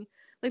something,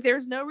 like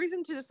there's no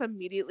reason to just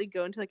immediately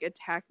go into like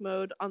attack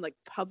mode on like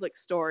public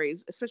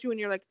stories, especially when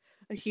you're like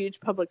a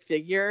huge public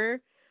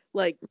figure.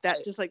 Like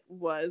that just like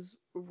was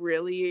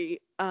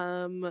really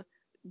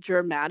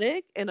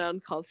dramatic and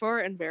uncalled for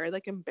and very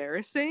like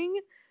embarrassing.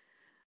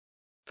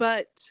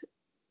 But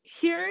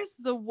here's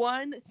the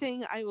one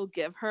thing I will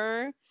give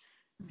her.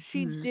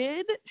 She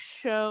did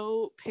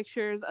show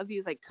pictures of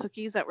these like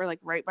cookies that were like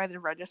right by the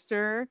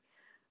register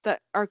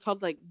that are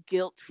called like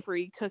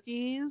guilt-free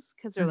cookies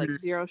because they're like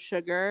zero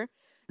sugar.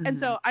 And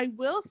so I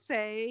will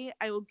say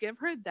I will give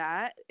her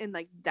that. In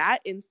like that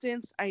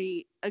instance,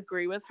 I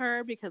agree with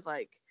her because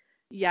like,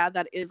 yeah,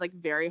 that is like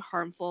very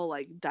harmful,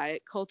 like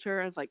diet culture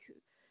of like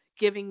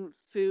giving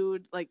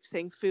food, like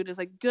saying food is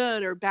like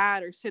good or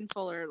bad or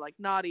sinful or like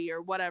naughty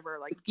or whatever,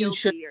 like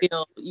guilty.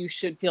 You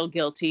should feel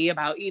guilty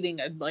about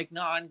eating a like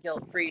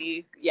non-guilt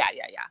free. Yeah.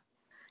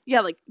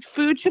 Like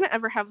food shouldn't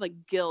ever have like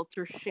guilt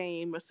or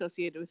shame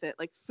associated with it.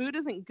 Like food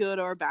isn't good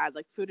or bad.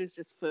 Like food is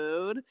just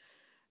food.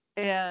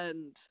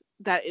 And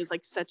that is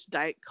like such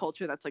diet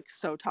culture that's like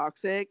so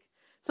toxic.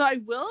 So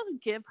I will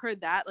give her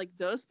that, like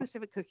those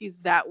specific cookies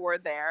that were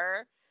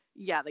there,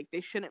 yeah, like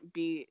they shouldn't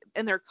be,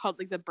 and they're called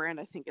like the brand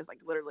I think is like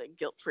literally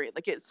guilt-free.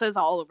 Like it says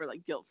all over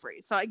like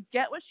guilt-free. So I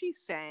get what she's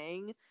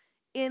saying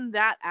in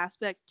that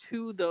aspect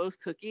to those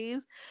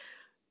cookies.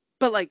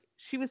 But like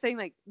she was saying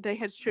like they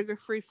had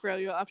sugar-free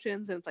Froyo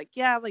options, and it's like,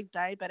 yeah, like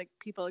diabetic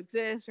people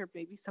exist, or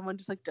maybe someone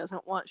just like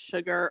doesn't want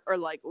sugar or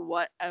like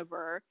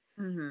whatever.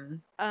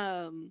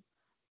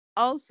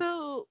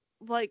 Also,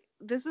 like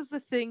this is the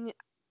thing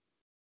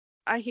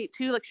I hate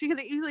too. Like she could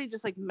easily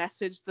just like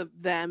message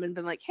them and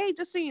been like, hey,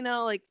 just so you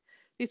know, like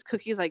these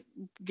cookies like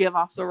give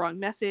off the wrong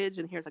message,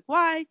 and here's like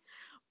why.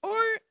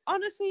 Or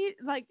honestly,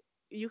 like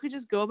you could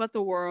just go about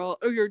the world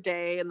or your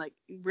day and like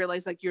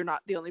realize like you're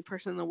not the only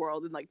person in the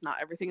world, and like not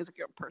everything is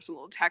like a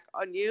personal attack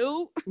on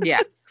you.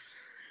 Yeah.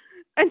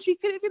 And she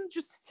could even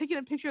just taken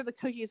a picture of the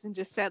cookies and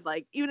just said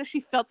like, even if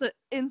she felt the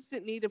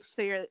instant need to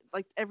say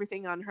like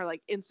everything on her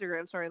like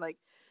Instagram story, like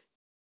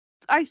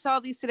I saw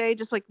these today,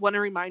 just like want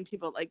to remind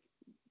people like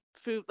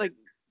food, like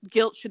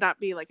guilt should not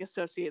be like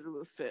associated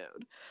with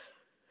food.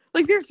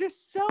 Like there's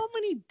just so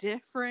many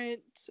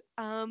different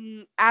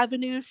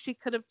avenues she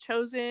could have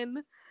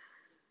chosen.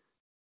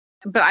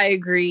 But I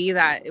agree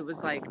that it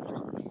was like,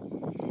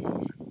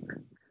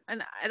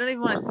 and I don't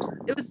even want to,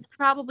 it was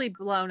probably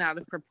blown out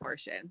of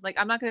proportion. Like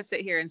I'm not going to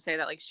sit here and say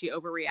that like she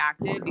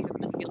overreacted, because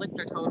the feelings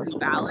are totally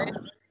valid.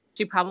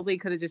 She probably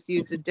could have just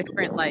used a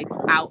different like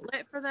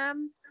outlet for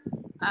them.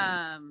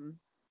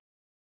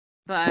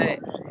 But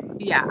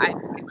yeah, I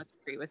pretty much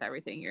agree with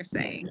everything you're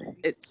saying.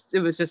 It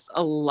was just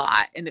a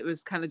lot, and it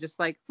was kind of just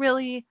like,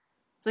 really,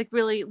 it's like,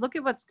 really look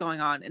at what's going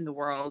on in the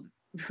world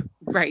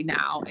right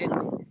now,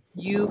 and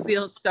you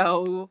feel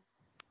so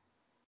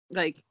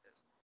like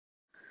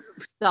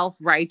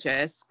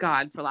self-righteous,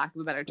 God, for lack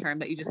of a better term,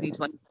 that you just need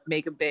to like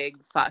make a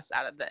big fuss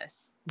out of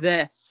this.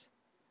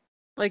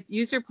 Like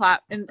use your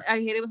and I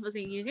hate it when people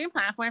say use your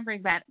platform for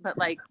event, but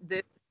like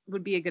this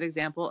would be a good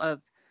example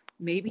of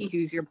maybe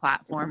use your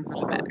platform for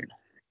the better.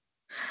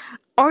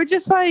 Or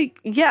just like,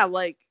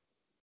 like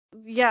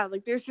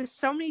there's just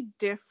so many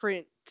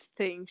different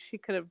things she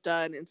could have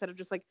done instead of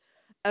just like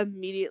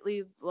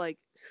immediately like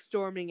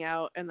storming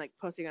out and like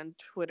posting on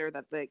Twitter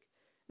that like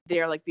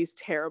they're like these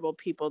terrible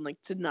people and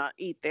like to not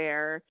eat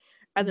there.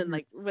 And then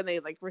like when they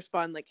like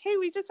respond like, hey,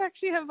 we just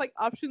actually have like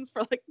options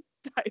for like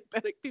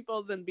diabetic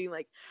people, then being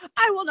like,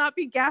 I will not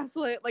be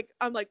gaslit. Like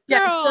I'm like, girl.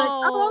 Yeah, she's like,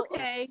 oh,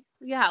 okay.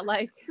 Yeah,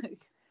 like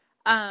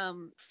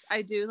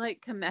I do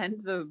like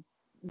commend the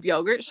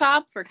yogurt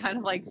shop for kind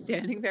of like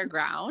standing their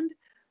ground.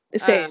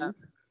 Same.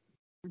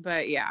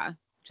 But yeah,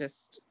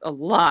 just a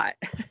lot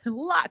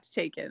to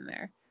take in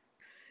there.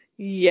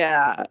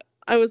 Yeah.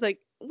 I was like,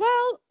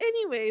 well,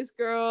 anyways,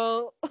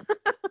 girl.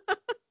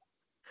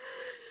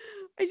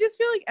 I just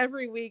feel like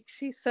every week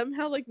she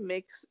somehow like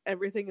makes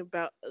everything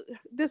about,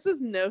 this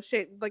is no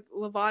shame, like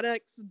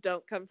Lovatics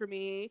don't come for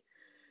me,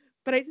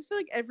 but I just feel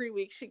like every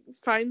week she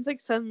finds like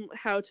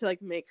somehow to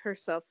like make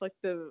herself like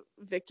the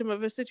victim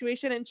of a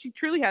situation, and she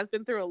truly has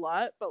been through a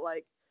lot, but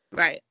like,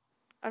 right,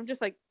 I'm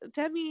just like,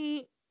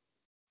 Demi,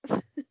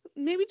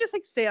 maybe just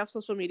like stay off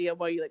social media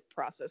while you like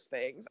process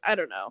things. I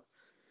don't know.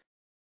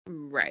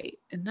 Right.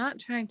 And not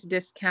trying to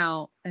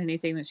discount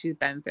anything that she's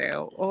been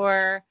through,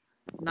 or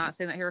not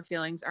saying that her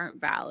feelings aren't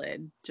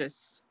valid.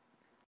 Just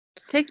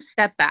take a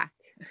step back.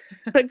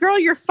 But girl,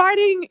 you're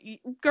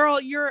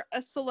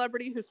a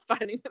celebrity who's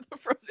fighting at the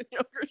frozen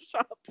yogurt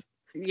shop.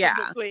 Yeah.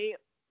 Publicly.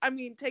 I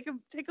mean, take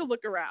a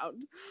look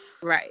around.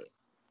 Right.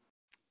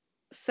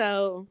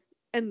 So,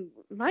 and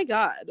my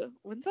God,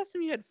 when's the last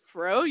time you had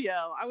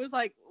Froyo? I was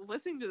like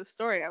listening to the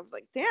story. I was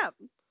like, damn,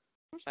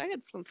 I wish I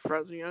had some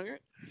frozen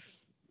yogurt.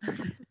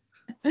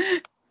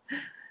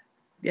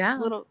 Yeah.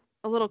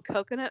 A little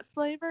coconut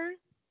flavor.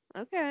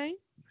 Okay.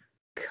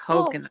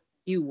 Coconut.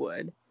 You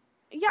would.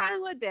 Yeah, I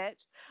would,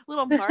 bitch. A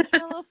little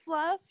marshmallow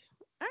fluff.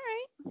 All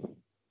right.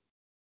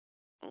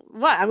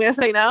 What? I'm gonna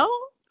say no.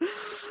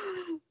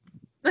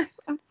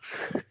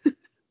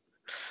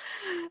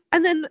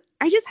 And then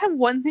I just have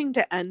one thing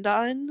to end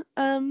on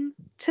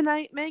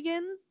tonight,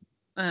 Megan.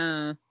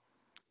 And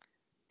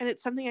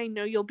it's something I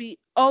know you'll be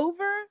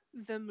over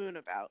the moon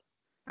about.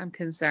 I'm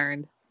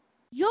concerned.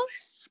 You'll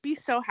be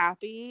so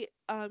happy.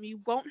 You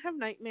won't have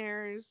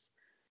nightmares.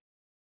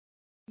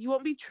 You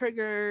won't be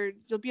triggered.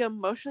 You'll be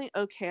emotionally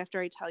okay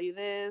after I tell you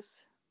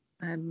this.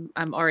 I'm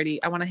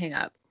already, I want to hang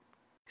up.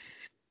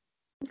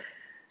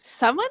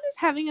 Someone is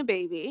having a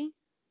baby.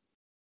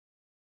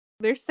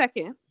 They're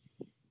second.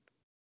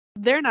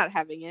 They're not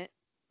having it.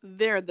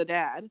 They're the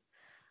dad.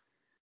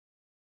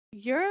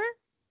 Your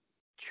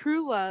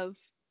true love,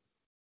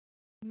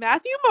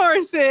 Matthew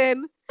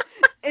Morrison,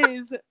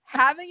 is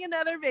having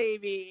another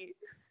baby.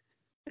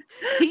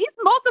 He's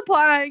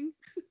multiplying.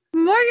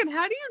 Morgan,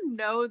 how do you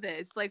know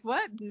this? Like,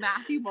 what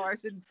Matthew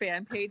Morrison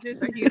fan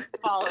pages are you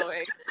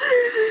following?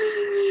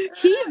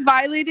 He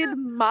violated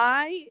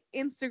my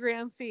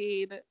Instagram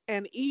feed,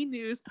 and E!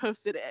 News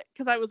posted it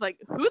because I was like,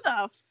 who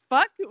the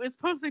fuck was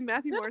posting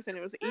Matthew Morrison?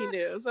 It was E!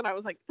 News, and I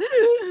was like,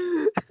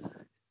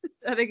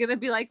 Are they gonna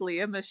be like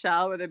Leah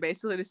Michelle, where they're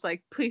basically just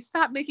like, please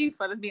stop making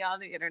fun of me on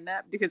the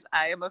internet because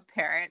I am a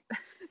parent?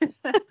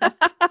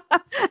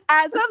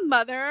 as a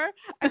mother,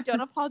 I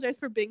don't apologize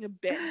for being a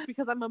bitch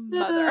because I'm a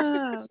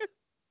mother.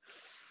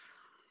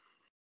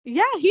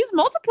 Yeah, he's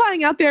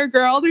multiplying out there,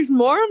 girl. There's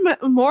more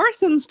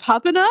Morrisons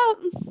popping up.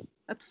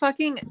 That's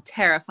fucking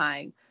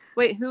terrifying.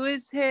 Wait, who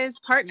is his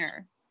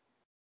partner?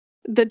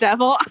 The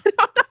devil? I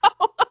don't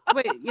know.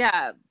 Wait,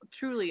 yeah,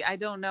 truly, I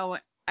don't know.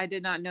 I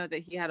did not know that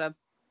he had a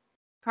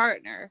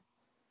partner.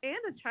 And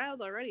a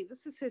child already.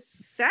 This is his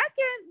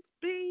second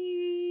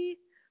baby.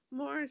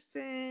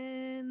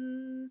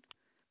 Morrison.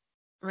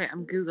 Wait,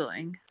 I'm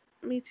Googling.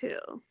 Me too.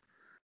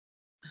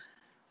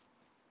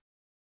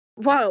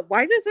 Wow,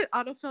 why does it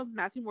autofill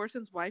Matthew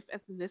Morrison's wife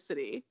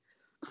ethnicity?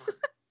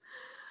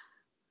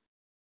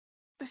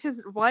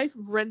 His wife,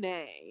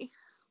 Renee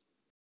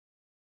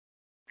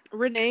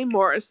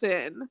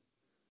Morrison.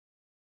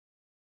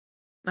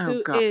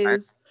 Oh, God.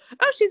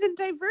 She's in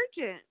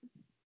Divergent.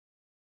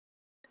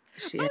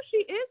 She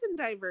is in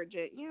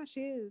Divergent. Yeah,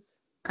 she is.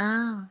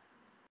 Oh.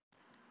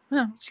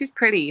 Well, she's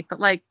pretty, but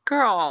like,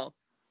 girl,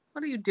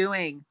 what are you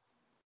doing?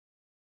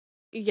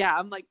 Yeah,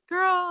 I'm like,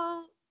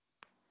 girl.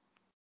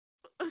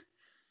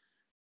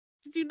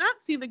 Did you not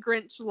see The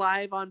Grinch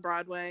live on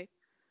Broadway?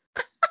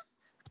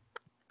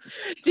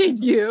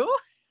 Did you?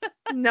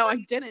 No, I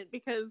didn't,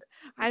 because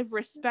I have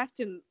respect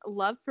and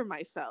love for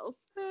myself.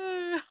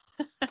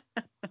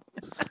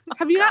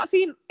 Have you not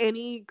seen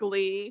any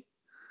Glee?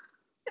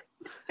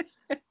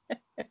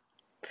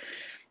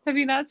 Have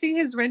you not seen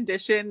his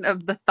rendition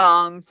of the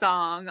thong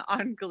song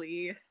on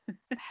Glee?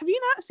 Have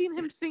you not seen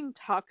him sing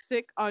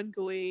Toxic on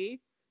Glee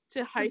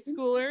to high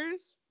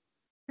schoolers?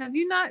 Have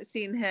you not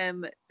seen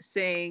him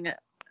sing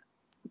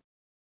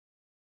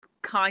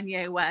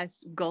Kanye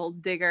West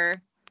Gold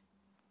Digger?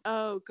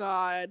 Oh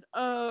God.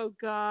 Oh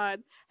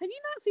God. Have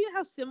you not seen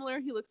how similar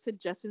he looks to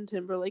Justin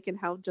Timberlake and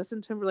how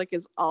Justin Timberlake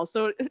is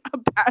also a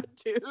bad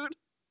dude?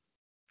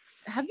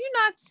 Have you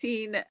not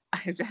seen,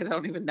 I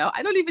don't even know.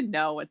 I don't even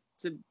know what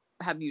to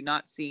have you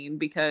not seen,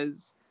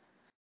 because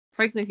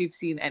frankly, if you've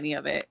seen any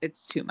of it,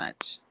 it's too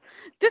much.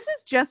 This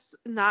is just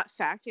not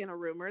fact and a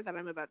rumor that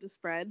I'm about to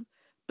spread,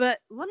 but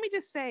let me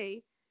just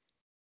say,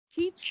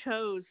 he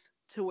chose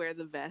to wear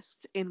the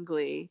vest in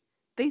Glee.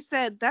 They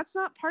said, that's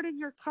not part of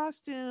your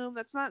costume.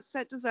 That's not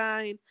set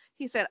design.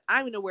 He said,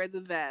 I'm going to wear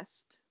the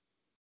vest.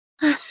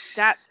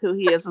 That's who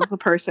he is as a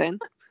person.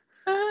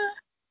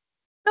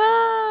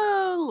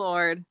 Oh,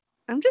 Lord.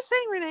 I'm just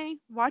saying, Renee,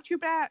 watch your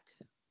back.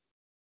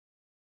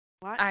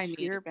 Watch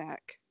your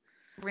back.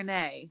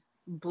 Renee,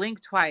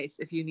 blink twice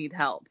if you need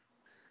help.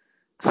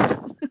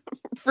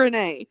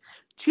 Renee,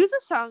 choose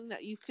a song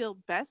that you feel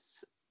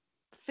best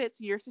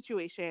fits your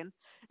situation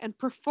and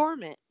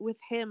perform it with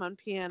him on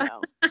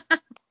piano.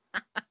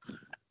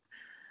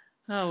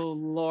 Oh,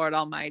 Lord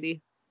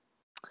almighty.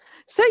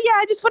 So yeah,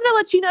 I just want to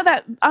let you know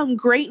that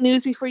great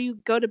news before you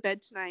go to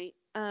bed tonight.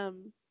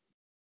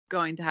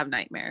 Going to have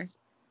nightmares.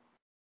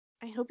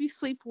 I hope you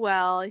sleep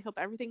well. I hope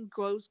everything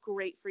goes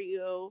great for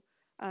you.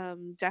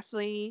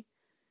 Definitely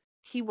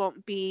he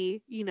won't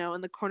be, in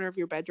the corner of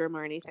your bedroom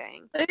or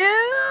anything. Ew, he's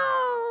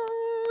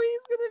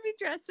gonna be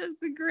dressed as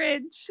the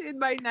Grinch in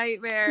my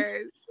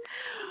nightmares.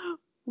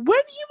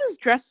 When he was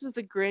dressed as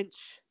a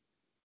Grinch,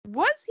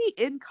 was he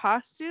in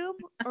costume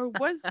or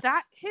was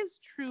that his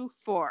true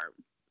form?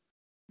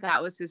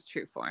 That was his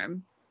true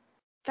form.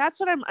 That's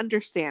what I'm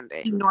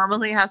understanding. He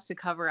normally has to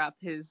cover up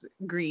his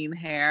green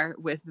hair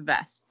with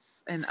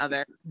vests and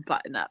other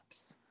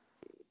button-ups.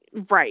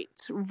 Right.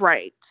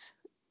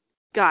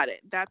 Got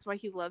it. That's why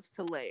he loves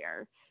to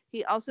layer.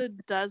 He also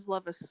does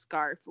love a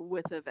scarf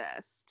with a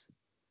vest.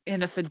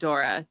 And a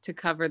fedora to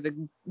cover the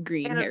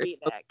green and hair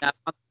up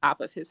on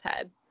top of his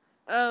head.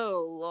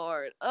 Oh,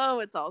 Lord. Oh,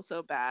 it's all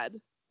so bad.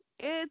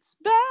 It's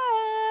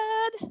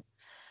bad.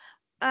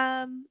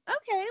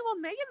 Okay, well,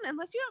 Megan,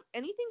 unless you have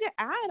anything to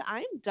add,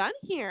 I'm done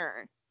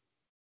here.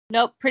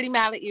 Nope, pretty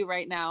mad at you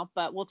right now,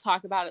 but we'll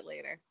talk about it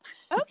later.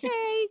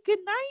 Okay, good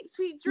night,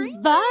 sweet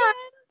dreams. Bye.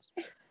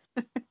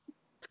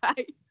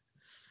 Bye.